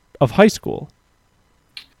part of high school.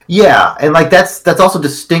 Yeah. And like, that's also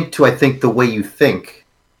distinct to, I think, the way you think.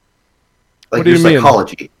 Like your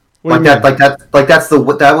psychology,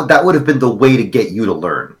 that would have been the way to get you to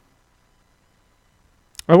learn.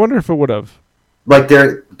 I wonder if it would have. Like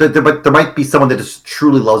there might be someone that just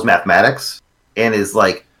truly loves mathematics and is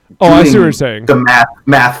like, I see what you're saying. The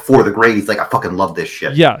math for the grade. He's like, I fucking love this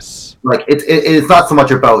shit. Yes. Like it's not so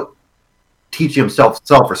much about teaching himself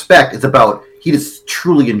self-respect. It's about he just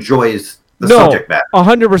truly enjoys the subject matter.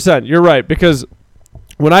 100%. You're right, because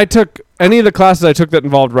when I took any of the classes I took that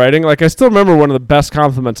involved writing, like I still remember one of the best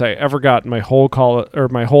compliments I ever got in my whole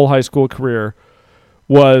my whole high school career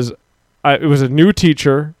was it was a new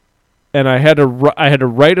teacher, and I had to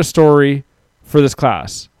write a story for this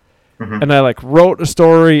class, and I like wrote a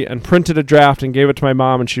story and printed a draft and gave it to my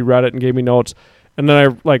mom, and she read it and gave me notes, and then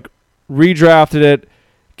I like redrafted it,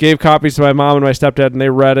 gave copies to my mom and my stepdad, and they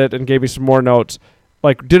read it and gave me some more notes.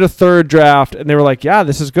 Like did a third draft, and they were like, yeah,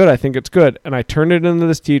 this is good. I think it's good. And I turned it into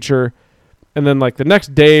this teacher. And then like the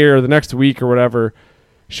next day or the next week or whatever,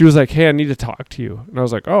 she was like, hey, I need to talk to you. And I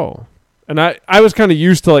was like, oh. And I was kind of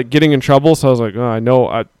used to like getting in trouble. So I was like, oh, I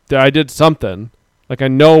know I did something. Like, I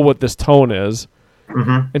know what this tone is.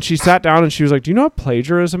 Mm-hmm. And she sat down and she was like, do you know what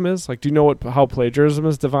plagiarism is? Like, do you know how plagiarism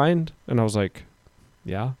is defined? And I was like,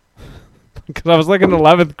 yeah. Because I was like in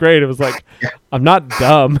 11th grade. It was like, I'm not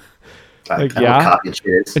dumb. Like, yeah.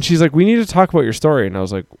 And she's like, we need to talk about your story. And I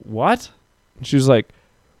was like, what? And she was like,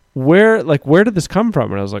 where did this come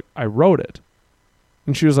from? And I was like, I wrote it.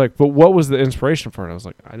 And she was like, but what was the inspiration for it? And I was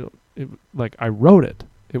like, I wrote it.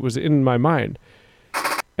 It was in my mind.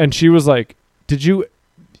 And she was like,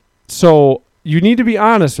 so you need to be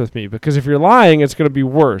honest with me, because if you're lying, it's going to be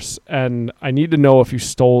worse. And I need to know if you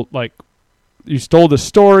stole the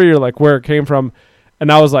story or like where it came from. And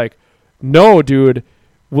I was like, no, dude,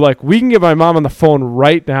 like we can get my mom on the phone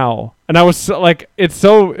right now. And I was like, it's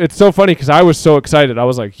so funny because I was so excited. I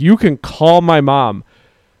was like, you can call my mom.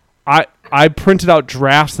 I printed out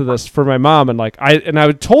drafts of this for my mom, and like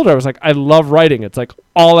I told her, I was like, I love writing. It's like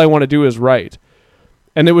all I want to do is write.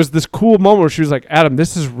 And it was this cool moment where she was like, Adam,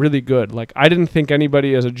 this is really good. Like, I didn't think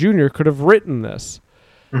anybody as a junior could have written this.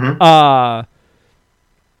 Mm-hmm.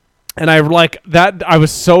 And I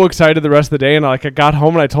was so excited the rest of the day. And I got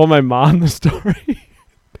home and I told my mom the story.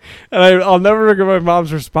 And I'll never forget my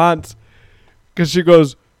mom's response, because she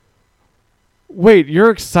goes, wait, you're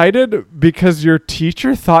excited because your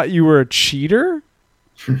teacher thought you were a cheater?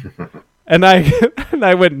 And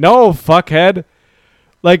I went, no, fuckhead.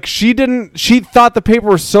 Like, she thought the paper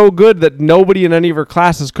was so good that nobody in any of her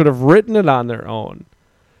classes could have written it on their own.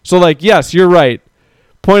 So, like, yes, you're right.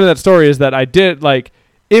 Point of that story is that I did, like,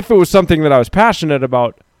 if it was something that I was passionate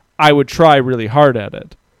about, I would try really hard at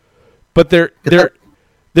it. But there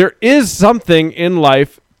is something in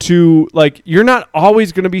life to, like, you're not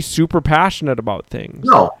always going to be super passionate about things.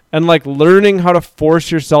 No. And, like, learning how to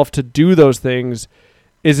force yourself to do those things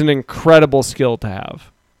is an incredible skill to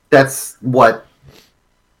have. That's what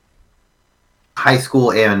high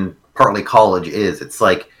school and partly college is. It's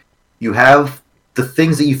like you have the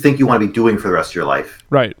things that you think you want to be doing for the rest of your life.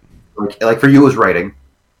 Right. Like for you, it was writing.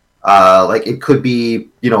 Like it could be,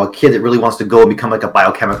 a kid that really wants to go and become like a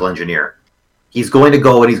biochemical engineer. He's going to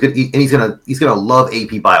go and he's gonna love AP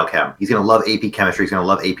biochem. He's gonna love AP chemistry. He's gonna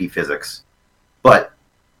love AP physics. But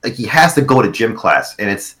like he has to go to gym class, and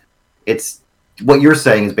it's what you're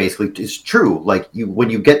saying is basically is true. Like when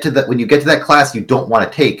you get to that class you don't want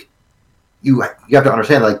to take, you have to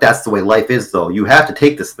understand, like, that's the way life is, though. You have to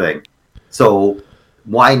take this thing. So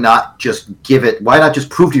why not just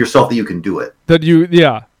prove to yourself that you can do it? That you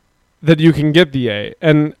can get the A.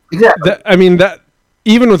 And exactly. that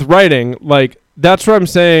even with writing, like, that's what I'm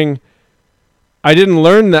saying. I didn't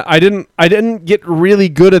learn that. I didn't get really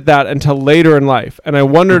good at that until later in life. And I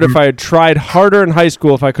wondered if I had tried harder in high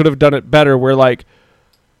school, if I could have done it better, where, like,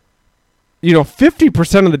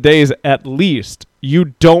 50% of the days at least you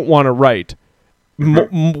don't want to write.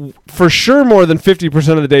 For sure, more than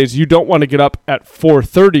 50% of the days you don't want to get up at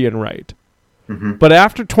 4:30 and write. Mm-hmm. But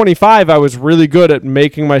after 25, I was really good at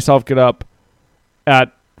making myself get up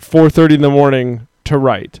at 4:30 in the morning to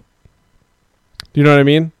write. Do you know what I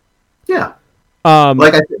mean? Yeah.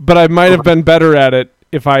 But I might have been better at it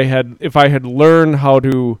if I had learned how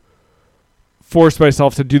to force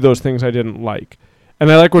myself to do those things I didn't like.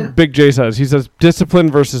 And I like what Big J says. He says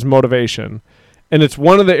discipline versus motivation. And it's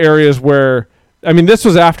one of the areas where, this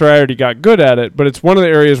was after I already got good at it, but it's one of the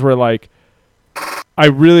areas where, like, I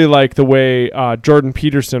really like the way Jordan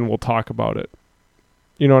Peterson will talk about it.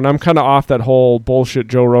 And I'm kind of off that whole bullshit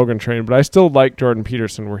Joe Rogan train, but I still like Jordan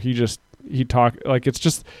Peterson, where he talk, like, it's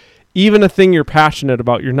just, even a thing you're passionate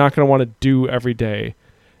about, you're not going to want to do every day.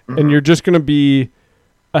 Mm-hmm. And you're just going to be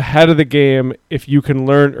ahead of the game if you can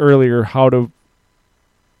learn earlier how to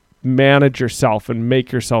manage yourself and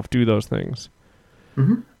make yourself do those things.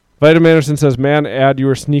 Mm-hmm. Vitam Anderson says, "Man, Ad, you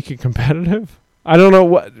were sneaky competitive." I don't know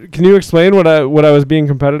what. Can you explain what I was being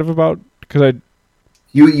competitive about? Because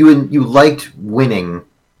you liked winning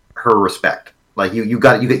her respect. Like you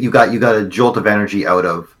got a jolt of energy out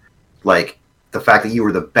of, like, the fact that you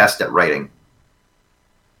were the best at writing.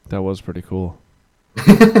 That was pretty cool.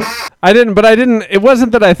 I didn't. It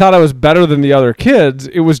wasn't that I thought I was better than the other kids.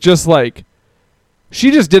 It was just like,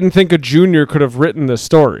 she just didn't think a junior could have written this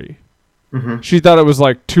story. Mm-hmm. She thought it was,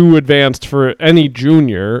 like, too advanced for any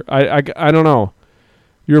junior. I don't know.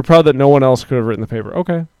 You were proud that no one else could have written the paper.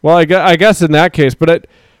 Okay. Well, I guess in that case, but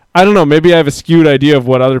I don't know. Maybe I have a skewed idea of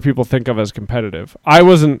what other people think of as competitive. I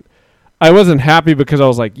wasn't happy because I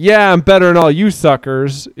was like, yeah, I'm better than all you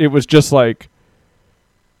suckers. It was just like,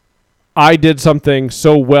 I did something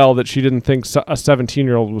so well that she didn't think a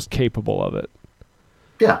 17-year-old was capable of it.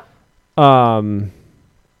 Yeah.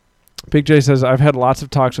 Big J says, I've had lots of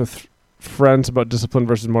talks with friends about discipline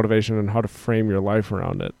versus motivation and how to frame your life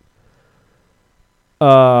around it.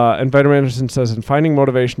 And Vitamin Anderson says, and finding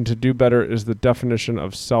motivation to do better is the definition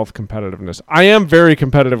of self-competitiveness. I am very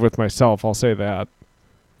competitive with myself. I'll say that.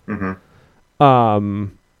 Mm-hmm.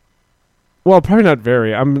 Well, probably not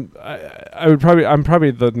very. I'm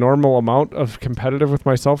probably the normal amount of competitive with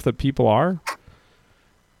myself that people are.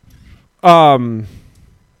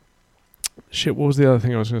 Shit, what was the other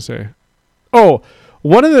thing I was going to say? Oh,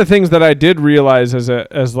 one of the things that I did realize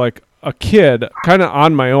as like a kid, kind of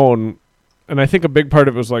on my own, and I think a big part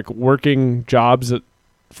of it was like working jobs at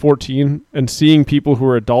 14 and seeing people who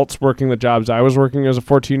were adults working the jobs I was working as a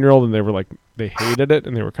 14-year-old, and they were like, they hated it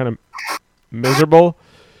and they were kind of miserable.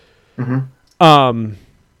 Mm-hmm.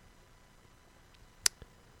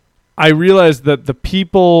 I realized that the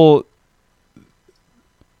people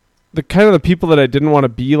that I didn't want to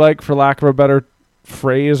be like, for lack of a better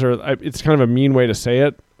phrase, or it's kind of a mean way to say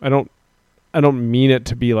it. I don't mean it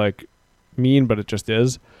to be like mean, but it just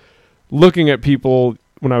is. Looking at people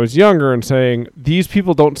when I was younger and saying, these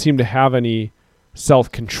people don't seem to have any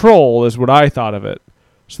self-control, is what I thought of it.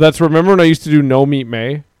 So that's, remember when I used to do No Meat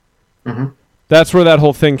May? Mm-hmm. That's where that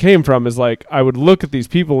whole thing came from, is like, I would look at these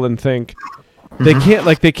people and think,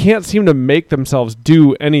 they can't seem to make themselves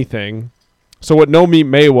do anything. So what No Meat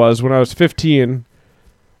May was, when I was 15,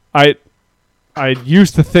 I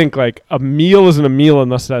used to think like a meal isn't a meal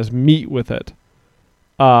unless it has meat with it.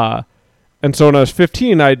 And so when I was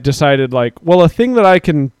 15, I decided like, well, a thing that I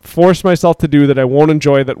can force myself to do that I won't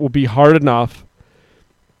enjoy, that will be hard enough,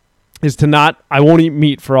 is I won't eat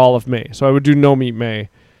meat for all of May. So I would do No Meat May.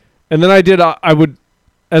 And then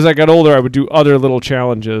as I got older, I would do other little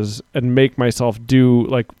challenges and make myself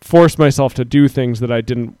force myself to do things that I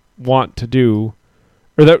didn't want to do,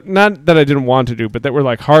 or that, not that I didn't want to do, but that were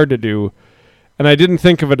like hard to do. And I didn't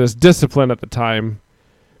think of it as discipline at the time,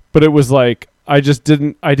 but it was like, I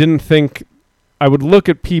didn't think. I would look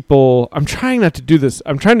at people. I'm trying not to do this.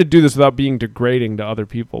 I'm trying to do this without being degrading to other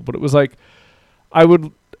people. But it was like, I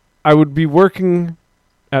would be working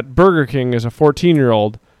at Burger King as a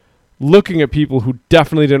 14-year-old, looking at people who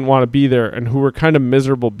definitely didn't want to be there and who were kind of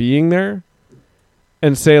miserable being there,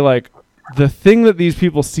 and say like, the thing that these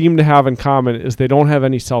people seem to have in common is they don't have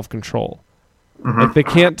any self-control. Mm-hmm. Like, they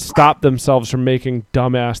can't stop themselves from making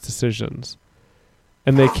dumbass decisions,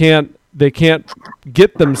 and they can't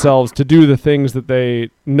get themselves to do the things that they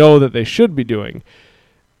know that they should be doing.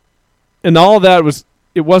 And all that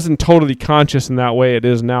it wasn't totally conscious in that way it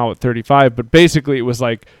is now at 35, but basically it was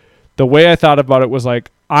like, the way I thought about it was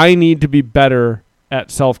like, I need to be better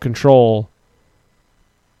at self-control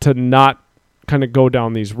to not kind of go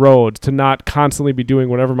down these roads, to not constantly be doing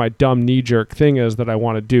whatever my dumb knee-jerk thing is that I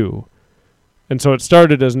want to do. And so it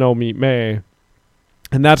started as No Meat May.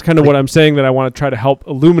 And that's kind of what I'm saying that I want to try to help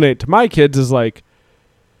illuminate to my kids, is like,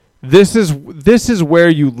 this is where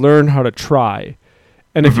you learn how to try.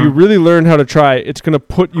 And if you really learn how to try, it's going to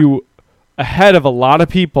put you ahead of a lot of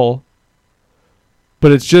people.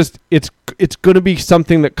 But it's going to be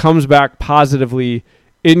something that comes back positively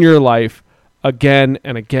in your life again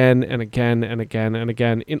and again and again and again and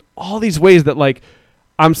again, in all these ways that, like,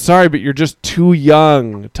 I'm sorry, but you're just too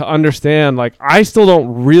young to understand. Like, I still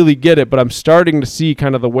don't really get it, but I'm starting to see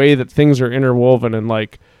kind of the way that things are interwoven, and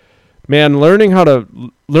like, man, learning how to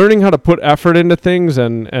put effort into things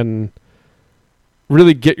and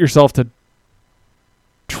really get yourself to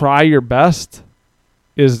try your best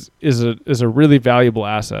is a really valuable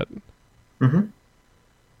asset. Mm-hmm.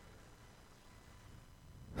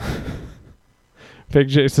 Big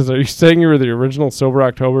J says, are you saying you were the original Sober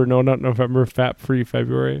October, No Nut November, Fat Free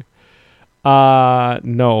February?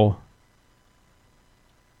 No.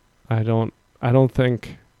 I don't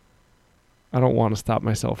want to stop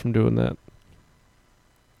myself from doing that.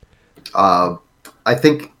 I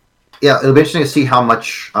think, yeah, it'll be interesting to see how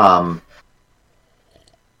much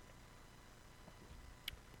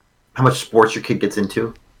sports your kid gets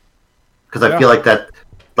into. Because I feel like that,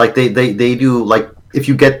 like they do, like, if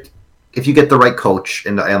you get the right coach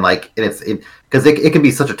and it's because it can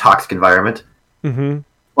be such a toxic environment. Mm-hmm.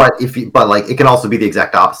 But it can also be the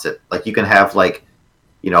exact opposite. Like, you can have like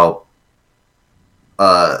an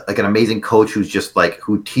amazing coach who's just like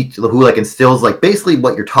who instills like basically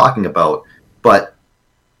what you're talking about, but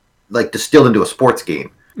like distilled into a sports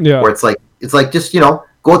game. Yeah. Where it's like just go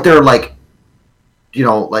out there, like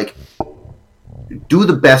like do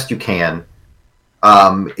the best you can.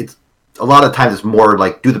 It's a lot of times it's more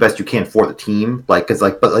like do the best you can for the team, like because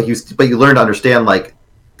like but you learn to understand like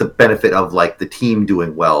the benefit of like the team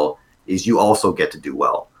doing well is you also get to do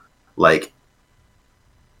well, like.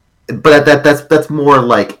 But that's more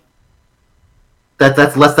like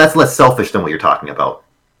that's less selfish than what you're talking about.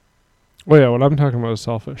 Well, yeah, what I'm talking about is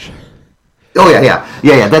selfish. Oh yeah.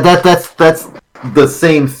 That's the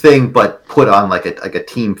same thing, but put on like a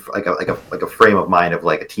team, like a frame of mind of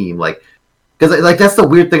like a team, like because like that's the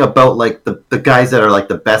weird thing about like the guys that are like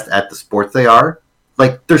the best at the sports they are,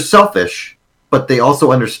 like they're selfish, but they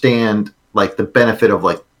also understand like the benefit of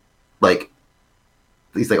like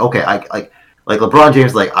he's like okay I like LeBron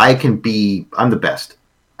James, like I'm the best,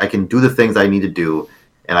 I can do the things I need to do,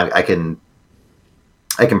 and I can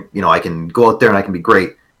I can go out there and I can be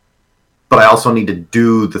great, but I also need to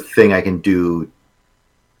do the thing I can do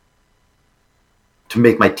to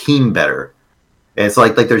make my team better. And it's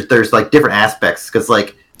like there's like different aspects, because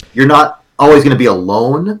like you're not always going to be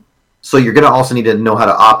alone, so you're going to also need to know how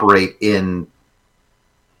to operate in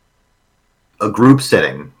a group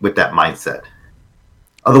setting with that mindset.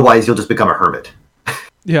 Otherwise, you'll just become a hermit.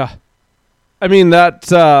 Yeah, I mean that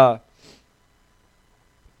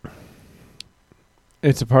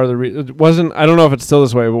it's a part of the it wasn't. I don't know if it's still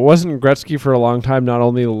this way, but wasn't Gretzky for a long time not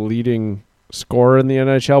only the leading scorer in the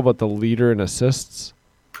NHL but the leader in assists?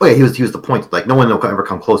 Oh yeah, he was the point. Like no one will ever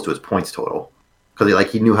come close to his points total,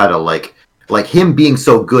 because he knew how to like him being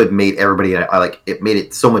so good made everybody like it made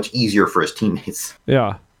it so much easier for his teammates.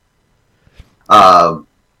 Yeah. And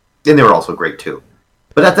they were also great too.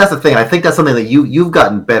 But that's the thing. I think that's something that you've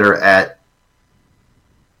gotten better at,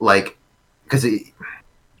 like because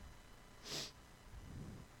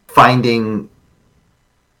finding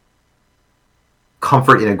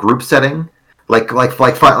comfort in a group setting. Like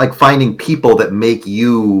finding people that make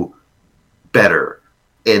you better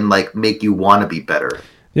and like make you want to be better.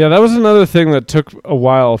 Yeah, that was another thing that took a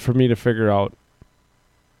while for me to figure out.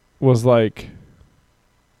 Was like,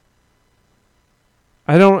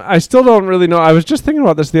 I still don't really know. I was just thinking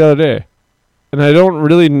about this the other day, and I don't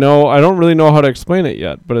really know how to explain it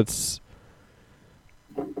yet. But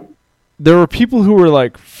there were people who were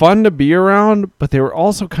like fun to be around, but they were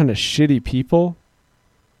also kind of shitty people.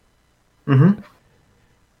 Mm-hmm.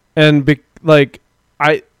 And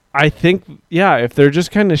I think, yeah, if they're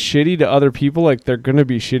just kind of shitty to other people, like they're gonna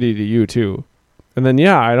be shitty to you too. And then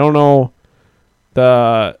I don't know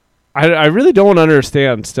I really don't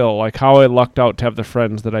understand still like how I lucked out to have the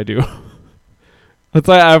friends that I do. It's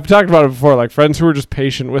like I've talked about it before, like friends who are just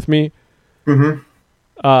patient with me. Mm-hmm.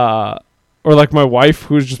 Or like my wife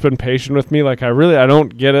who's just been patient with me. Like I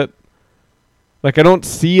don't get it. Like I don't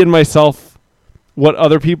see in myself what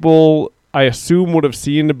other people I assume would have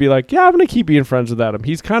seen to be like, yeah, I'm going to keep being friends with Adam.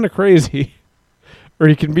 He's kind of crazy. Or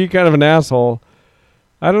he can be kind of an asshole.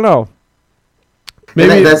 I don't know.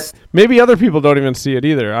 Maybe other people don't even see it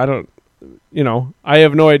either. I don't, I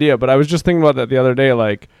have no idea. But I was just thinking about that the other day,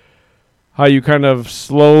 like how you kind of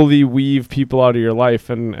slowly weave people out of your life.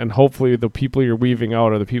 And hopefully the people you're weaving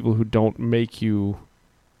out are the people who don't make you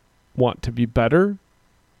want to be better.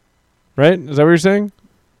 Right? Is that what you're saying?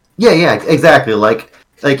 Yeah, exactly. Like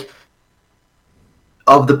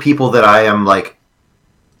of the people that I am like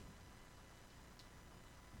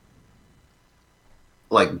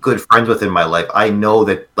good friends with in my life, I know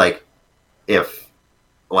that like if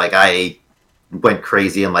like I went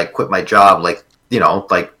crazy and like quit my job, like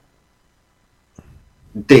like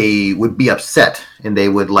they would be upset and they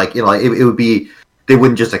would like it would be, they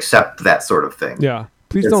wouldn't just accept that sort of thing. Yeah,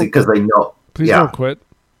 please don't, because they know. Please don't quit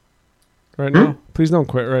right now. Please don't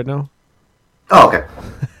quit right now. Oh, okay.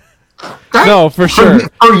 No, for sure.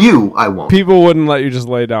 For you, I won't. People wouldn't let you just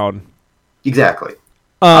lay down. Exactly.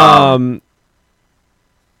 And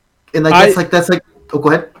like that's like. Oh, go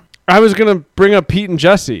ahead. I was gonna bring up Pete and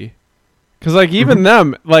Jesse, because like even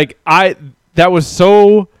them, like that was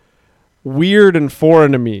so weird and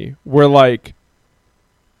foreign to me. Where like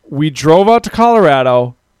we drove out to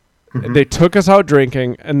Colorado, and they took us out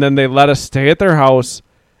drinking, and then they let us stay at their house,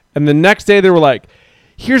 and the next day they were like,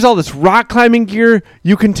 here's all this rock climbing gear.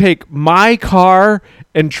 You can take my car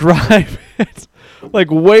and drive it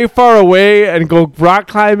like way far away and go rock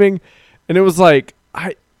climbing. And it was like,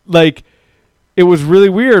 it was really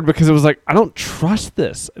weird because it was like, I don't trust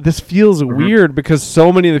this. This feels weird because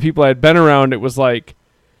so many of the people I had been around, it was like,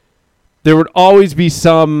 there would always be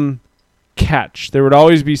some catch. There would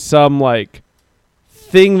always be some like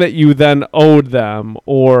thing that you then owed them,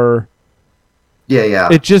 or yeah.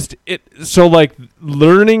 So like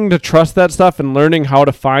learning to trust that stuff and learning how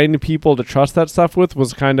to find people to trust that stuff with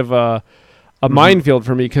was kind of a minefield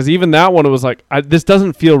for me, because even that one, it was like, this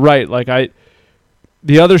doesn't feel right. Like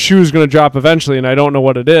the other shoe is going to drop eventually and I don't know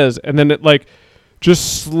what it is. And then it like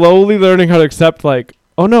just slowly learning how to accept like,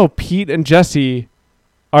 oh no, Pete and Jesse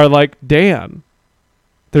are like Dan.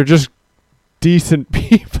 They're just decent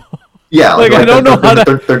people. Yeah. like I don't know how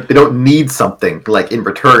to... They don't need something like in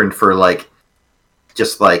return for like,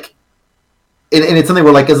 just like, and it's something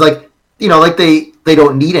where like, it's like, like they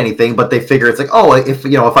don't need anything, but they figure it's like, oh, if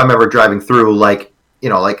I'm ever driving through, like,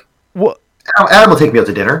 like What? Adam will take me out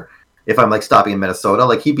to dinner if I'm like stopping in Minnesota.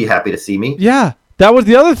 Like, he'd be happy to see me. Yeah, that was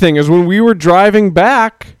the other thing, is when we were driving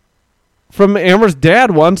back from Amber's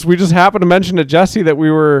dad once, we just happened to mention to Jesse that we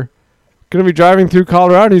were going to be driving through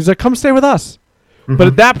Colorado, and he's like, come stay with us. Mm-hmm. But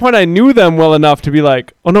at that point, I knew them well enough to be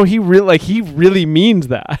like, oh no, he really means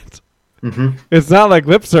that. Mm-hmm. It's not like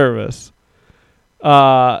lip service.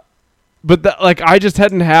 But I just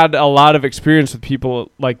hadn't had a lot of experience with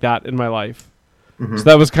people like that in my life. Mm-hmm. So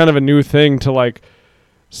that was kind of a new thing to like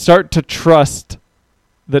start to trust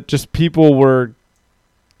that just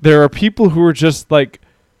there are people who are just like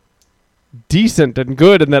decent and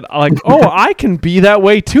good, and that like, oh, I can be that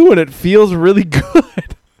way too, and it feels really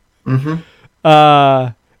good. Mm-hmm.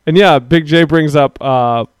 And yeah, Big J brings up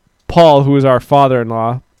Paul, who is our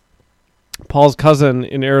father-in-law. Paul's cousin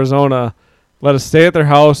in Arizona let us stay at their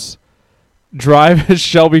house, drive his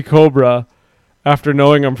Shelby Cobra after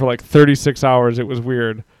knowing him for like 36 hours. It was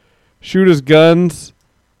weird. Shoot his guns.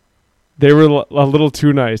 They were a little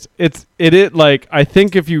too nice. It like, I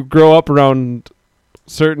think if you grow up around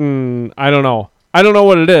certain, I don't know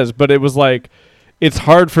what it is, but it was like, it's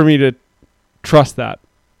hard for me to trust that.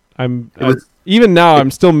 Even now,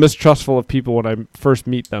 I'm still mistrustful of people when I first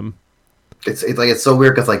meet them. It's like, it's so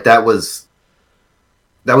weird because like that was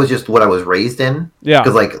just what I was raised in. Yeah.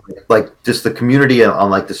 Because like just the community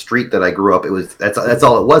on like the street that I grew up, that's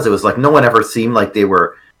all it was. It was like no one ever seemed like they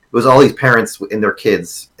were. It was all these parents and their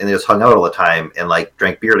kids, and they just hung out all the time and like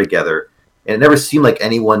drank beer together. And it never seemed like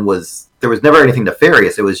anyone was. There was never anything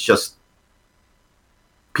nefarious. It was just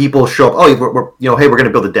people show up. Oh, we're hey, we're going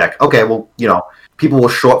to build a deck. Okay, well, people will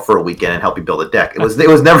show up for a weekend and help you build a deck. It was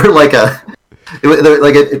never like a.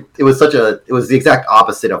 It was the exact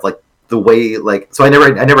opposite of like the way like. So I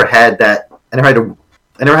never had that. I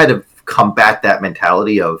never had to combat that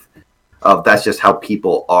mentality of that's just how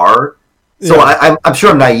people are. So yeah. I'm sure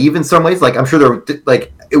I'm naive in some ways. Like I'm sure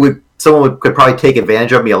someone could probably take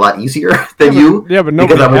advantage of me a lot easier than you. Yeah, but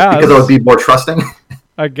nobody has. Because I would be more trusting.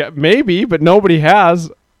 I get maybe, but nobody has.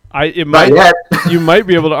 You might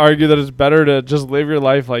be able to argue that it's better to just live your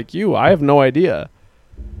life like you. I have no idea.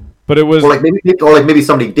 But it was maybe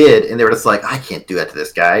somebody did, and they were just like, I can't do that to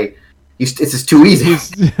this guy. It's just too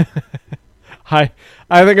easy. I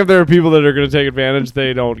think if there are people that are going to take advantage,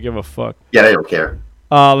 they don't give a fuck. Yeah, they don't care.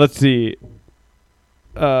 Let's see.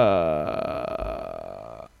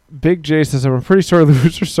 Big J says, I'm a pretty sore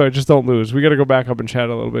loser, so I just don't lose. We got to go back up and chat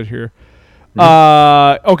a little bit here.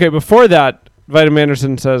 Mm-hmm. Okay, before that, Vitamin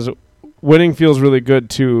Anderson says, winning feels really good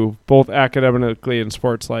too, both academically and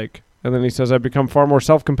sports-like. And then he says, I've become far more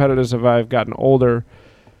self-competitive as I've gotten older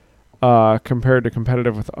compared to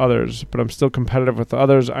competitive with others. But I'm still competitive with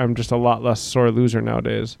others. I'm just a lot less sore loser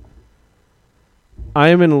nowadays. I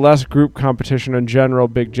am in less group competition in general,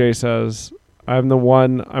 Big J says. I'm the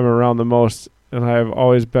one I'm around the most, and I have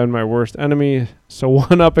always been my worst enemy. So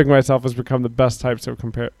one-upping myself has become the best types of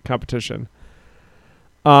competition.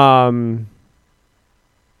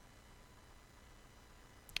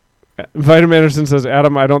 Vitamin Anderson says,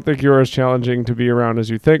 Adam, I don't think you're as challenging to be around as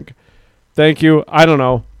you think. Thank you. I don't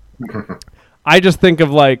know. I just think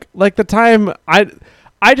of like the time I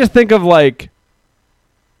just think of like,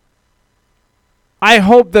 I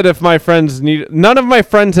hope that if my friends none of my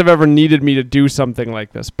friends have ever needed me to do something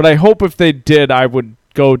like this, but I hope if they did, I would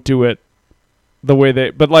go do it the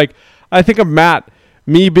way but like, I think of Matt,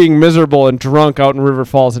 me being miserable and drunk out in River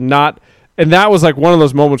Falls and that was like one of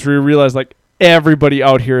those moments where you realize like everybody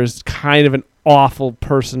out here is kind of an awful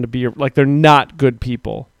person to be, like they're not good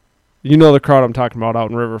people. You know the crowd I'm talking about out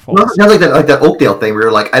in River Falls. It's like that Oakdale thing where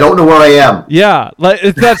you're like, I don't know where I am. Yeah, like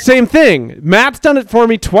it's that same thing. Matt's done it for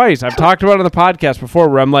me twice. I've talked about it on the podcast before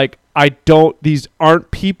where I'm like, these aren't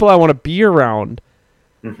people I want to be around.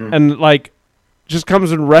 Mm-hmm. And like, just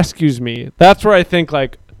comes and rescues me. That's where I think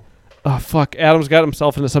like, oh fuck, Adam's got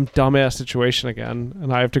himself into some dumbass situation again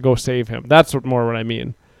and I have to go save him. That's what I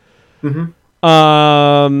mean. Mm-hmm.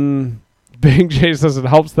 Big J says it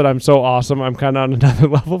helps that I'm so awesome. I'm kind of on another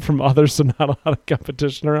level from others, so not a lot of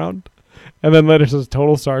competition around. And then later says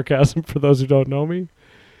total sarcasm for those who don't know me.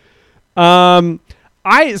 So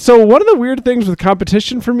one of the weird things with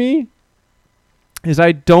competition for me is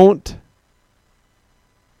I don't.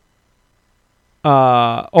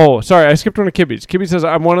 Sorry, I skipped one of Kibby's. Kibby says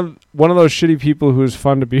I'm one of those shitty people who's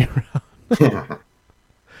fun to be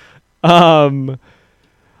around.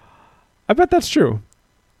 I bet that's true.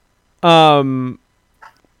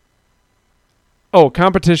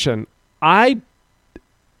 Competition.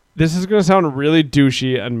 This is going to sound really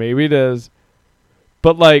douchey, and maybe it is,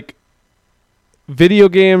 but like, video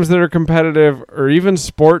games that are competitive or even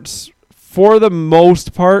sports, for the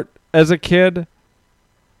most part, as a kid,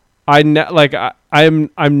 I'm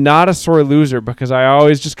not a sore loser because I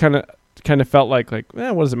always just kind of felt like what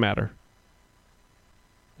does it matter?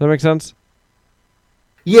 Does that make sense?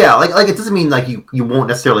 Yeah, like it doesn't mean like you won't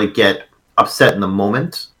necessarily get upset in the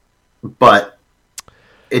moment, but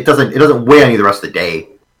it doesn't weigh on you the rest of the day.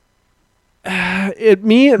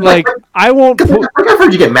 I won't. I've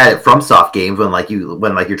heard you get mad at FromSoft games when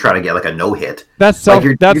you're trying to get like a no hit. That's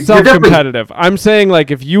self-competitive. I'm saying like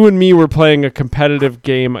if you and me were playing a competitive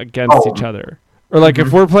game against each other, or like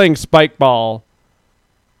if we're playing spike ball,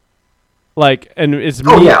 like and it's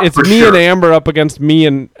me and Amber up against me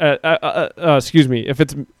and excuse me, if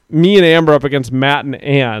it's me and Amber up against Matt and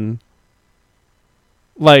Ann,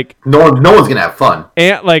 like no one's gonna have fun.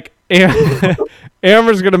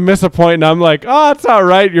 Amber's gonna miss a point, and I'm like, "Oh, it's all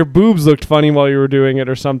right. Your boobs looked funny while you were doing it,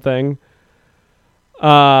 or something."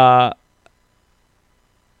 Whereas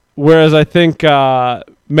I think Matt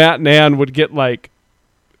and Ann would get like,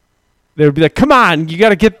 they would be like, "Come on, you got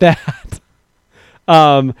to get that."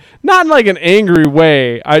 Not in like an angry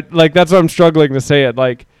way. That's what I'm struggling to say it.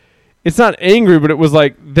 Like, it's not angry, but it was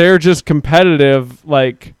like they're just competitive.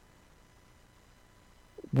 Like,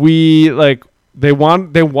 they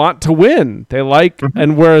want to win. They like,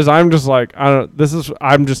 and whereas I'm just like,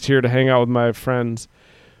 I'm just here to hang out with my friends.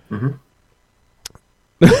 Mm-hmm.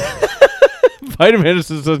 Vitamin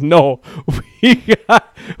says no.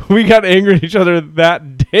 We got angry at each other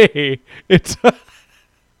that day. It's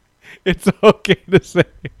okay to say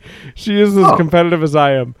she is as competitive as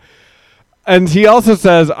I am. And he also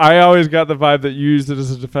says, I always got the vibe that you used it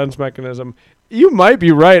as a defense mechanism. You might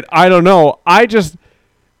be right. I don't know. I don't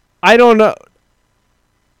know.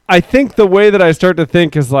 I think the way that I start to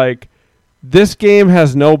think is like, this game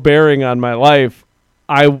has no bearing on my life.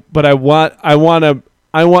 I want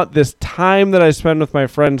this time that I spend with my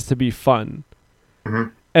friends to be fun. Mm-hmm.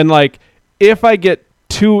 And like, if I get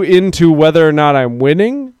too into whether or not I'm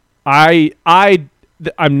winning, I'm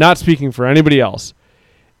not speaking for anybody else.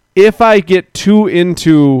 If I get too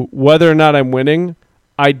into whether or not I'm winning,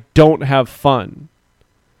 I don't have fun.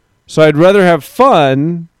 So I'd rather have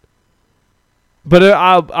fun, but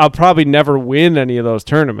I'll probably never win any of those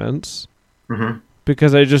tournaments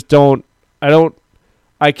because I just don't.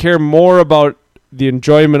 I care more about the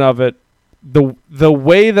enjoyment of it, the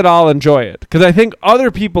way that I'll enjoy it, because I think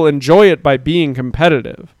other people enjoy it by being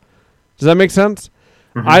competitive. Does that make sense?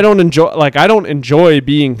 Mm-hmm. I don't enjoy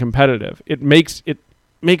being competitive. It makes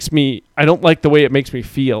me. I don't like the way it makes me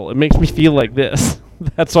feel. It makes me feel like this.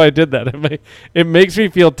 That's why I did that. It makes me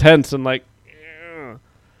feel tense and like.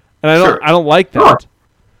 And I don't like that.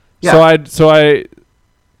 Yeah. So I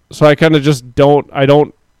kind of just don't.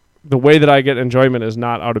 The way that I get enjoyment is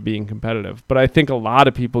not out of being competitive. But I think a lot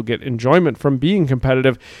of people get enjoyment from being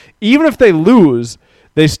competitive. Even if they lose,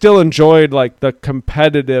 they still enjoyed like the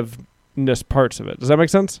competitiveness parts of it. Does that make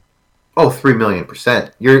sense? Oh,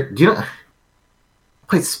 3,000,000%. I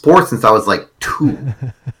played sports since I was like 2.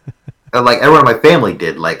 And like everyone in my family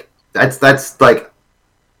did. Like that's like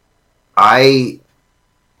I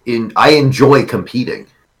enjoy competing.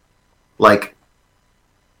 Like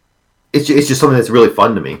it's just something that's really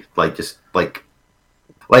fun to me. Like just like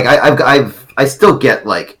I still get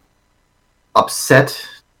like upset,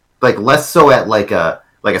 like less so at like a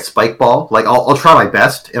spike ball. Like I'll try my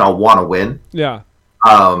best and I'll want to win. Yeah.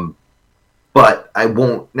 But I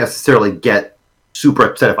won't necessarily get super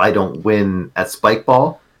upset if I don't win at spike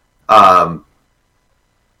ball. Like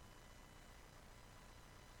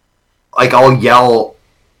I'll yell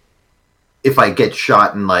if I get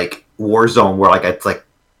shot in like Warzone, where like it's like,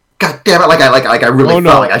 God damn it! Like I really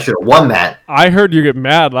felt like I should have won that. I heard you get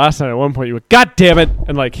mad last night. At one point, you went, God damn it,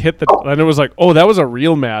 and like hit the, and it was like, oh, that was a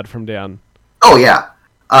real mad from Dan. Oh yeah.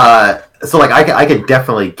 So like I could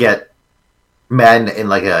definitely get mad in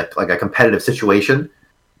like a competitive situation.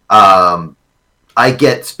 I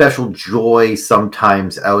get special joy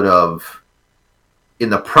sometimes out of, in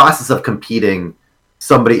the process of competing,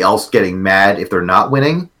 somebody else getting mad if they're not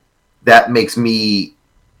winning. That makes me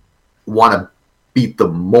want to beat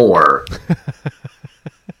them more.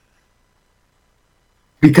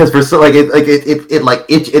 Because for so like it's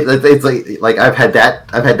like I've had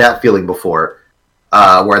that feeling before,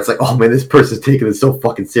 where it's like, oh man, this person's taking it so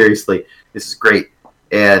fucking seriously. This is great.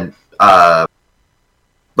 And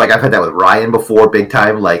like I've had that with Ryan before, big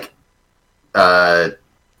time. Like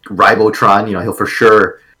Ribotron, he'll for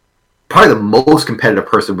sure probably the most competitive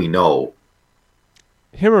person we know.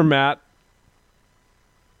 Him or Matt?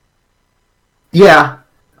 Yeah.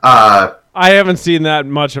 I haven't seen that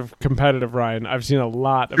much of competitive Ryan. I've seen a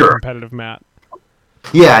lot of competitive Matt.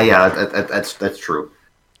 Yeah, that's true.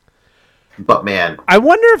 But man, I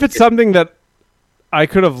wonder if it's something that I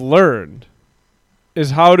could have learned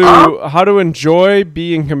is how to enjoy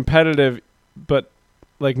being competitive, but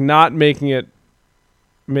like not making it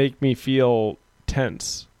make me feel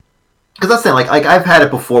tense. because that's the thing. Like I've had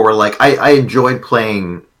it before where like I enjoyed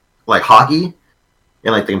playing like hockey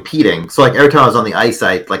and like competing. So like every time I was on the ice,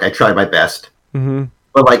 I tried my best. Mm-hmm.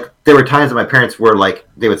 But like there were times that my parents were like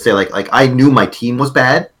they would say like I knew my team was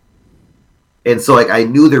bad, and so like I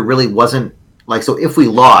knew there really wasn't like so if we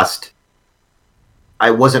lost,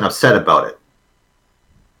 I wasn't upset about it.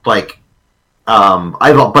 Like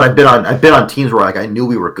I've been on teams where like I knew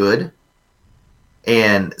we were good,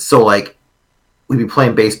 and so like we'd be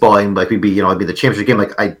playing baseball and like we'd be it'd be the championship game.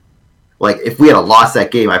 Like if we had lost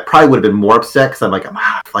that game, I probably would have been more upset because I'm like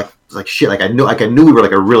shit. Like I knew we were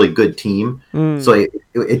like a really good team, so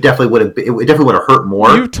it definitely would have hurt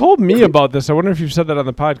more. You've told me about this. I wonder if you've said that on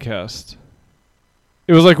the podcast.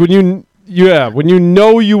 It was like when you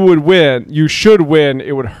know you would win, you should win.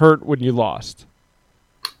 It would hurt when you lost.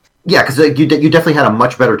 Yeah, because like, you definitely had a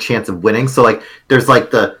much better chance of winning. So like there's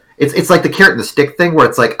like it's like the carrot and the stick thing where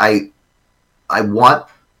it's like I want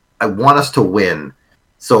us to win,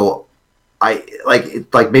 so.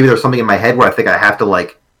 Like maybe there's something in my head where I think I have to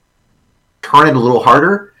like turn it a little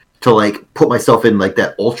harder to like put myself in like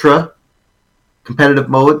that ultra competitive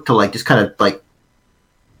mode to like just kind of like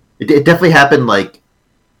it definitely happened like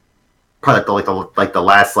probably the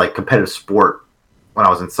last like competitive sport when I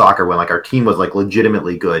was in soccer when like our team was like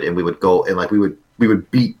legitimately good and we would go and like we would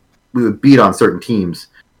beat on certain teams.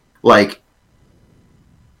 Like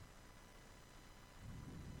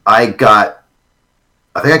I got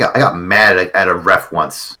mad at a ref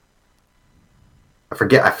once. I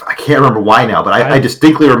forget. I can't remember why now, but I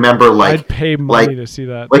distinctly remember like I'd pay money to see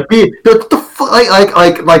that. Like me,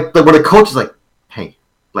 like when a coach is like, "Hey,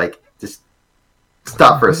 like just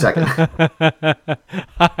stop for a second."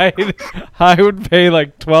 I would pay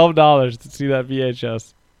like $12 to see that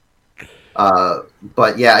VHS.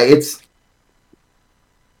 But yeah, it's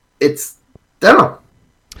I don't know.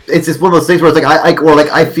 It's just one of those things where it's like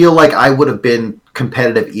I feel like I would have been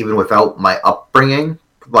competitive even without my upbringing.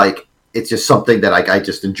 Like it's just something that I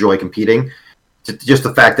just enjoy competing. Just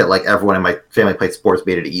the fact that like everyone in my family played sports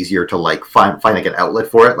made it easier to like find like an outlet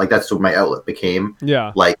for it. Like that's what my outlet became.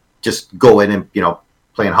 Yeah. Like just go in and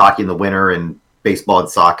playing hockey in the winter and baseball and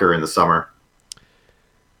soccer in the summer.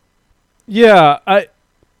 Yeah,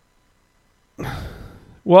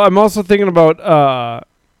 Well, I'm also thinking about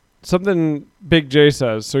something Big J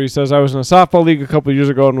says. So he says, I was in a softball league a couple of years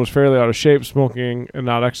ago and was fairly out of shape, smoking and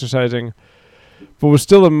not exercising, but was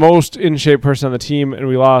still the most in-shape person on the team, and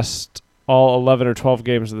we lost all 11 or 12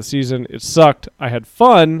 games of the season. It sucked. I had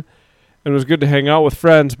fun, and it was good to hang out with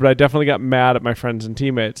friends, but I definitely got mad at my friends and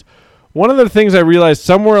teammates. One of the things I realized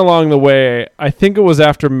somewhere along the way, I think it was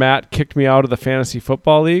after Matt kicked me out of the fantasy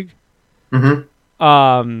football league.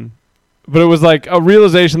 Mm-hmm. But it was like a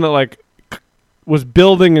realization that like was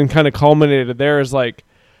building and kind of culminated there is like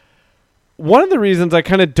one of the reasons I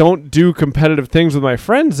kind of don't do competitive things with my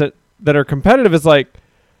friends that are competitive is like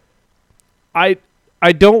I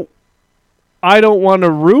don't want to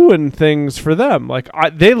ruin things for them. Like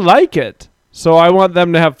they like it, so I want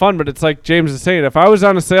them to have fun. But it's like James is saying, if I was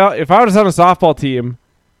on a softball team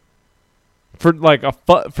for like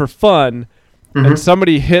for fun, mm-hmm. and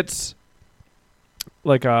somebody hits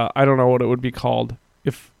like I don't know what it would be called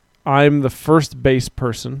if I'm the first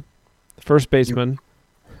baseman.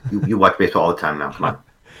 You watch baseball all the time now. Come on.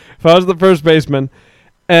 If I was the first baseman,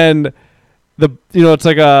 and it's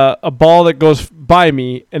like a ball that goes by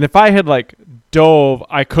me, and if I had like dove,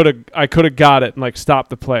 I could have got it and like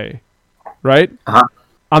stopped the play, right? Uh-huh.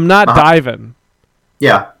 I'm not diving.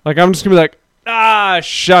 Yeah. Like I'm just gonna be like,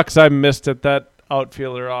 shucks, I missed it. That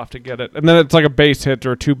outfielder off to get it, and then it's like a base hit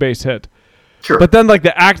or a 2-base hit. Sure. But then like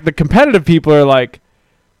the competitive people are like,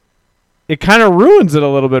 it kind of ruins it a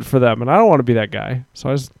little bit for them, and I don't want to be that guy,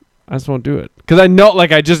 so I just won't do it because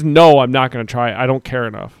I just know I'm not going to try. I don't care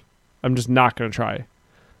enough. I'm just not going to try.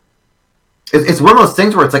 It's one of those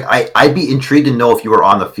things where it's like I'd be intrigued to know if you were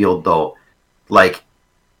on the field though, like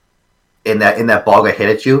in that ball got hit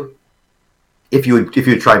at you, if you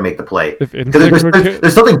would try and make the play. Because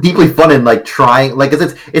there's something deeply fun in like trying. Like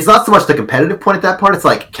it's not so much the competitive point at that part. It's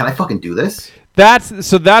like, can I fucking do this? That's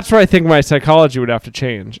where I think my psychology would have to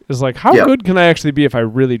change. Is like, how good can I actually be if I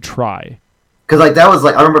really try? Because like that was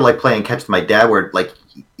like I remember like playing catch with my dad, where like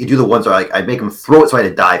you do the ones where like I'd make him throw it so I had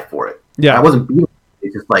to dive for it. Yeah, and I wasn't beating.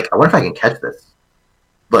 It's just like I wonder if I can catch this.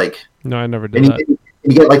 Like no, I never did that. And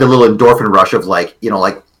you get like the little endorphin rush of like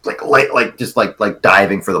like like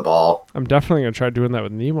diving for the ball. I'm definitely gonna try doing that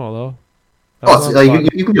with Nemo though.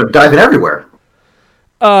 You can dive it everywhere.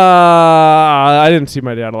 I didn't see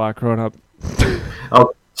my dad a lot growing up.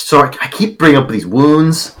 Oh, sorry, I keep bringing up these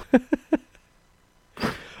wounds.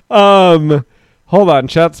 Hold on,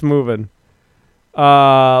 chat's moving.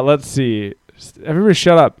 Let's see. Everybody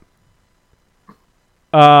shut up.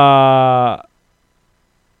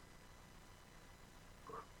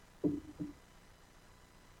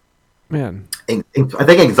 Man. I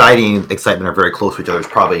think anxiety and excitement are very close to each other,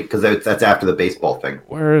 probably, because that's after the baseball thing.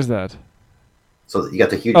 Where is that? So you got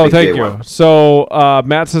the huge. Oh, thank you. So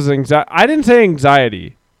Matt says anxiety. I didn't say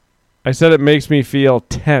anxiety. I said it makes me feel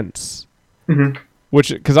tense. Mm-hmm.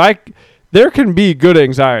 Because there can be good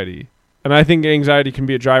anxiety, and I think anxiety can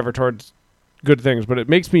be a driver towards good things. But it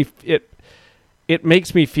makes me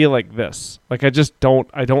makes me feel like this. Like I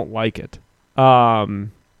don't like it.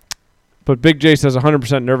 But Big J says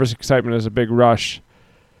 100% nervous excitement is a big rush.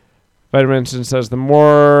 Vitamin says the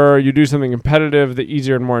more you do something competitive, the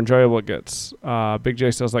easier and more enjoyable it gets. Big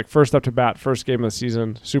J says like first up to bat, first game of the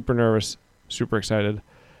season, super nervous, super excited.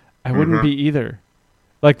 I wouldn't be either.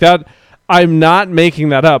 Like that, I'm not making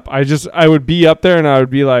that up. I would be up there and I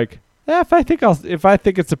would be like, if I think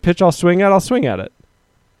it's a pitch I'll swing at, I'll swing at it.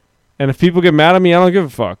 And if people get mad at me, I don't give a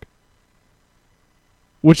fuck.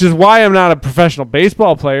 Which is why I'm not a professional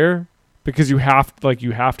baseball player. Because you have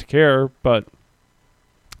to care, but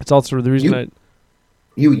it's also the reason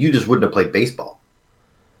you just wouldn't have played baseball.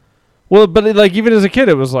 Well, but like even as a kid,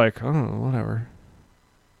 it was like, I don't know, whatever.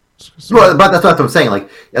 Well, but that's what I'm saying.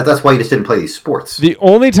 Like that's why you just didn't play these sports. The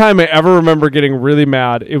only time I ever remember getting really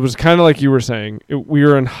mad, it was kind of like you were saying. We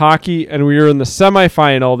were in hockey and we were in the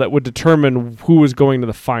semifinal that would determine who was going to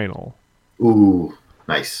the final. Ooh,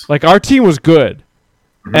 nice. Like our team was good.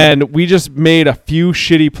 Mm-hmm. And we just made a few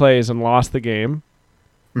shitty plays and lost the game.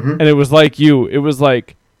 Mm-hmm. And it was like you. It was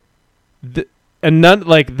like, the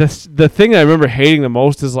thing I remember hating the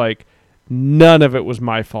most is like, none of it was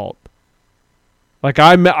my fault. Like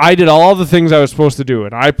I did all the things I was supposed to do,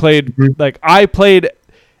 and I played I played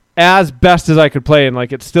as best as I could play, and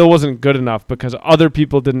like it still wasn't good enough because other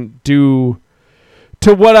people didn't do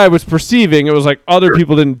to what I was perceiving. It was like other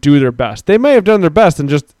people didn't do their best. They may have done their best and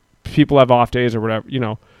just. People have off days or whatever,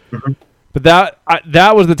 But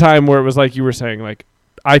that was the time where it was like you were saying, like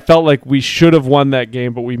I felt like we should have won that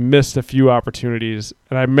game, but we missed a few opportunities.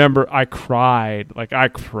 And I remember I cried.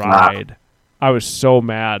 I was so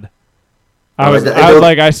mad.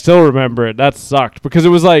 I still remember it. That sucked because it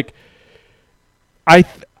was like I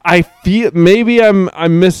feel maybe I'm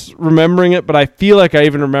misremembering it, but I feel like I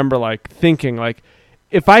even remember like thinking like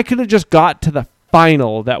if I could have just got to the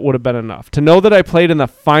final, that would have been enough to know that I played in the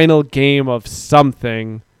final game of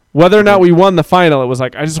something. Whether or not we won the final, it was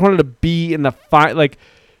like I just wanted to be in the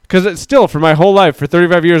because it's still for my whole life for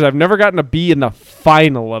 35 years I've never gotten to be in the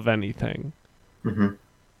final of anything.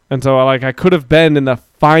 And so like I could have been in the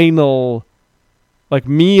final, like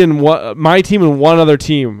me and my team and one other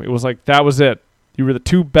team. It was like that was it. You were the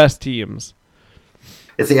two best teams.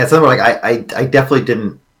 It's something like I definitely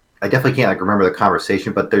didn't. I definitely can't like remember the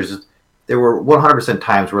conversation, but there were 100%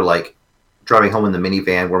 times where like driving home in the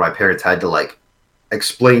minivan where my parents had to like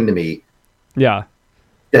explain to me, that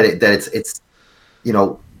it's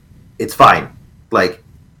it's fine. Like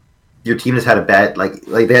your team has had a bad like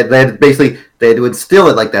they had to instill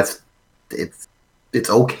it like it's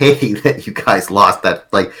okay that you guys lost that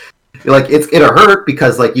like it'll hurt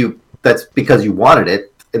because like that's because you wanted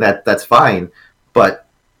it and that's fine, but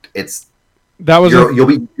it's. That was you're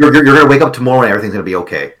gonna wake up tomorrow and everything's gonna be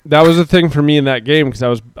okay. That was the thing for me in that game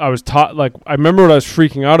because I was taught like I remember what I was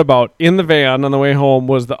freaking out about in the van on the way home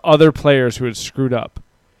was the other players who had screwed up,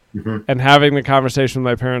 and having the conversation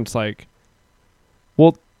with my parents like,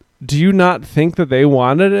 well, do you not think that they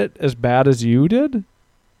wanted it as bad as you did?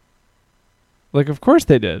 Like, of course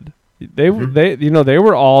they did. They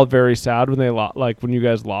were all very sad when they when you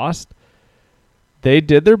guys lost. They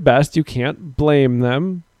did their best. You can't blame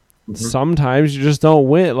them. Sometimes you just don't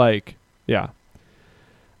win. Like, yeah.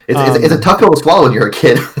 It's a tough pill to swallow when you're a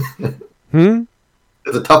kid.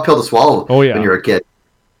 It's a tough pill to swallow when you're a kid.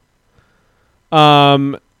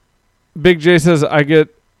 Big J says, I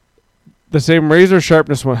get the same razor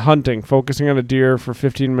sharpness when hunting, focusing on a deer for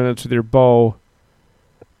 15 minutes with your bow.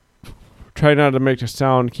 Try not to make a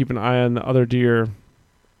sound. Keep an eye on the other deer.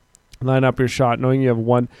 Line up your shot, knowing you have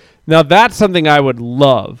one. Now, that's something I would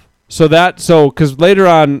love. Because later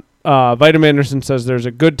on, Vitamin Anderson says there's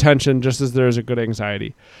a good tension just as there's a good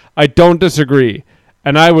anxiety. I don't disagree.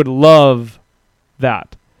 And I would love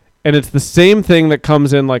that. And it's the same thing that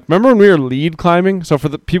comes in, like, remember when we were lead climbing? So for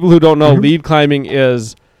the people who don't know, lead climbing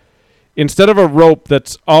is instead of a rope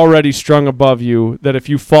that's already strung above you, that if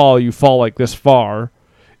you fall like this far,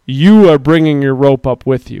 you are bringing your rope up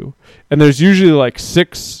with you. And there's usually like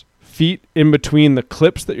 6 feet in between the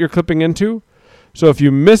clips that you're clipping into. So if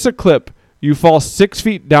you miss a clip, you fall 6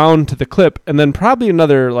 feet down to the clip, and then probably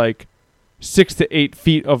another like 6 to 8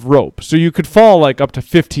 feet of rope. So you could fall like up to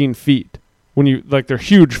 15 feet when you, like, they're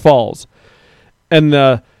huge falls. And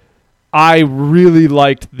I really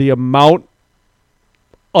liked the amount,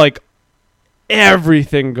 like,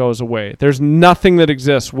 everything goes away. There's nothing that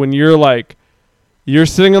exists when you're like, you're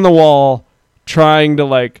sitting on the wall trying to,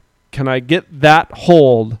 like, can I get that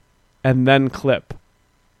hold and then clip?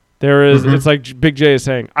 There is, it's like Big J is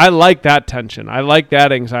saying, I like that tension. I like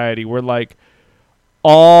that anxiety where, like,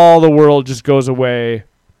 all the world just goes away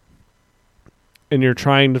and you're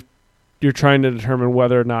trying to determine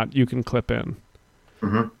whether or not you can clip in.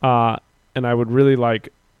 And I would really like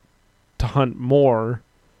to hunt more,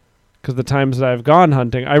 because the times that I've gone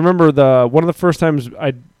hunting, I remember one of the first times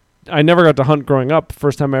I never got to hunt growing up.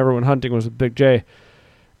 First time I ever went hunting was with Big J,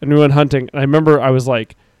 and we went hunting. And I remember I was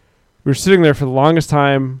like, we were sitting there for the longest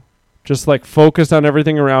time, just like focused on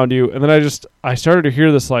everything around you, and then I started to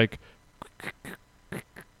hear this like,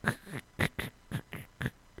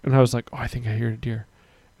 and I was like, oh, I think I hear a deer.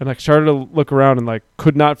 And like started to look around and like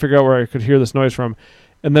could not figure out where I could hear this noise from.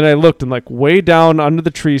 And then I looked, and like way down under the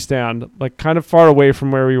tree stand, like kind of far away from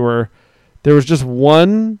where we were, there was just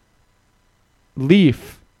one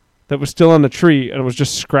leaf that was still on the tree, and it was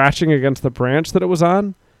just scratching against the branch that it was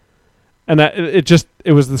on. And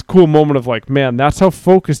it was this cool moment of like, man, that's how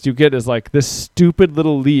focused you get, is like this stupid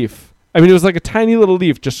little leaf. I mean, it was like a tiny little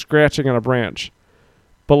leaf just scratching on a branch.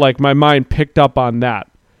 But like my mind picked up on that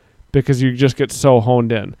because you just get so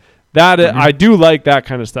honed in. I do like that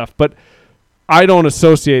kind of stuff, but I don't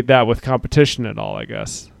associate that with competition at all, I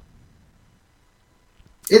guess.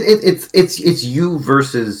 It's you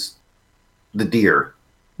versus the deer.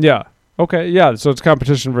 Yeah. Okay. Yeah. So it's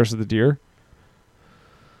competition versus the deer.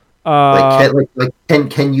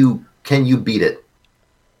 Can you beat it?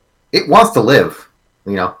 It wants to live.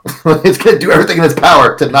 You know, it's gonna do everything in its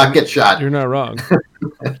power to not get shot. You're not wrong.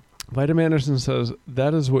 Vitamin Anderson says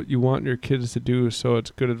that is what you want your kids to do, so it's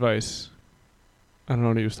good advice. I don't know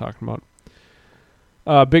what he was talking about.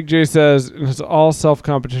 Big J says it's all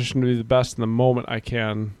self-competition to be the best in the moment I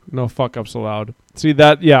can. No fuck-ups allowed. See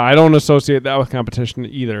that? Yeah, I don't associate that with competition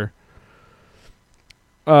either.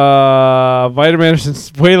 Vitamin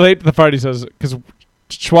Anderson's way late to the party, says, because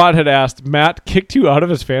Schwat had asked, Matt kicked you out of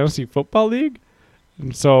his fantasy football league?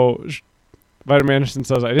 And so Vitamin Anderson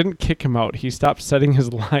says, I didn't kick him out. He stopped setting his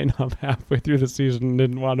lineup halfway through the season and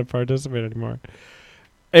didn't want to participate anymore.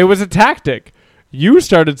 It was a tactic. You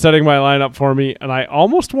started setting my lineup for me, and I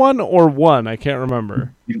almost won or won. I can't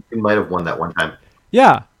remember. You might have won that one time.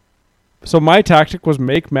 Yeah. So my tactic was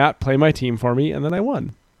make Matt play my team for me, and then I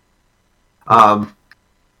won.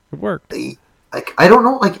 It worked. Like, I don't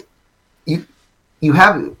know. Like, you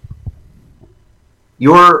have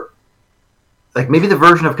your, like, maybe the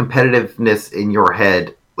version of competitiveness in your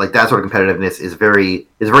head, like that sort of competitiveness is very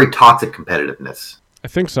toxic competitiveness. I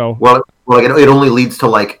think so. Well, like it only leads to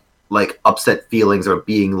like upset feelings or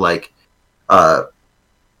being like, yeah,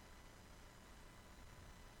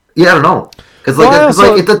 I don't know, because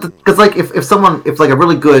if someone, if like a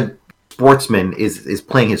really good sportsman is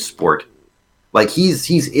playing his sport, like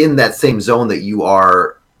he's in that same zone that you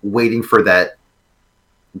are, waiting for that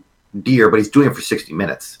deer, but he's doing it for 60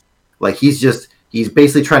 minutes. Like he's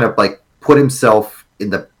basically trying to like put himself in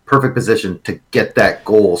the perfect position to get that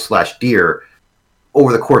goal / deer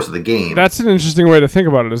over the course of the game. That's an interesting way to think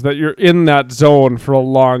about it, is that you're in that zone for a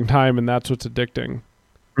long time, and that's what's addicting.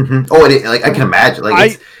 Mm-hmm. Oh, I can imagine.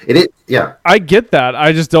 Like yeah. I get that.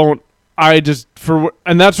 And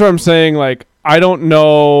that's what I'm saying. Like, I don't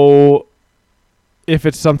know if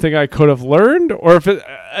it's something I could have learned, or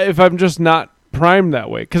if I'm just not primed that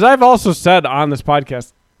way. Because I've also said on this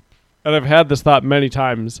podcast, and I've had this thought many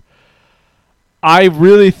times, I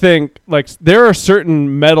really think, like, there are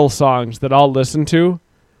certain metal songs that I'll listen to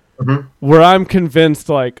where I'm convinced,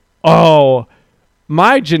 like, oh,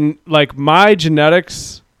 my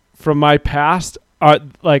genetics from my past are,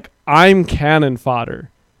 like, I'm cannon fodder.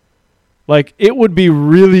 Like, it would be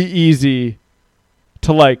really easy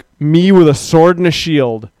to, like, me with a sword and a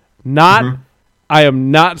shield, I am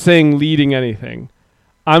not saying leading anything.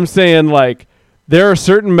 I'm saying, like, there are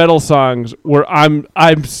certain metal songs where I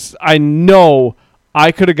know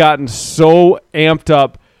I could have gotten so amped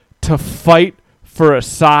up to fight for a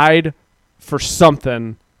side for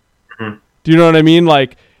something. Do you know what I mean?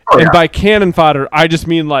 Like, and by cannon fodder, I just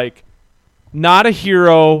mean, like, not a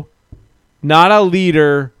hero, not a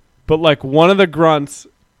leader, but like one of the grunts,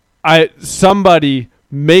 somebody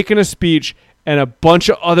making a speech and a bunch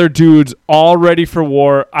of other dudes all ready for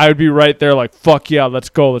war, I would be right there like, fuck yeah, let's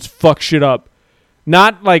go, let's fuck shit up.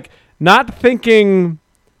 Not thinking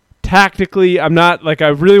tactically. I'm not like, I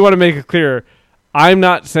really want to make it clear, I'm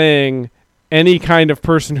not saying any kind of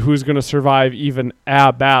person who's going to survive even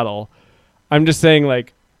a battle. I'm just saying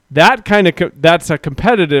like that kind of that's a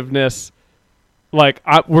competitiveness. Like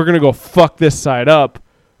we're going to go fuck this side up,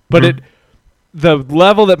 but the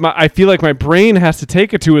level that I feel like my brain has to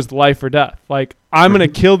take it to is life or death. Like I'm going to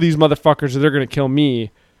kill these motherfuckers or they're going to kill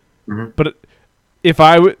me. But if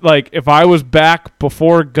I was back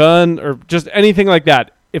before gun or just anything like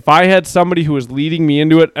that, if I had somebody who was leading me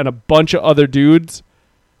into it and a bunch of other dudes,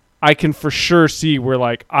 I can for sure see where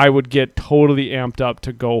like I would get totally amped up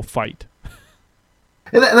to go fight.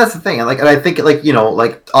 And that's the thing. And I think there's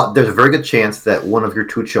a very good chance that one of your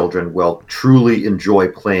two children will truly enjoy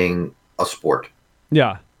playing a sport.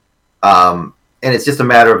 Yeah. And it's just a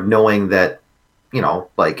matter of knowing that,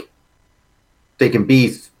 like they can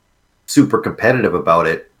be super competitive about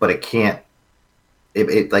it, but it can't.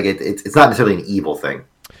 It's not necessarily an evil thing.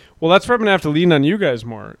 Well, that's where I'm gonna have to lean on you guys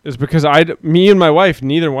more, is because me and my wife,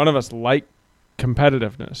 neither one of us like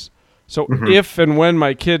competitiveness. So if and when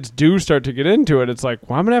my kids do start to get into it, it's like,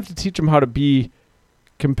 well, I'm gonna have to teach them how to be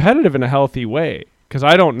competitive in a healthy way, because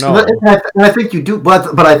I don't know. And I think you do,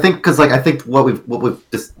 but I think because I think what we've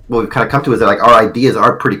kind of come to is that like our ideas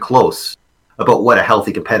are pretty close about what a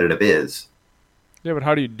healthy competitive is. Yeah, but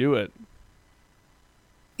how do you do it?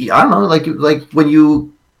 Yeah, I don't know, like when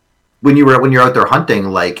you're out there hunting,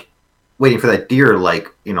 like waiting for that deer, like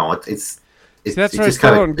it's that's why I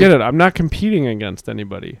still don't get it. I'm not competing against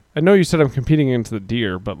anybody. I know you said I'm competing against the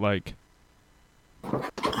deer, but like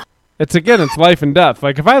it's life and death.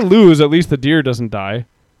 Like if I lose, at least the deer doesn't die.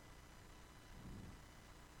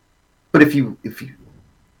 But if you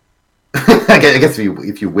I guess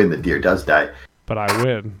if you win, the deer does die. But I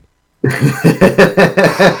win.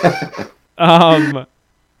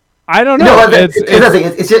 I don't know. No,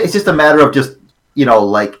 it's just a matter of just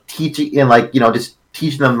like teaching and like just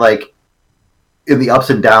teaching them like in the ups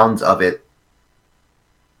and downs of it,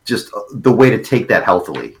 just the way to take that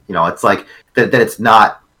healthily. It's like that it's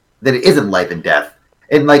not that it isn't life and death,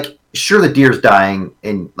 and like sure the deer's dying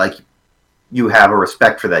and like you have a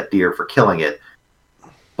respect for that deer for killing it,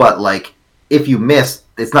 but like if you miss,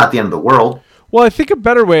 it's not the end of the world. Well, I think a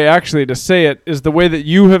better way actually to say it is the way that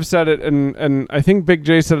you have said it, and I think Big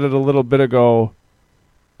J said it a little bit ago.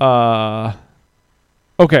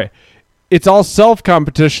 Okay, it's all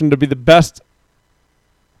self-competition to be the best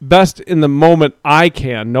in the moment I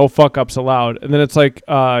can, no fuck-ups allowed. And then it's like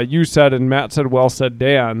you said, and Matt said, well said,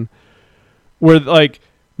 Dan, where like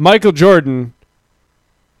Michael Jordan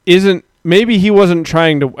maybe he wasn't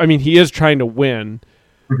trying to, I mean, he is trying to win,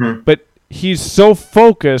 but he's so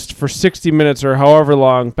focused for 60 minutes or however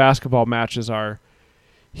long basketball matches are.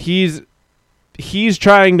 He's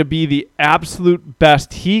trying to be the absolute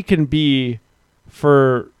best he can be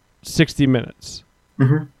for 60 minutes.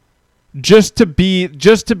 Just to be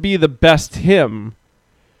the best him.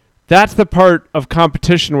 That's the part of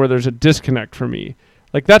competition where there's a disconnect for me.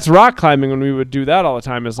 Like that's rock climbing when we would do that all the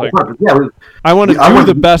time. Is like, I want to do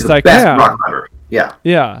the best I can. Rock climber. Yeah.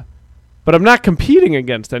 Yeah. But I'm not competing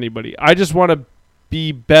against anybody. I just want to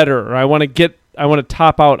be better, or I want to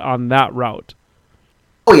top out on that route.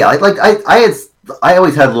 Oh yeah, I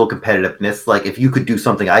always had a little competitiveness. Like if you could do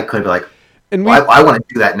something I couldn't, be like, and I want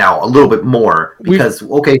to do that now a little bit more because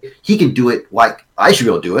okay, he can do it. Like I should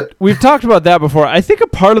be able to do it. We've talked about that before. I think a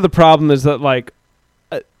part of the problem is that like,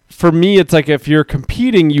 for me, it's like if you're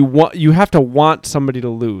competing, you have to want somebody to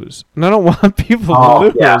lose, and I don't want people to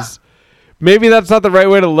lose. Yeah. Maybe that's not the right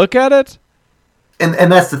way to look at it.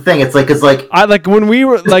 And that's the thing. It's like, I like when we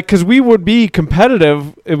were like, because we would be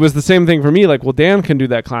competitive. It was the same thing for me. Like, well, Dan can do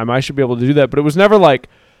that climb. I should be able to do that. But it was never like,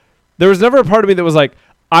 there was never a part of me that was like,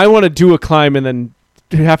 I want to do a climb and then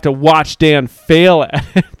have to watch Dan fail at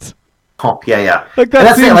it. Oh yeah. Like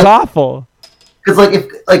that seems awful. Because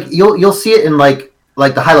if you'll see it in like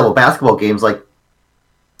the high level basketball games. Like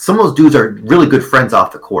some of those dudes are really good friends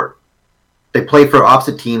off the court. They play for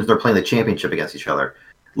opposite teams. They're playing the championship against each other.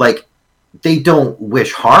 Like, they don't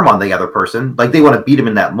wish harm on the other person. Like, they want to beat him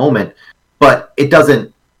in that moment. But it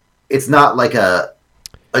doesn't. It's not like an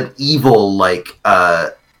evil like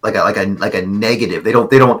a negative. They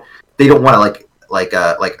don't want to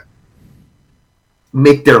like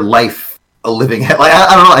make their life a living. Like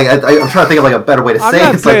I don't know. I'm trying to think of like a better way to say it.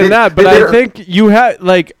 I'm not saying that, but I think you have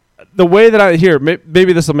like the way that I hear.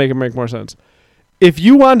 Maybe this will make more sense. If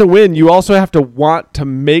you want to win, you also have to want to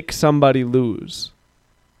make somebody lose.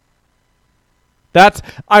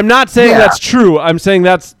 I'm not saying Yeah. that's true. I'm saying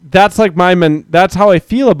that's like that's how I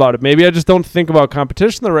feel about it. Maybe I just don't think about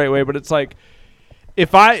competition the right way, but it's like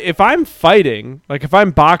if I'm fighting, like if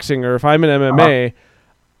I'm boxing or if I'm in MMA,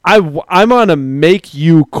 I want to make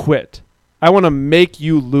you quit. I want to make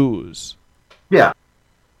you lose. Yeah.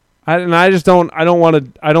 I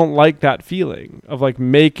don't like that feeling of like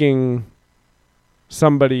making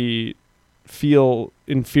somebody feel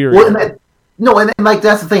inferior. Well, and like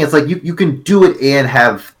that's the thing. It's like you can do it and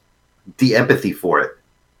have the empathy for it,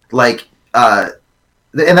 like, and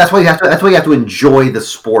that's why you have to. That's why you have to enjoy the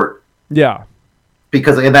sport. Yeah,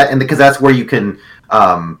 because that's where you can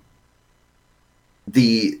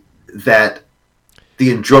the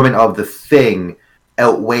enjoyment of the thing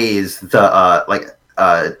outweighs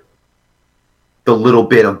the little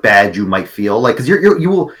bit of bad you might feel, like, because you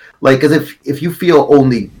will, like, because if you feel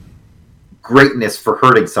only greatness for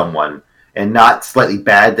hurting someone and not slightly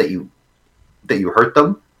bad that you hurt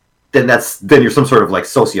them, then you're some sort of like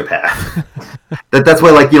sociopath. That's why,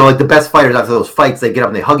 like, like the best fighters after those fights, they get up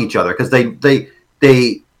and they hug each other because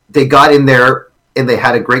they got in there and they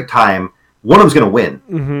had a great time. One of them's gonna win.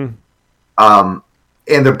 Mm-hmm.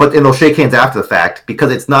 And they'll shake hands after the fact,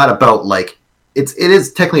 because it's not about, like, it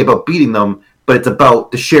is technically about beating them, but it's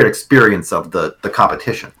about the shared experience of the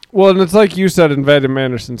competition. Well, and it's like you said and Vadim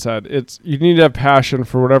Anderson said, you need to have passion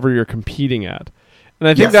for whatever you're competing at. And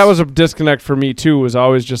I think that was a disconnect for me too, was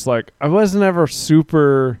always just like, I wasn't ever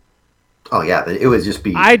super... Oh yeah, it would just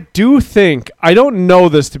be... I don't know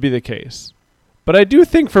this to be the case, but I do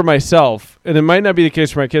think for myself, and it might not be the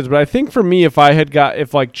case for my kids, but I think for me, if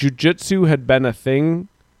like jiu-jitsu had been a thing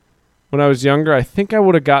when I was younger, I think I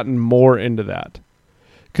would have gotten more into that.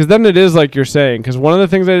 Because then it is like you're saying, because one of the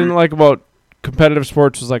things I didn't like about competitive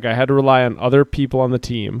sports was like I had to rely on other people on the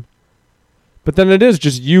team. But then it is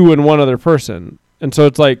just you and one other person. And so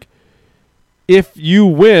it's like if you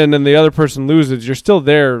win and the other person loses, you're still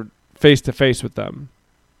there face to face with them.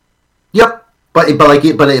 Yep. But at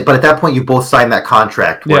that point you both sign that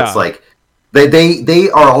contract where it's like they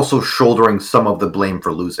are also shouldering some of the blame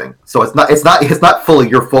for losing. So it's not fully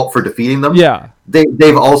your fault for defeating them. Yeah.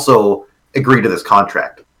 They've also agreed to this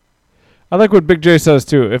contract. I like what Big J says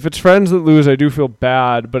too. If it's friends that lose, I do feel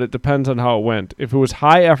bad, but it depends on how it went. If it was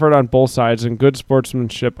high effort on both sides and good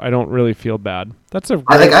sportsmanship, I don't really feel bad. That's a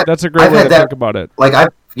great way to think about it. Like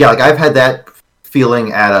I've had that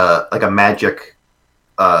feeling at a Magic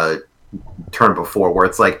turn before, where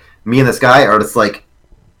it's like me and this guy are just like,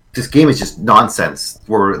 this game is just nonsense.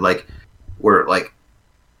 We're like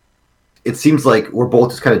it seems like we're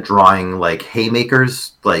both just kind of drawing like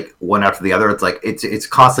haymakers, like one after the other. It's like it's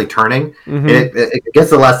constantly turning. Mm-hmm. And it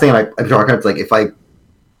gets the last thing I draw cards, like if I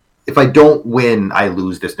don't win, I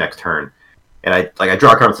lose this next turn. And I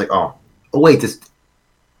draw a card. It's like, oh wait, just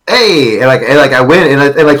hey, and I win,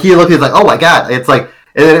 and like he looked, he's like, oh my god, it's like,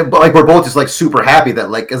 and then like we're both just like super happy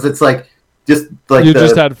that, like, because it's like just like you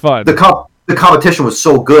just had fun. The competition was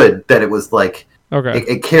so good that it was like, okay,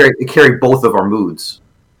 it carried both of our moods.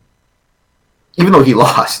 Even though he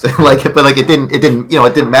lost, but it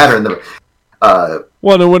didn't matter in the.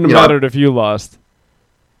 Well, it wouldn't have mattered if you lost.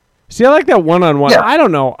 See, I like that one-on-one. Yeah. I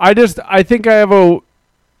don't know. I just have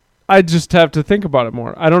to think about it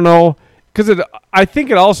more. I don't know, because I think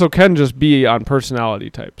it also can just be on personality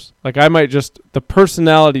types. Like the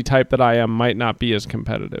personality type that I am might not be as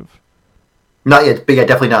competitive. Not yet, but yeah,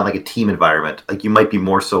 definitely not like a team environment. Like you might be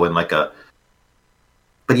more so in like a.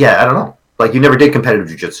 But yeah, I don't know. Like you never did competitive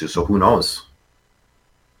jiu-jitsu, so who knows?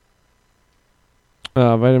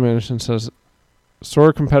 Vitamin Anderson says,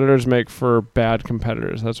 sore competitors make for bad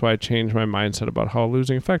competitors. That's why I changed my mindset about how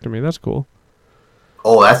losing affected me. That's cool.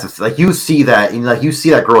 Oh, that's like you see that, and like you see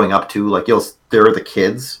that growing up too. Like there are the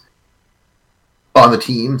kids on the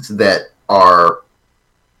teams that are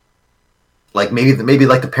like maybe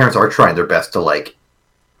like the parents are trying their best to, like,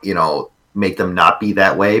 make them not be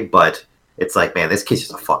that way, but it's like, man, this kid's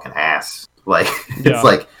just a fucking ass. Like it's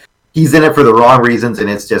like he's in it for the wrong reasons, and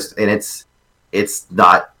it's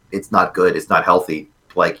not good. It's not healthy.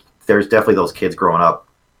 Like there's definitely those kids growing up.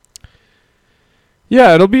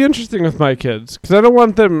 Yeah, it'll be interesting with my kids, because I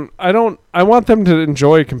want them to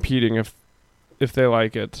enjoy competing if they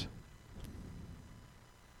like it.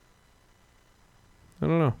 I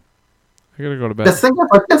don't know. I gotta go to bed. The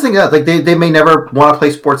thing is, like they may never want to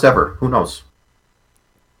play sports ever. Who knows?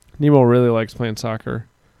 Nemo really likes playing soccer.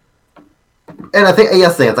 And I think,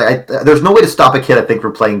 yes, it's like there's no way to stop a kid, I think,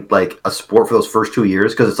 from playing like a sport for those first 2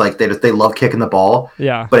 years, because it's like they love kicking the ball.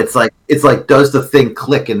 Yeah. But it's like does the thing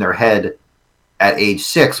click in their head at age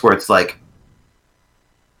 6 where it's like,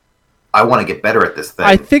 I want to get better at this thing.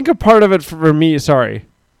 I think a part of it for me, sorry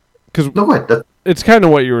because No, what? it's kind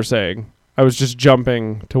of what you were saying. I was just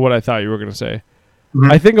jumping to what I thought you were going to say.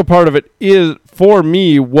 Mhm. I think a part of it is, for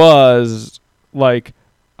me, was like,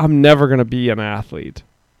 I'm never going to be an athlete.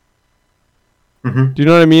 Mhm. Do you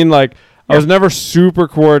know what I mean? Like, I Yeah. was never super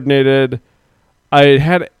coordinated. I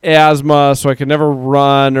had asthma, so I could never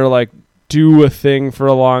run or like do a thing for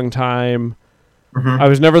a long time. Mhm. I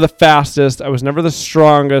was never the fastest. I was never the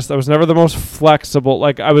strongest. I was never the most flexible.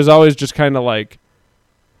 Like, I was always just kind of like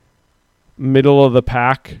middle of the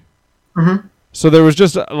pack. Mhm. So there was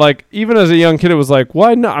just like, even as a young kid, it was like,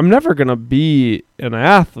 why not? I'm never going to be an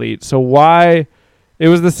athlete. So why? It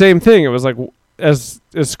was the same thing. It was like, as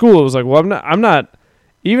school, it was like, well, I'm not,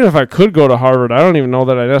 even if I could go to Harvard, I don't even know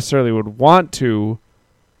that I necessarily would want to.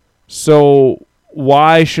 So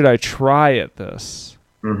why should I try at this?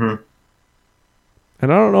 Mhm.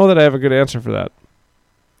 And I don't know that I have a good answer for that.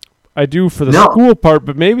 I do for the No. school part,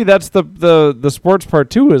 but maybe that's the sports part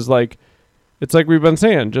too, is like, it's like we've been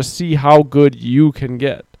saying, just see how good you can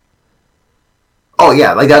get. Oh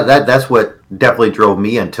yeah, like that's what definitely drove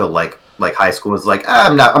me until like high school. Was like,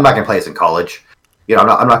 I'm not gonna play this in college. You know,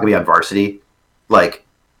 I'm not gonna be on varsity. Like,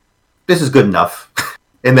 this is good enough.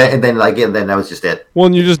 and then that was just it. Well,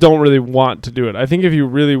 and you just don't really want to do it. I think if you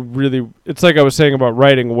really, really, it's like I was saying about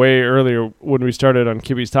writing way earlier when we started on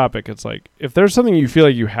Kibby's topic. It's like, if there's something you feel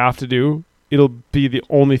like you have to do, it'll be the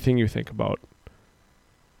only thing you think about.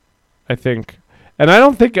 I think. And I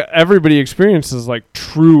don't think everybody experiences like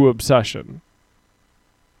true obsession.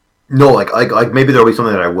 No, like maybe there'll be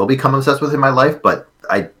something that I will become obsessed with in my life, but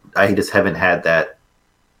I just haven't had that.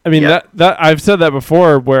 I mean, Yeah. that I've said that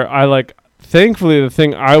before, where I like, thankfully the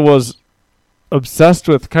thing I was obsessed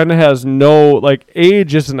with kind of has no, like,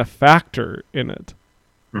 age isn't a factor in it.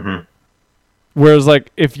 Mhm. Whereas,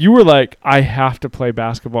 like, if you were like, I have to play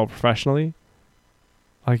basketball professionally,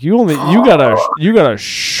 like, you got a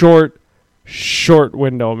short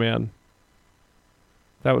window, man.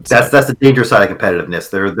 That's the dangerous side of competitiveness.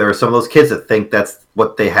 There are some of those kids that think that's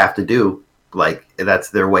what they have to do. Like, that's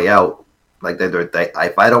their way out. Like, they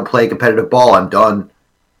if I don't play competitive ball, I'm done.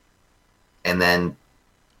 And then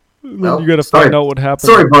you got to find out what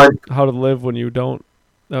happens. Sorry, bud. How to live when you don't.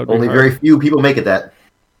 That would be Only hard. very few people make it that.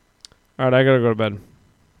 All right, I gotta go to bed.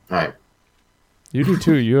 All right. You do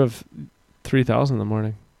too. You have 3,000 in the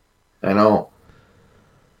morning. I know.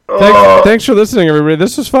 Thanks for listening, everybody.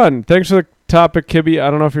 This was fun. Thanks for the topic, Kibby. I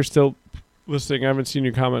don't know if you're still listening. I haven't seen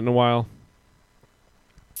you comment in a while.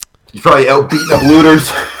 You're probably out beating up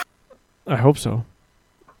looters. I hope so.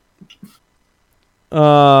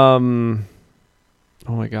 Oh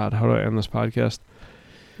my God, how do I end this podcast?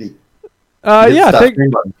 Yeah,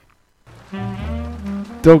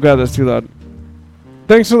 oh God, that's too loud.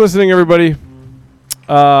 Thanks for listening, everybody.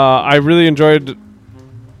 I really enjoyed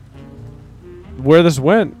where this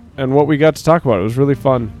went and what we got to talk about. It was really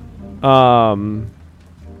fun.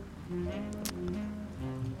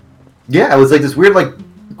 Yeah, it was like this weird, like,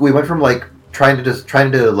 we went from like trying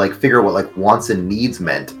to like figure out what like wants and needs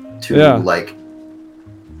meant to like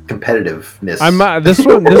competitiveness.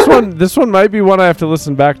 This one might be one I have to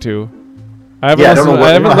listen back to. I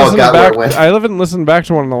haven't listened back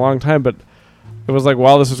to one in a long time, but it was like,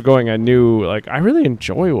 while this was going, I knew, like, I really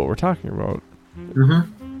enjoy what we're talking about.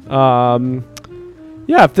 Mm-hmm.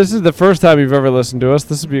 Yeah, if this is the first time you've ever listened to us,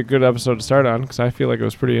 this would be a good episode to start on, because I feel like it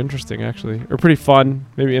was pretty interesting, actually. Or pretty fun.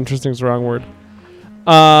 Maybe interesting is the wrong word.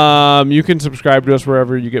 You can subscribe to us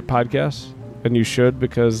wherever you get podcasts, and you should,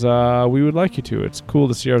 because we would like you to. It's cool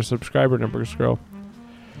to see our subscriber numbers grow.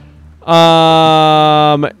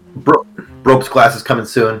 Ropes class is coming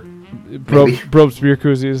soon. Ropes beer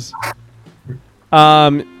koozies.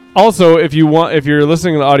 Also, if you're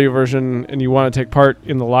listening to the audio version and you want to take part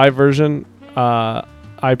in the live version,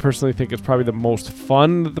 I personally think it's probably the most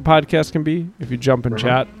fun that the podcast can be if you jump in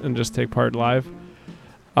chat and just take part live.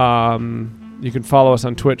 You can follow us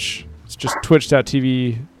on Twitch. It's just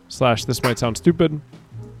twitch.tv/thismightsoundstupid.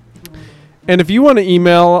 And if you want to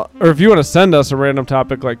email, or if you want to send us a random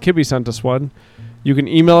topic like Kibby sent us one, you can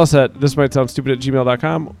email us at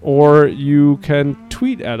thismightsoundstupid@gmail.com, or you can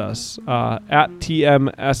tweet at us at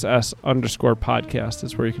TMSS_podcast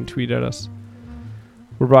is where you can tweet at us.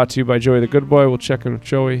 We're brought to you by Joey the Good Boy. We'll check in with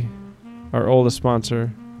Joey, our oldest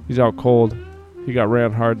sponsor. He's out cold. He got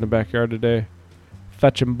ran hard in the backyard today.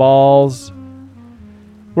 Fetching balls.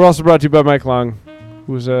 We're also brought to you by Mike Long,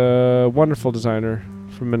 who's a wonderful designer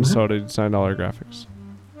from Minnesota. He designed all our graphics.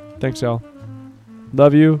 Thanks, Al.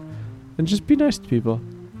 Love you. And just be nice to people.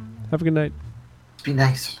 Have a good night. Be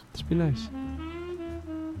nice. Just be nice.